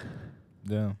routine.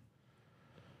 Damn.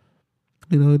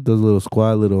 He does a little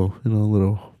squat, little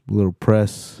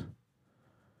press.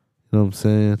 You know what I'm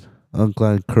saying?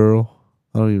 Incline curl.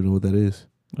 I don't even know what that is.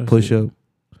 That Push shit. up.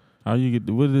 How you get?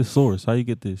 What is this source? How you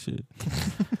get this shit?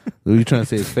 Are you trying to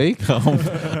say it's fake?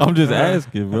 I'm just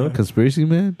asking, bro. Conspiracy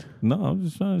man? No, I'm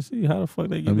just trying to see how the fuck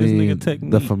they get I this mean, nigga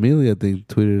technique. the Familia, I think,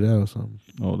 tweeted it out or something.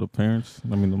 Oh, the parents?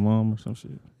 I mean, the mom or some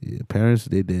shit. Yeah, parents,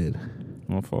 they did.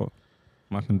 My fault.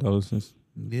 My condolences.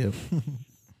 Yep.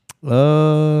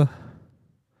 Okay,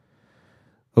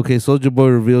 Soulja Boy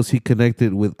reveals he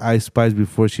connected with Ice Spice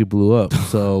before she blew up.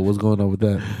 So what's going on with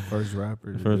that? First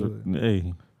rapper. To do it.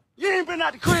 Hey. You ain't been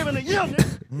out the crib in a year,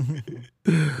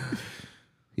 nigga.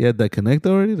 He had that connect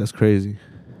already? That's crazy.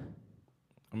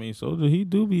 I mean, Soulja, he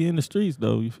do be in the streets,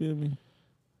 though. You feel me?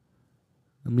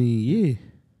 I mean,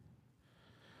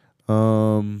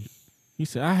 yeah. He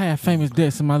said, I had famous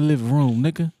dates in my living room,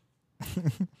 nigga.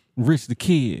 Rich the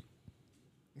Kid.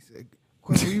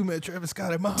 When you met Travis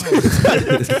Scott at my house.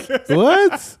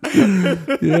 What?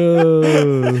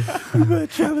 Yo. You met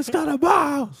Travis Scott at my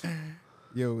house.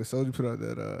 Yo, when Soulja put out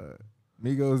that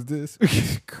Migos diss,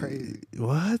 crazy.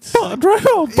 What? Fuck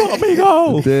Draco, fuck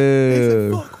Migos.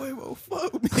 Damn. Fuck Quavo,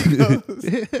 fuck Migos.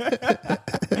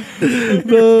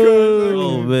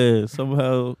 Oh, man.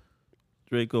 Somehow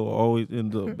Draco always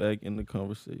ends up back in the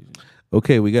conversation.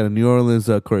 Okay, we got a New Orleans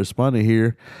correspondent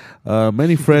here.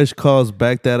 Manny Fresh calls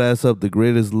 "Back That Ass Up" the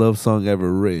greatest love song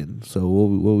ever written. So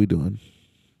what we doing?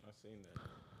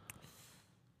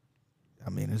 I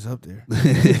mean, it's up there.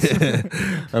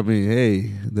 I mean,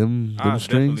 hey, them I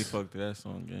strings. definitely fucked to that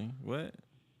song, gang. What?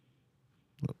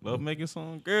 Love making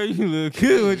song? Girl, you look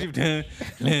good. What you done?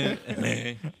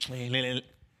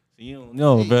 You don't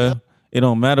know, bro. It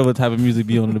don't matter what type of music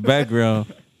be on in the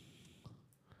background.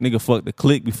 Nigga fucked the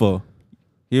click before.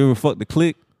 You ever fucked the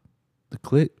click? The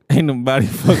click? Ain't nobody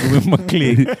fucking with my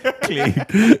click. Click.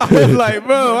 I was like,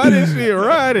 bro, why this shit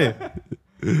riding?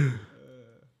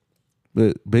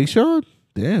 But Big Sean?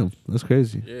 Damn, that's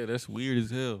crazy. Yeah, that's weird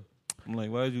as hell. I'm like,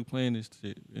 why is you playing this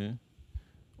shit, man?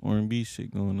 R&B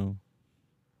shit going on.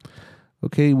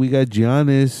 Okay, we got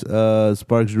Giannis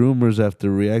sparks rumors after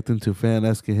reacting to fan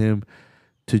asking him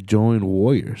to join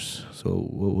Warriors. So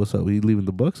what's up? He leaving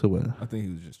the Bucks or what? I think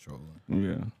he was just trolling.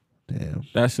 Yeah. Damn.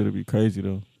 That should be crazy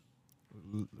though.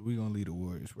 We gonna leave the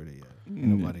Warriors where they at. Ain't Yeah.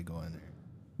 nobody going there.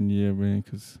 Yeah, man,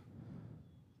 because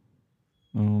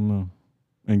I don't know.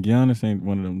 And Giannis ain't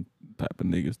one of them type of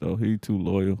niggas though. He too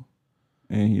loyal,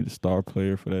 and he the star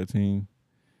player for that team.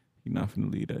 He not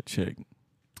finna leave that check.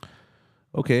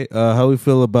 Okay, how we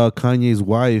feel about Kanye's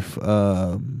wife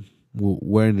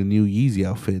wearing the new Yeezy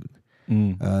outfit,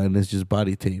 and it's just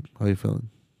body tape? How you feeling?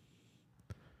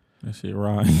 That shit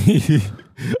right.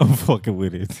 I'm fucking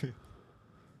with it.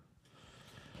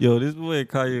 Yo, this boy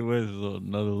Kanye West is on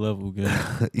another level, guy.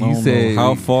 I don't know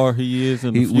how far he is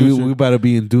in the future. We about to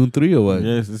be in Dune 3 or what?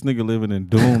 Yes, this nigga living in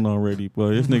Dune already,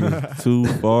 boy. This nigga's too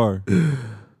far.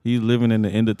 He's living in the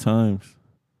end of times.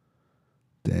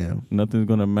 Damn. Nothing's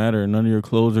gonna matter. None of your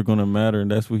clothes are gonna matter,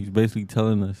 and that's what he's basically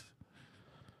telling us.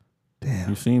 Damn.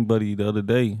 You seen Buddy the other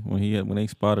day when they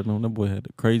spotted him. That boy had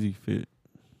the crazy fit.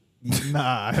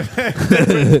 Nah. Yo,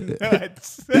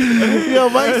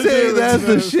 Mike said that's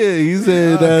the shit. He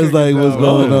said that's like what's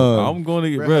going on. I'm going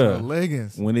to get, bro.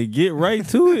 Leggings. When they get right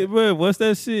to it, bro, what's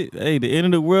that shit? Hey, the end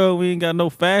of the world, we ain't got no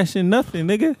fashion, nothing,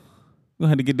 nigga. We gonna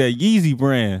have to get that Yeezy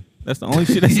brand. That's the only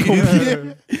shit that's gonna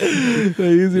be. The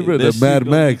Yeezy brand, the Mad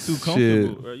Max too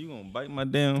shit. Bro. You gonna bite my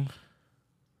damn?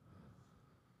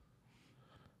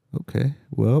 Okay,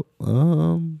 well,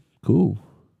 cool.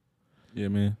 Yeah,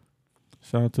 man.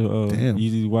 Shout out to Damn.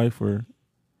 Yeezy's wife for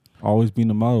always being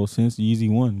the model since Yeezy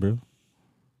 1, bro.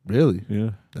 Really?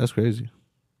 Yeah. That's crazy.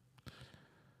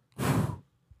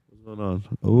 What's going on?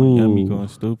 Miami Ooh, going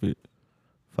stupid.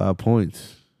 5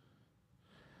 points.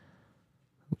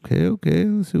 Okay.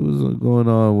 Let's see what's going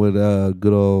on with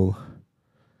good old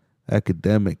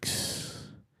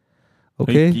academics.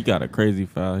 Okay. He got a crazy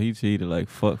foul. He cheated like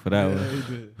fuck for that one. He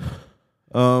did.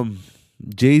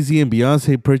 Jay-Z and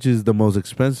Beyonce purchased the most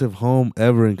expensive home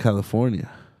ever in California.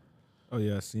 Oh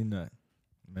yeah, I seen that.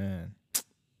 Man,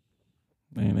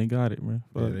 they got it, man.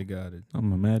 yeah, they got it.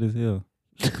 I'm mad as hell.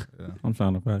 Yeah. I'm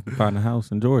trying to find a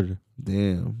house in Georgia.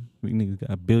 Damn. We niggas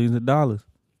got billions of dollars.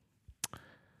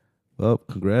 Well,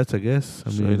 congrats, I guess.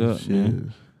 Straight up,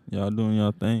 man. Y'all doing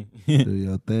y'all thing. Do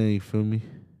y'all thing, you feel me?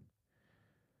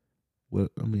 Well,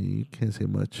 I mean, you can't say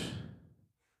much.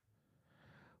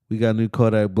 We got a new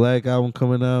Kodak Black album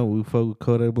coming out. We fuck with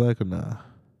Kodak Black or nah?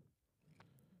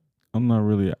 I'm not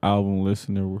really an album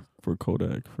listener for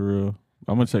Kodak, for real.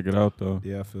 I'm gonna check it out though.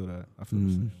 Yeah, I feel that. I feel the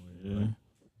same way.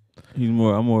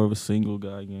 Yeah. I'm more of a single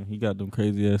guy again. He got them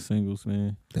crazy ass singles,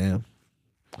 man. Damn.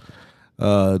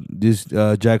 This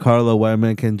Jack Harlow, White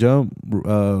Man Can Jump, what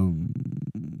do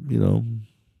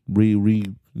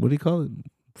you call it?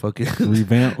 fucking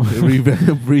Revamp.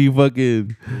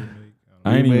 fucking.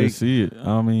 I ain't even remake. see it.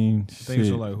 I mean, I think it's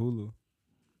shit. on like Hulu.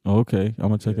 Oh, okay, I'm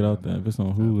gonna check it out then. If it's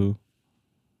on Hulu,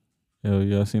 hell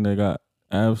yeah, I seen they got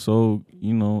Absol,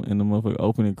 in the motherfucking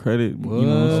opening credit. You know what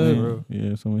I'm saying?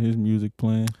 Yeah, some of his music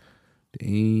playing.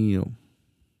 Damn.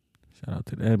 Shout out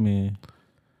to that man.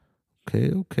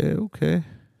 Okay.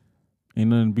 Ain't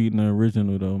nothing beating the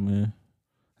original though, man.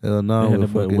 Hell no, They had with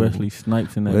that boy fucking Wesley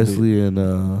Snipes in that. Wesley bitch. and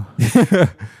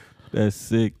That's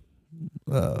sick.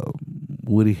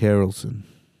 Woody Harrelson.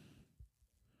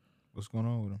 What's going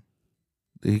on with him?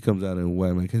 He comes out in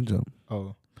White Man Can Jump.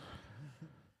 Oh.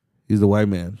 He's the white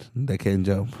man that can't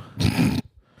jump.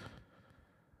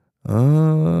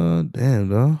 Damn,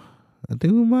 though. I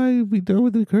think we might be done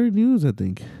with the current news, I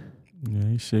think. Yeah,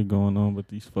 ain't shit going on with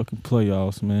these fucking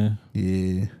playoffs, man.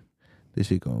 Yeah. This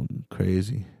shit going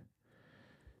crazy.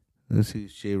 Let's see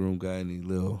if Shade Room got any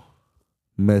little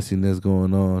messiness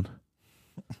going on.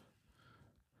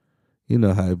 You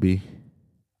know how it be.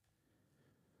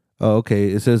 Oh,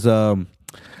 okay. It says,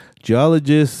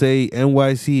 geologists say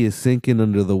NYC is sinking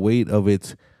under the weight of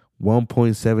its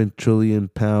 1.7 trillion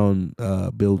pound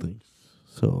buildings.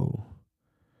 So,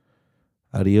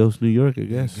 adios, New York, I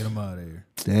guess. Get them out of here.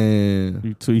 Damn.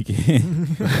 You tweaking.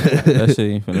 That shit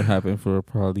ain't finna happen for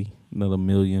probably another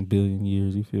billion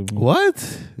years, you feel me?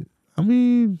 What? I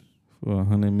mean, for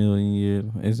 100 million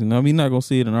years. We not gonna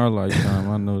see it in our lifetime.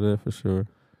 I know that for sure.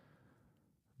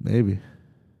 Maybe.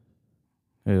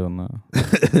 Hell no.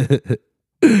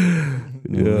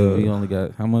 Yeah. We only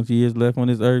got how much years left on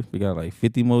this earth? We got like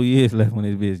 50 more years left on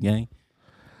this bitch, gang.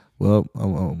 Well,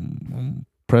 I'm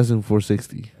pressing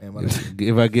 460.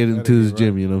 If I get into this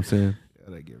gym, you know what I'm saying?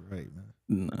 Gotta get right,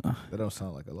 man. Nah. That don't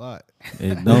sound like a lot.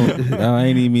 It don't. I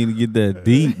ain't even mean to get that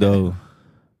deep though.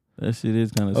 That shit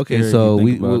is kind of okay. scary. So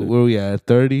where we at?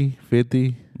 30,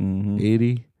 50,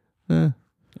 80,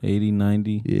 80,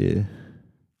 90. Yeah.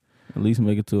 At least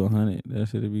make it to 100. That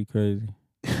shit'd be crazy.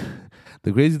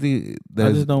 The crazy thing that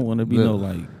I just don't want to be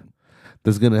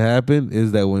that's gonna happen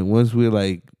is that once we're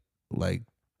like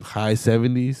high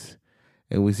 70s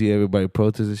and we see everybody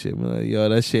protest and shit, we're like, yo,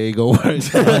 that shit ain't gonna work.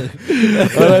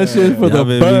 That shit for the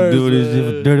birds. Do this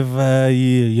shit for 35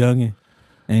 years, youngin'.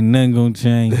 Ain't nothing gonna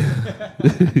change.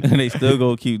 And they still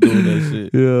gonna keep doing that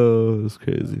shit. Yo, it's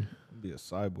crazy. Be a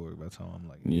cyborg by the time I'm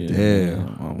like, yeah.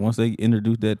 Damn. Once they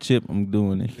introduce that chip, I'm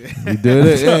doing it. You doing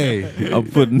it? Hey. I'm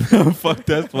putting fuck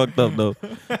that's fucked up though.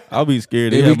 I'll be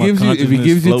scared. If it gives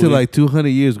you to like 200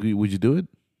 years, would you do it?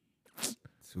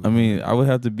 I mean, I would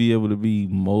have to be able to be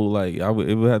more like it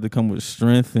would have to come with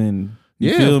strength and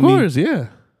you yeah, feel of course, yeah.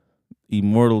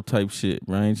 Immortal type shit,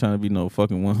 bro. I ain't trying to be no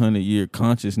fucking 100-year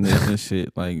consciousness and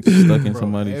shit, like stuck in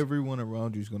somebody's. Everyone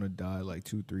around you is gonna die like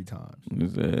 2-3 times.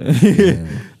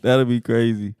 That'd be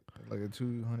crazy. Like a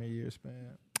 200-year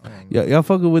span. Yeah, y'all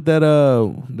fucking with that.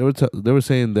 They were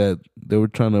saying that they were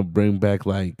trying to bring back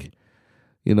like,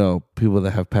 people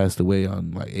that have passed away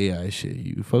on like AI shit.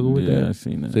 You fucking with that? Yeah, I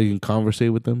seen that. So you can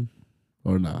conversate with them,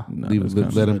 or nah? Let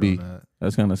them be.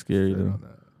 That's kind of scary though.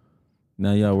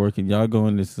 Now y'all working, y'all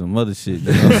going into some other shit.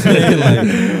 You know what I'm saying? Like,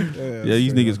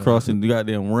 these niggas crossing the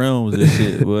goddamn realms and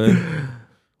shit, boy.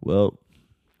 Well,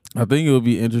 I think it would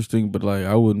be interesting, but like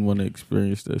I wouldn't want to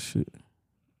experience that shit.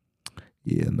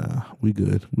 Yeah, nah, we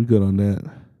good. We good on that.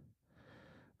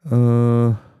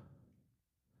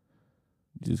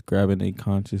 Just grabbing their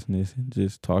consciousness and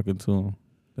just talking to them.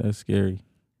 That's scary.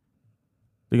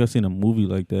 I think I seen a movie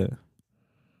like that.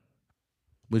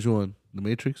 Which one? The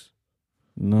Matrix?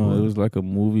 No, it was like a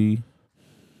movie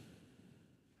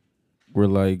where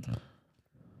like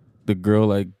the girl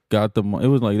like got the it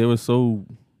was like it was so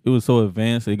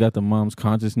advanced they got the mom's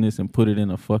consciousness and put it in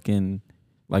a fucking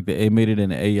like they made it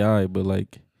in an AI, but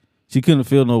like she couldn't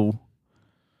feel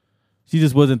she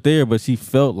just wasn't there, but she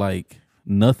felt like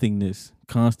nothingness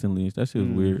constantly. That shit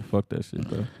was weird. Fuck that shit,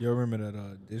 bro. You remember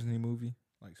that Disney movie?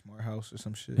 Like Smart House or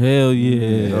some shit? Hell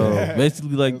yeah.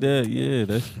 Basically like that. Yeah,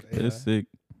 that's sick.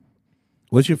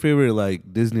 What's your favorite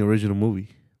like Disney original movie?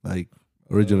 Like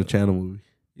original channel movie?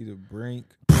 Either Brink.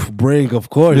 Brink, of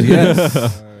course,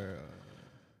 yes.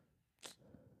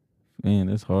 Man,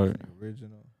 that's hard.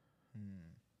 Original.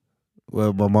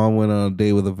 Well, my mom went on a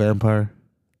date with a vampire.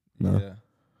 No. Yeah,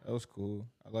 that was cool.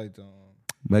 I liked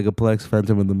Megaplex,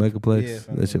 Phantom in the Megaplex. Yeah,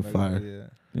 that shit fire.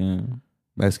 Yeah.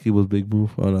 Max Keeble's big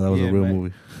move. Oh no, that was a real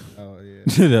movie. Oh yeah.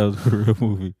 That was a real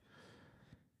movie.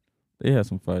 They had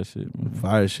some fire shit, man.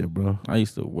 Fire shit, bro. I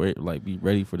used to be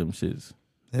ready for them shits.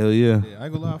 Hell yeah. Yeah, I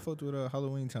ain't gonna lie, I fucked with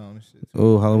Halloween Town and shit.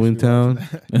 Oh, Halloween Town.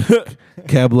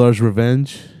 Cablar's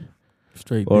Revenge.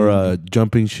 Straight or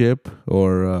jumping ship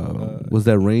or was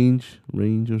that range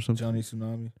or something? Johnny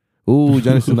Tsunami. Ooh,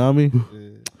 Johnny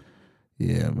Tsunami.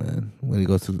 Yeah, man. When he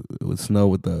goes to with Snow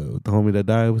with the homie that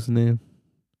died, what's his name?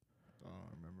 I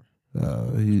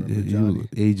don't remember. He was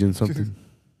Agent something.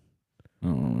 I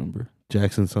don't remember.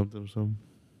 Jackson something.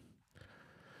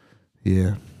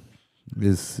 Yeah.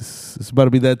 It's about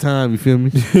to be that time, you feel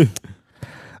me?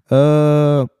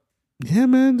 Yeah,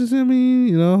 man, just I mean,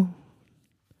 you know,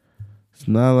 it's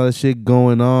not a lot of shit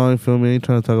going on, you feel me? I ain't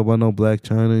trying to talk about no Black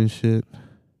China and shit.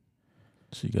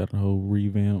 She got a whole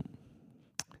revamp.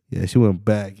 Yeah, she went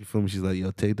back, you feel me? She's like,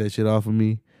 yo, take that shit off of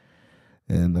me.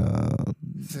 And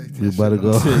we about to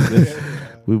go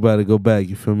we about to go back,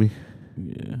 you feel me?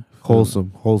 Yeah.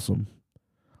 Wholesome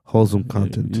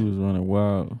content. He was running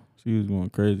wild. She was going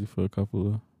crazy for a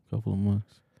couple of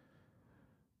months.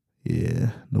 Yeah,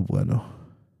 no bueno.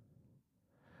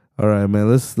 All right, man.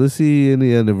 Let's see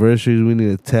any anniversaries we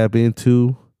need to tap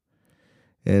into,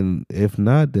 and if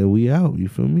not, then we out. You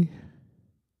feel me?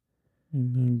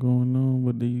 Anything going on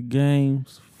with the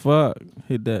games? Fuck,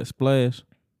 hit that splash.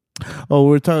 Oh,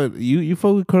 we're talking. You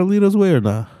fuck with Carlito's Way or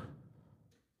not?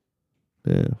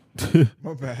 Damn.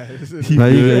 My bad. No,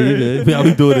 you good. I'll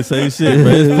be doing the same shit,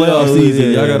 man. It's playoff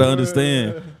season. Y'all gotta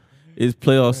understand. It's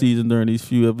playoff season during these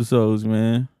few episodes,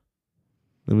 man.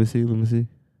 Let me see.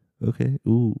 Okay.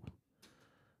 Ooh.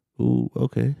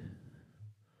 Okay.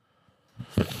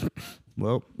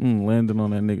 Well, landing on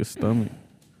that nigga's stomach.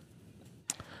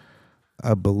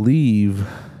 I believe.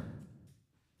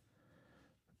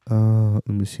 Let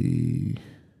me see.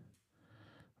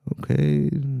 Okay.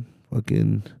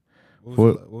 Fucking.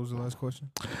 What was the last question?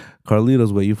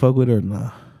 Carlito's Way. You fuck with her or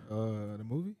nah? The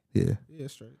movie? Yeah. Yeah,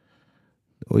 straight.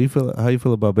 How you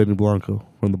feel about Benny Blanco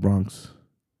from the Bronx?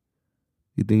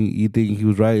 You think he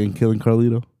was right in killing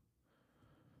Carlito?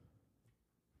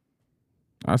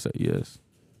 I say yes.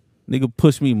 Nigga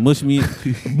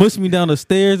mush me down the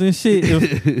stairs and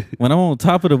shit. When I'm on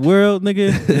top of the world,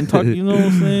 nigga, and talk, you know what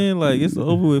I'm saying? Like, it's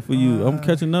over with for you. I'm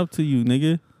catching up to you,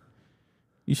 nigga.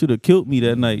 You should have killed me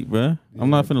that night, bruh. I'm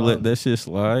not finna let that shit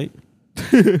slide.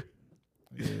 Yeah.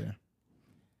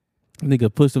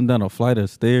 Nigga pushed him down a flight of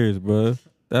stairs, bruh.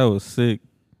 That was sick.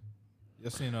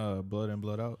 Y'all seen Blood In,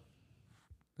 Blood Out?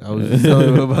 I was just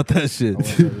telling you about that shit. I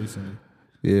watched that recently.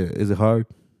 Yeah, is it hard?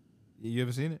 You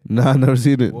ever seen it? No, I never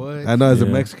seen it. What? I know as a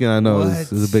Mexican, I know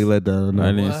it's a big letdown.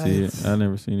 I didn't see it. I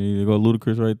never seen it either. Go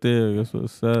Ludacris right there. That's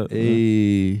what's up.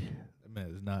 Hey. That man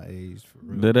is not aged for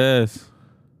real. Dead ass.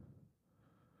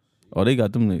 Oh, they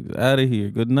got them niggas out of here.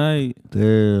 Good night.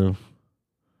 Damn.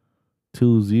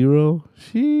 2-0.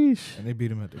 Sheesh. And they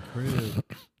beat him at the crib.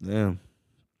 Damn.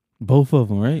 Both of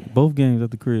them, right? Both games at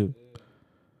the crib.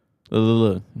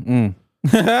 Look. They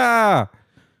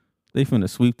finna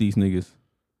sweep these niggas.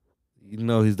 You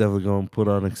know he's definitely going to put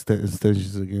on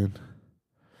extensions again.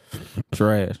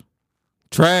 Trash.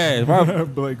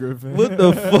 Blake Griffin. What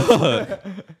the fuck?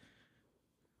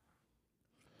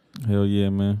 Hell yeah,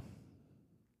 man.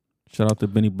 Shout out to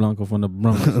Benny Blanco from the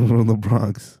Bronx. From the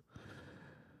Bronx.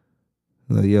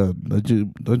 Like, yo,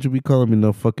 don't you be calling me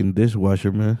no fucking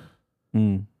dishwasher, man.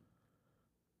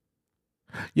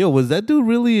 Yo, was that dude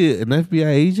really an FBI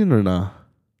agent or not?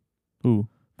 Who?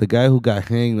 The guy who got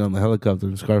hanged on the helicopter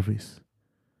in Scarface.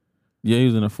 Yeah, he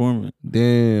was an informant.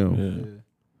 Damn. Yeah.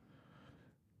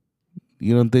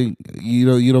 You don't think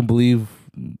you don't believe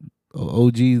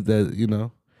OGs that, you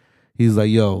know? He's like,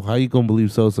 yo, how you gonna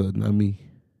believe Sosa, not me?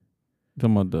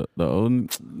 Talking about the old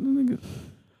nigga.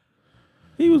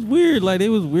 He was weird. Like, they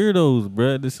was weirdos,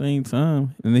 bruh, at the same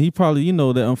time. And then he probably, you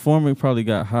know, the informant probably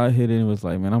got hot-headed and was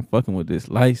like, man, I'm fucking with this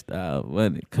lifestyle.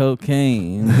 What?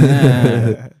 Cocaine.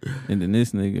 And then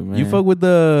this nigga, man. You fuck with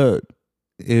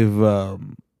if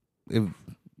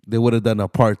they would have done a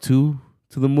part 2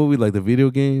 to the movie, like the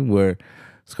video game, where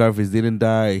Scarface didn't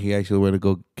die, he actually went to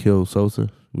go kill Sosa.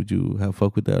 Would you have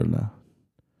fuck with that or not?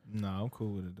 No, I'm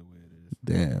cool with it the way it is.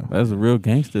 Damn. That's a real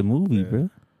gangster movie,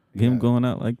 bruh. Him going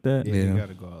out like that. Yeah, you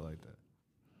gotta go out like that.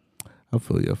 I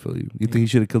feel you. You think he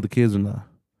should have killed the kids or not?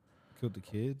 Killed the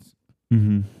kids?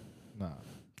 Mm-hmm. Nah.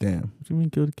 Damn. What you mean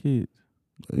kill the kids?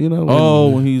 You know.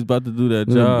 When he was about to do that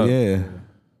job. Yeah.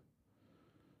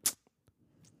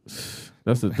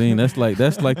 That's the thing. That's like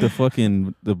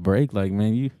the break. Like,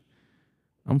 man,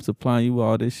 I'm supplying you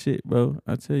all this shit, bro.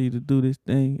 I tell you to do this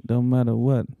thing, don't matter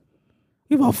what.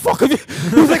 You motherfucker.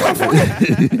 He was like, I'm fucking.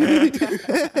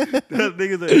 That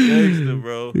nigga's a gangster,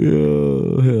 bro.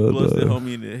 Yo, hell Plus no. the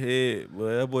homie in the head,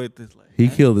 boy. That boy just like. He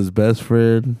killed his best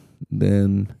friend.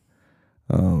 Then,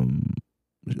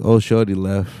 old shorty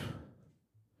left.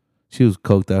 She was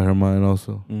coked out her mind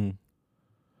also. Yeah.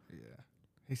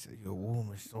 He said, "Your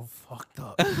womb is so fucked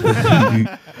up."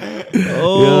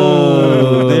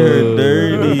 Oh, they're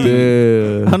dirty.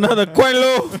 Damn. Another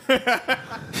cuelo.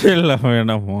 Chill out, man.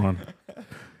 I'm on.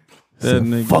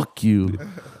 Said, fuck you.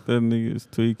 That nigga is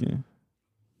tweaking.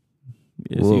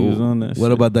 Yes, he was on that What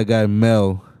shit. about that guy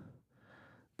Mel?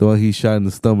 The one he shot in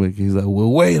the stomach. He's like,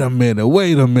 well, wait a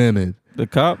minute. The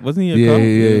cop? Wasn't he a Yeah, cop?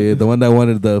 yeah. The one that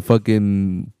wanted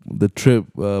the trip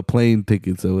plane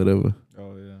tickets or whatever.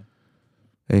 Oh yeah.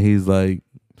 And he's like,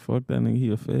 fuck that nigga,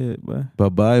 he a fed, boy.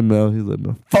 Bye-bye, Mel. He's like,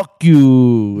 "Man, fuck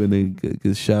you," and then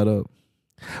gets shot up.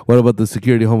 What about the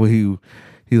security homie?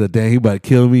 He's like, damn, he about to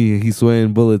kill me, and he's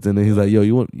sweating bullets, and then he's like, yo,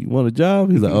 you want a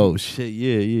job? He's like, oh shit,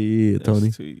 yeah, That's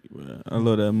Tony. sweet, bro. I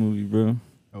love that movie, bro.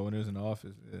 Oh, when it was in the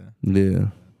office, yeah. Yeah.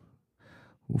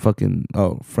 Fucking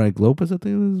Frank Lopez, I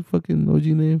think was his fucking OG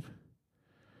name.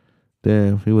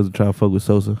 Damn, he wasn't trying to fuck with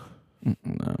Sosa.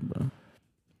 Nah, bro.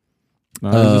 Nah,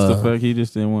 it's just the fact he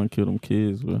just didn't want to kill them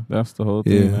kids, bro. That's the whole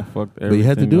thing. That fucked everything. But you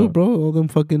had to do up. it, bro. All them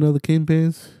fucking other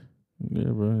kingpins.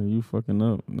 Yeah, bro, you fucking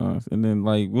up. Nah. And then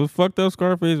like what fucked up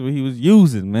Scarface, what he was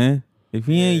using, man. If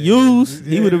he ain't used,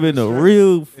 he would have been a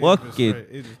real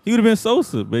fucking. He would have been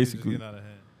Sosa, basically.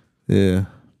 Yeah.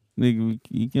 Nigga,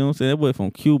 you know what I'm saying? That boy from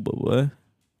Cuba, boy.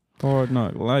 Hard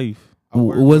knock life.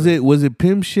 Was it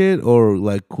pimp shit or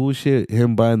like cool shit?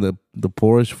 Him buying the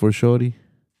Porsche for Shorty?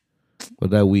 Or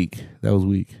that weak? That was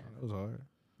weak. That was hard.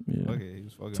 Yeah. Okay, he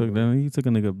was fucking. He took a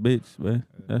nigga bitch, man.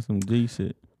 That's some G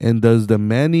shit. And does the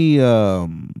Manny, how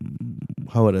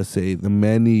would I say, the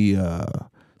Manny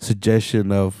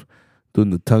suggestion of doing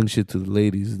the tongue shit to the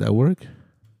ladies, does that work?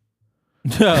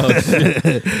 Oh shit!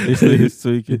 This nigga's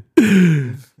tweaking.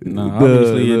 Nah,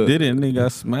 obviously it didn't. Nigga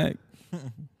got smacked.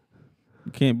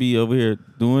 You can't be over here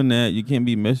doing that. You can't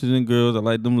be messaging girls. I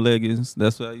like them leggings.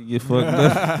 That's why you get fucked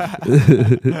up.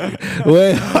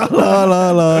 Wait, hold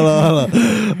on.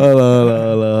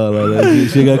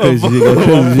 She got crazy.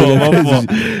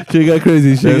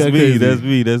 She got crazy.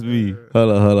 That's me.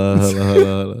 Hold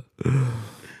on.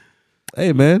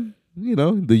 Hey, man. You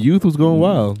know, the youth was going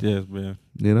wild. Yes, man.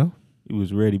 You know? He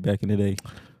was ready back in the day.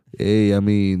 Hey, I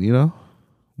mean, you know,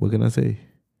 what can I say?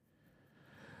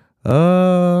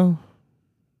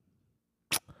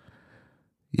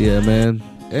 Yeah, man.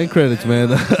 End credits, man.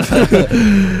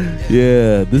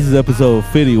 Yeah, this is episode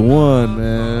 51,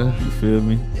 man. You feel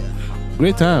me?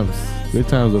 Great times. Great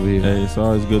times over here. Hey, it's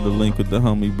always good to link with the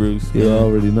homie Bruce. You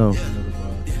already know.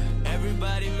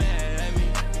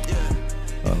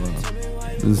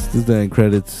 This is the end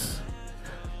credits.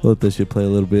 We'll let that shit play a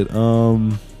little bit.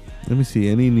 Let me see.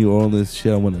 Any New Orleans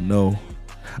shit I want to know.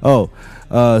 Oh,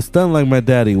 stunned like my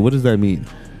daddy. What does that mean?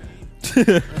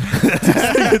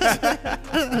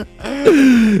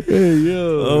 Hey,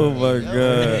 yo. Oh my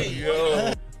god.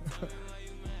 Yo.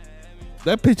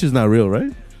 That picture's not real,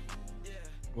 right?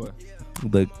 What?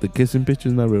 The kissing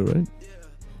picture's not real, right?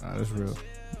 Nah, that's real.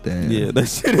 Damn. Yeah, that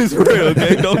shit is real,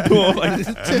 okay? Don't do it like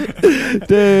this.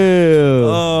 Damn.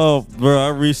 Oh, bro, I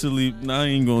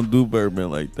ain't gonna do Birdman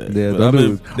like that. Yeah,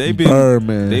 they've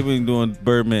been doing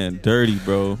Birdman dirty,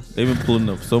 bro. They've been pulling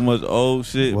up so much old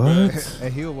shit, what? bro.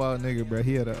 And he a wild nigga, bro.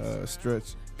 He had a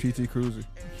stretch PT Cruiser.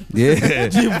 Yeah.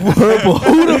 Verbal.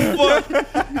 Who the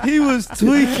fuck? He was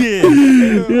tweaking.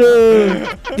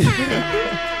 Yeah.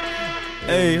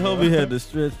 Hey, homie had the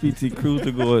stretch PT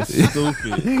Cruiser going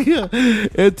stupid. Yeah.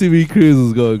 MTV Cruise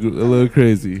was going a little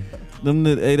crazy. That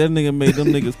nigga made them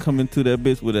niggas come into that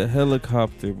bitch with a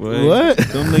helicopter, boy. What?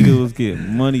 Them niggas was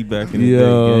getting money back in the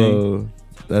day, gang.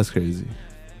 That's crazy.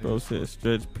 Bro said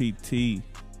stretch PT.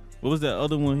 What was that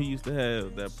other one he used to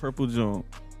have? That purple joint.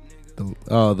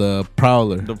 The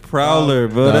Prowler. The Prowler,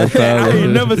 bro. That's I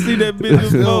ain't never seen that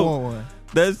bitch before.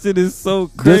 That shit is so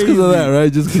crazy. Just because of that,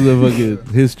 right? Just because of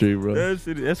fucking history, bro.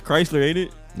 That's Chrysler, ain't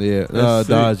it? Yeah. That's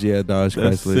Dodge, sick. yeah. Dodge,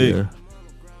 That's Chrysler, sick. yeah.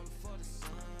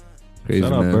 Crazy,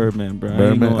 Shout out man. Birdman, bro.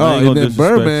 Birdman. And then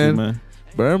Birdman.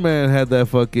 Birdman had that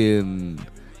fucking,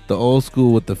 the old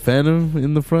school with the Phantom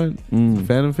in the front.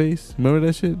 Phantom face. Remember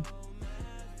that shit?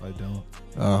 I don't.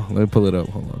 Oh, let me pull it up.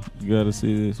 Hold on. You gotta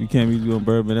see this. You can't be doing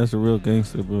Birdman. That's a real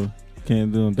gangster, bro. You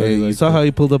can't do him dirty Hey, you like saw that. how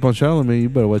he pulled up on Charlamagne. You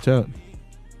better watch out.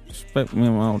 Respect me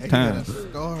on my own He time. got a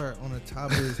scar on the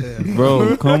top of his head.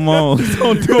 Bro, come on.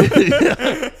 Don't do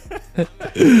it.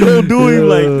 Don't do him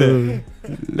like that.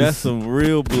 That's some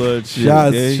real blood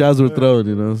shit. Shots were thrown,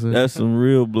 you know what I'm saying? That's some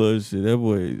real blood shit. That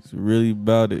boy is really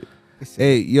about it.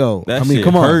 Hey, yo. That I mean, shit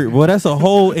come on. hurt. Boy, that's a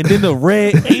hole. And then the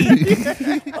red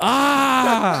ink.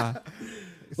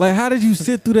 Like, how did you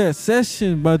sit through that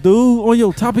session, my dude? On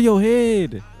your top of your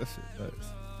head. That shit nuts.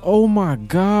 Oh, my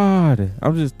God.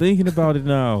 I'm just thinking about it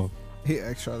now. He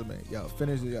asked Charlamagne, y'all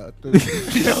finish it, y'all through.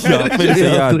 Y'all finish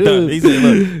it, y'all done. He said,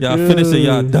 look, y'all finish it,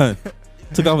 y'all done.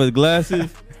 Took off his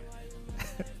glasses.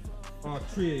 All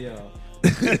three of y'all.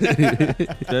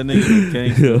 That nigga a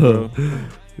gangster, bro.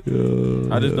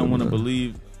 I just don't want to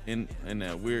believe in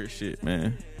that weird shit,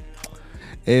 man.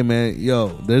 Hey, man, yo,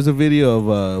 there's a video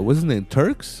of, what's his name,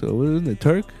 Turks? Or wasn't it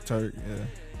Turk? Turk, yeah.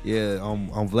 Yeah,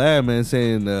 on Vlad, man,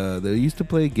 saying they used to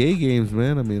play gay games,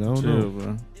 man. I mean, I don't know.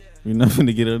 Bro. We're not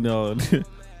finna get up all.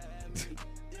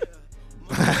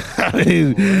 I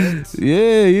mean,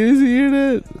 yeah, you didn't hear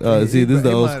that? See, this is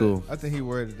the old school. I think he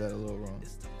worded that a little wrong.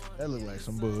 That looked like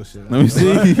some bullshit. Let me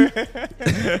see.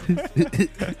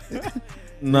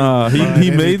 Nah,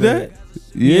 he made that?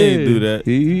 Yeah, He ain't do that.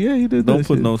 He did that. Don't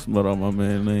put shit. no smut on my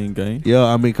man. They ain't gang. Yo,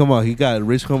 I mean, come on. He got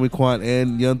Rich Homie Quan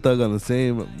and Young Thug on the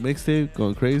same mixtape,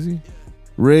 going crazy.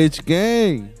 Rich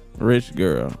Gang. Rich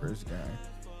girl. Rich gang.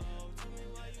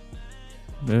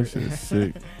 That shit's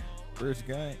sick. Rich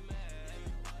gang.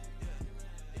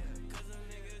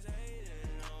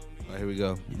 All right, here we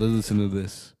go. Let's listen to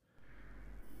this.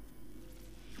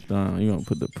 Don, you gonna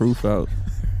put the proof out?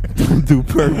 Don't do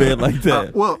Birdman like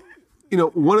that. Well, you know,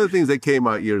 one of the things that came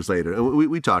out years later, and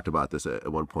we talked about this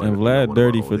at one point. And Vlad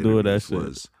dirty for doing that shit.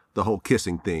 Was the whole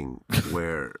kissing thing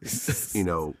where, you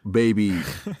know, Baby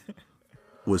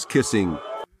was kissing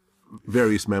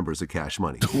various members of Cash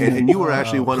Money, and you were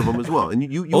actually one of them as well. And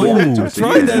you admitted to it.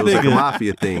 So, yeah, it was like a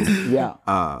mafia thing.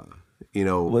 Yeah. You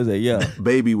know, what is that? Yeah.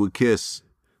 Baby would kiss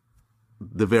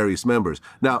the various members.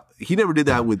 Now, he never did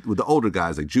that with the older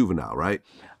guys like Juvenile, right?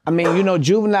 I mean, you know,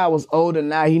 Juvenile was older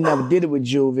now. He never did it with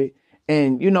Juvie.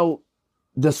 And, you know,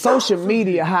 the social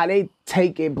media, how they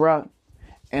take it, bruh,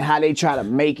 and how they try to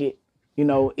make it, you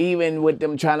know, even with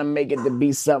them trying to make it to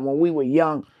be something. When we were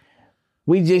young,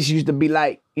 we just used to be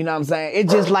like, you know what I'm saying?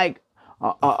 It's just like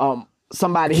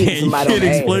somebody hitting somebody on the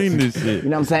ass. Explain this shit. You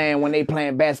know what I'm saying? When they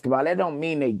playing basketball, that don't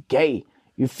mean they gay.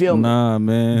 You feel me? Nah,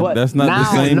 man. But that's not now-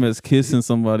 the same as kissing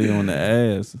somebody on the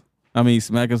ass. I mean,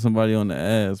 smacking somebody on the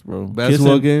ass, bro.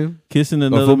 Basketball game? Kissing Or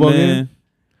another football man. game?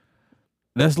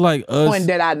 That's like us. Point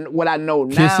that what I know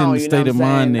kissing now, the you know state what of I'm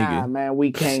saying? mind, nigga. Nah, man,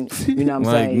 we can't, you know what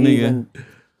I'm Like, saying, nigga. even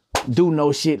do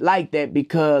no shit like that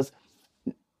because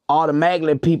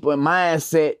automatically people in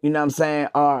mindset, you know what I'm saying,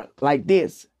 are like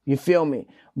this. You feel me?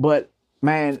 But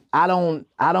man, I know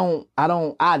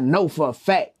for a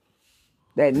fact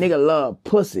that nigga love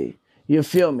pussy. You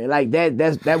feel me? Like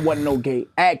that wasn't no gay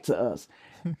act to us.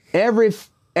 Every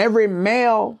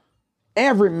male,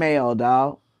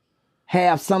 dog,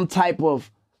 have some type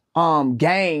of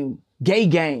game, gay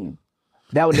game.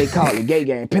 That's what they call it, gay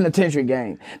game, penitentiary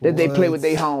game that they play with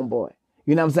their homeboy.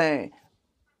 You know what I'm saying?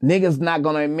 Niggas not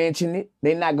gonna mention it.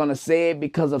 They not gonna say it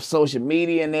because of social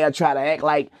media, and they'll try to act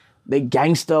like they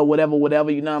gangster or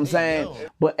whatever, you know what I'm saying?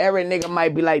 But every nigga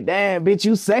might be like, damn, bitch,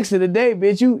 you sexy today,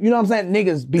 bitch. You know what I'm saying?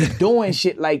 Niggas be doing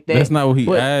shit like that. That's not what he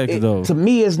But asked, though. To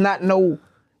me, it's not no,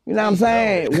 you know what I'm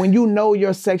saying? When you know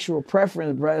your sexual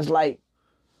preference, bro, it's like,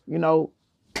 you know,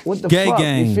 what the Gay fuck?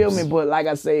 games. You feel me? But like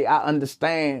I say, I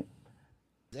understand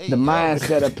the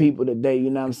mindset of people today,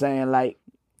 you know what I'm saying? Like,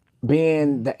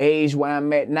 being the age where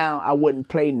I'm at now, I wouldn't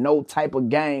play no type of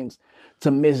games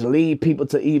to mislead people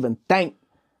to even think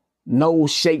no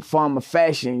shape, form, or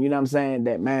fashion, you know what I'm saying,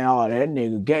 that man, oh, that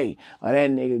nigga gay, or that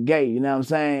nigga gay, you know what I'm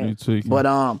saying? But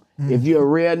if you're a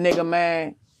real nigga,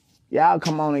 man, y'all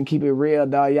come on and keep it real,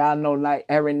 dog. Y'all know like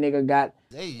every nigga got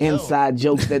inside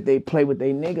jokes that they play with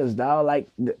they niggas, dog. Like,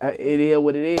 it is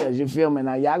what it is, you feel me?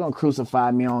 Now, y'all gonna crucify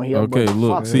me on here, Okay, but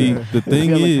look, fuck see, it. the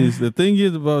thing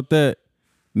is about that,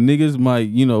 niggas might,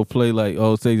 you know, play like,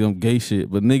 oh, say some gay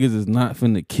shit, but niggas is not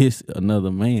finna kiss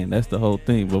another man. That's the whole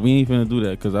thing. But we ain't finna do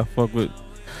that because I fuck with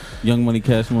Young Money,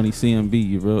 Cash Money, CMB,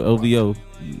 you bro, LVO.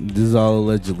 This is all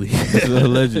allegedly. This is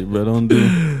alleged, bro. Don't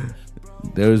do.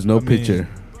 There is no picture.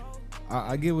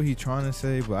 I get what he's trying to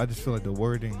say, but I just feel like the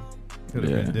wording could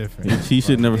have been different. He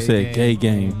should never say gay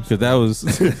game because that was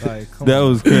Like, come that on,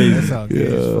 was crazy. That sounds gay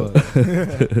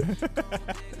as fuck.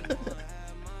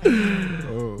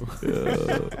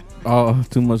 Oh,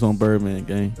 too much on Birdman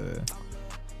game.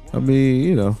 I mean,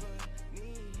 you know,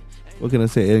 what can I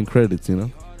say? End credits, you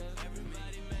know.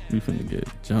 We finna get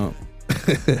jumped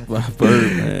by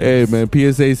Birdman. Hey man,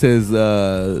 PSA says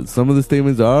some of the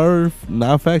statements are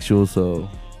not factual, so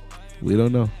we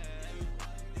don't know.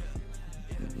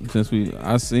 Since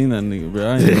I seen that nigga, bro,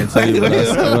 I ain't gonna tell you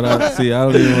what I see. I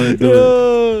don't even want to do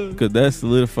it because that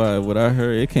solidified what I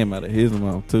heard. It came out of his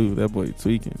mouth too. That boy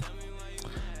tweaking.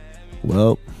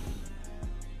 Well,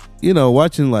 you know,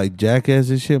 watching like Jackass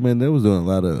and shit, man, they was doing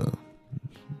a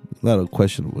lot of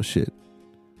questionable shit.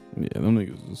 Yeah, them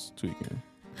niggas was tweaking.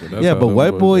 Yeah, but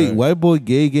white boy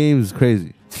gay games is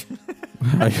crazy.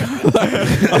 All right,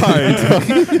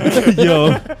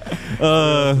 yo,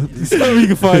 so you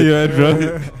can find your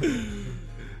address.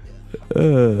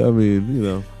 I mean, you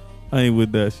know, I ain't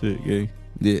with that shit, gay.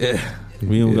 Yeah,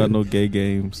 we don't got no gay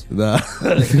games. Nah.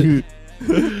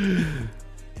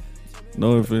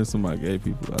 No offense to my gay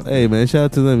people out there. Hey man, shout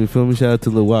out to them. You feel me? Shout out to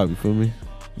Lil Wop. You feel me?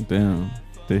 Damn,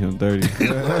 did him dirty. Hey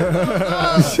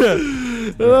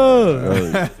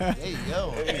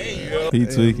yo, he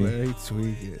tweaking. Man, he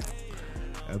tweaking.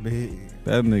 I mean,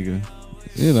 that nigga,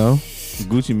 you know,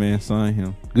 Gucci Man signed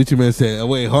him. Gucci Man said,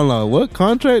 "Wait, hold on, what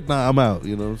contract? Nah, I'm out."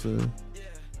 You know what I'm saying?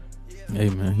 Hey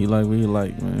man, he like what he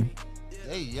like, man.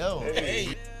 Hey yo,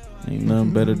 hey. Ain't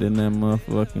nothing better than that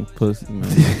motherfucking pussy,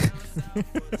 man.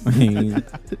 I mean,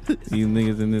 these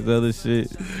niggas in this other shit,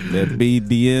 that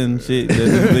BDN shit,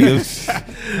 that this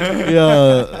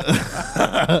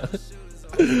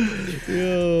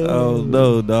nigga. Oh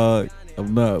no, dog,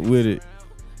 I'm not with it.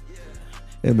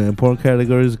 Hey man, porn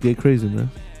categories get crazy,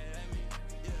 man.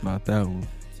 Not that one.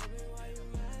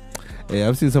 Hey,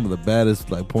 I've seen some of the baddest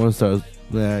like porn stars.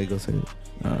 Nah, I ain't gonna say it.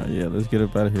 Yeah, let's get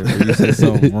up out of here. You said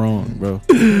something wrong, bro.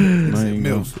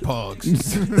 Mills, Pogs.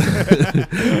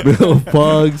 Mills,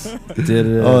 Pogs.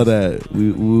 All Dead that.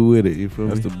 We with it. You feel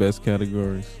That's me? the best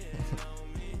categories.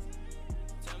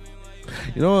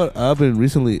 You know what? I've been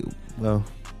recently. Well,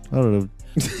 I don't know.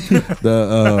 the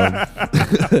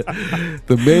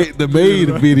maid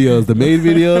videos.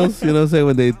 You know what I'm saying?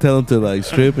 When they tell them to like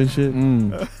strip and shit.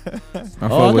 I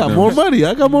got more money.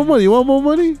 You want more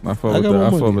money? I fuck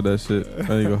with that shit. I ain't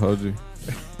gonna hold you.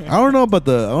 I don't know about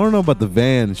the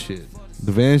van shit.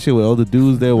 The van shit with all the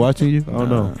dudes there watching you. I don't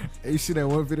know. Hey, you see that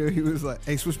one video? He was like,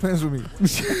 "Hey, switch pants with me."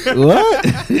 What?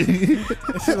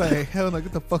 She's like, "Hell no,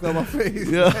 get the fuck out of my face."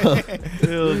 Yeah.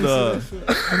 Hell no.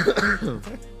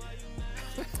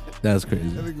 That's crazy.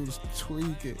 That nigga was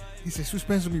tweaking. He said, "Switch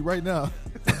pants with me right now."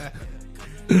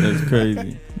 That's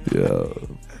crazy. Yeah.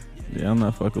 Yeah, I'm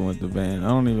not fucking with the van. I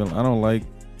don't like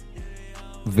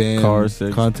van car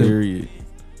sex, content. period.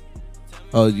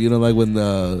 Oh, you know, like when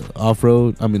the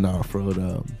off-road,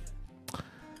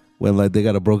 when like they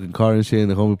got a broken car and shit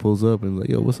and the homie pulls up and like,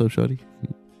 yo, what's up, shorty?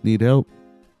 Need help?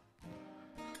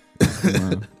 You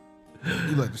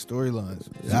like the storylines.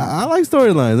 I like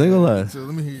storylines, I ain't gonna lie. So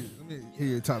let me hear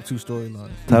your top 2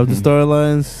 storylines. Top 2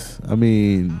 storylines, I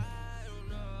mean,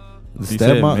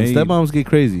 stepmoms get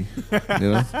crazy.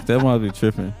 You know? Stepmoms be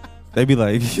tripping. They be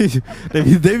like, they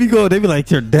be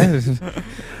like, your dad is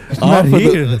not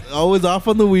here. Always off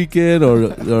on the weekend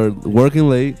or working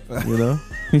late, you know?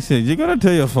 He said, "You're gonna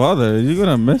tell your father, you're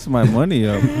gonna mess my money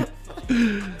up."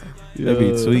 They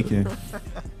be tweaking.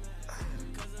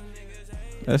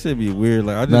 That should be weird.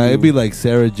 Like, it'd be like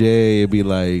Sarah J. It'd be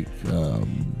like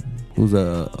who's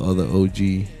the other OG?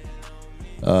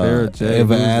 Sarah J.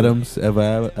 Eva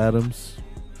Adams.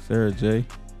 Sarah J.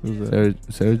 Who's that?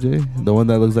 Sarah J. The one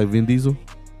that looks like Vin Diesel.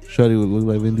 Shorty would look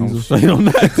like Vin Diesel. Straight on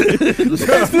that. This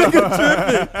nigga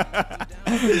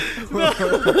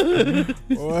tripping.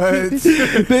 What?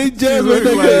 They just look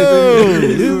like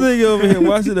this nigga over here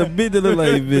watching a bitch that look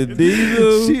like Vin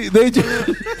Diesel.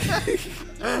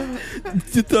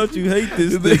 You thought you hate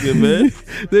this nigga, man.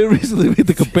 They recently made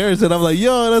the comparison. I'm like,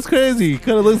 yo, that's crazy.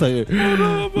 Kind of looks like her.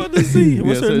 I'm about to see.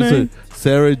 What's her name?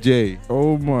 Sarah J.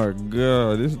 Oh my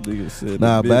god, this nigga said.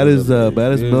 Nah, baddest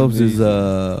MILFs is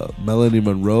Melanie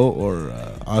Monroe or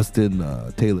Austin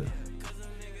Taylor.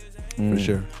 For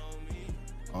sure.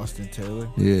 Austin Taylor?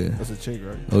 Yeah. That's a chick,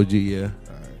 right? OG, yeah.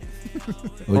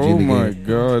 Alright. Oh my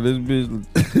god, this bitch.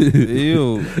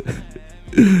 Ew.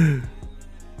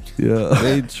 Yeah.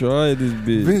 They tried this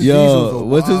bitch. Vince Yo,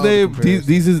 what's his name?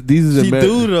 These is She American.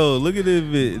 do though. Look at this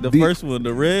bitch. The first one,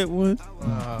 the red one.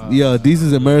 Yo, these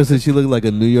is American. She looked like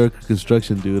a New York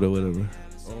construction dude or whatever.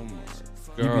 Oh my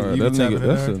god, that nigga.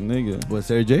 That's a nigga. What,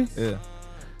 Sarah J? Yeah.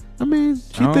 I mean,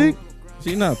 she thick.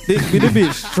 She not thick, but that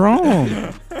bitch strong.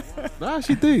 Nah,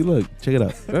 she thick. Look, check it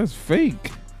out. That's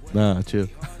fake. Nah, chill.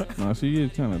 Nah, she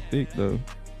is kind of thick though.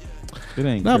 It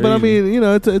ain't. Nah, crazy. but I mean, you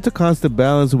know, it's a constant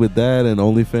balance with that and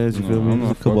OnlyFans. You feel me?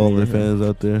 There's a couple OnlyFans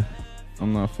out there.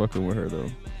 I'm not fucking with her though.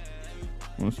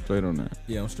 I'm straight on that.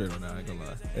 Yeah, I'm straight on that. I ain't gonna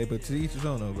lie. Hey, but to each his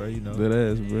own though, bro. You know. That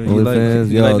ass, bro. OnlyFans,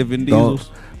 you like the Vin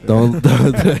Diesels? Don't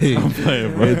hey, I'm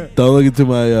playing, bro. Don't look into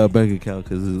my bank account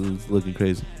because it's looking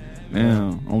crazy.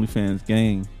 Damn, OnlyFans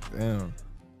gang. Damn.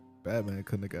 Batman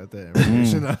couldn't have got that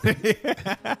information out there.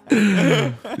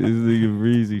 This nigga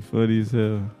Breezy funny as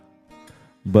hell.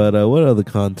 But what other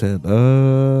content?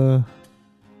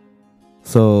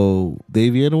 So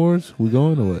the AVN Awards, we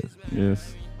going or what?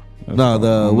 Yes. No,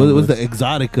 what's the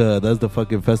Exotica? That's the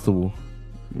fucking festival.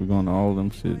 We're going to all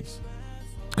them shits.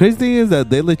 Crazy thing is that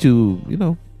they let you, you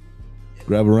know,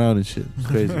 grab around and shit. It's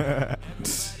crazy.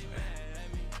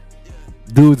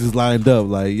 Dudes is lined up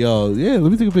like, yo, yeah,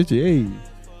 let me take a picture. Hey,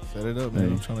 set it up, man.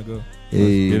 Hey. I'm trying to go.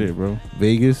 Hey, Let's get it, bro.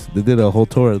 Vegas. They did a whole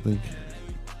tour, I think.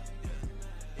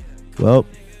 Well,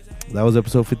 that was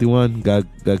episode 51. Got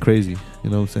crazy. You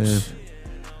know what I'm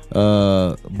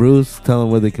saying? Bruce, tell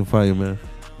them where they can find you, man.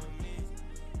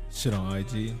 Shit on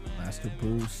IG, Master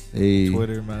Bruce. Hey.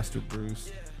 Twitter, Master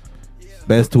Bruce.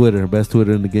 Best Twitter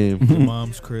in the game. Your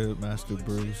mom's crib, Master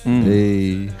Bruce.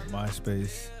 Hey.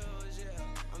 MySpace.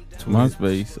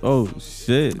 MySpace. Oh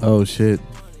shit.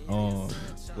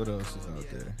 What else is out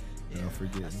there? I'm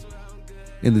forgetting.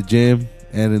 In the gym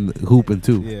and in the hooping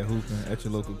too. Yeah, hooping at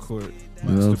your local court. You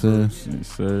know what I'm Bruce. saying? Yes,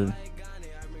 sir.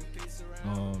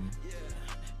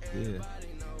 Yeah.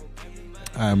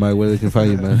 All right, Mike, where they can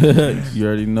find you, man? You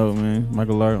already know, man.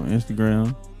 Michael Lark on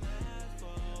Instagram.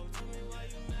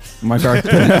 Mike R.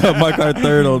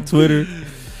 Third on Twitter.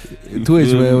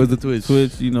 Twitch, man. What's the Twitch?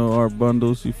 Twitch, you know, our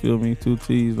bundles, you feel me? 2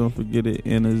 T's, don't forget it,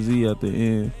 and a Z at the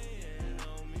end.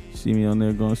 See me on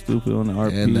there going stupid on the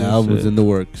RP. And the album's in the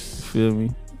works. You feel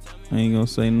me? I ain't gonna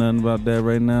say nothing about that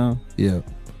right now. Yeah.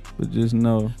 But just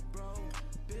know.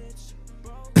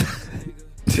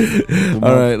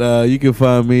 All right, you can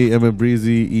find me, Emmett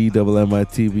Breezy,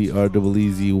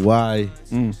 EMMITBREEZY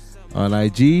on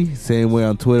IG. Same way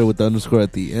on Twitter with the underscore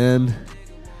at the end.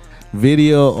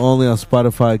 Video only on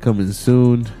Spotify coming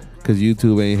soon because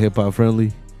YouTube ain't hip hop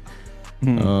friendly.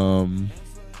 And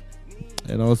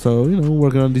also, you know,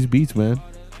 working on these beats, man.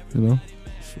 You know,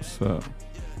 what's up?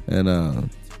 And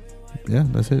yeah,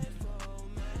 that's it.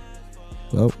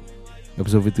 Well,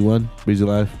 episode 51, Breezy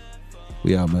Life.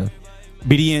 We out, man.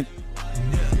 BDN.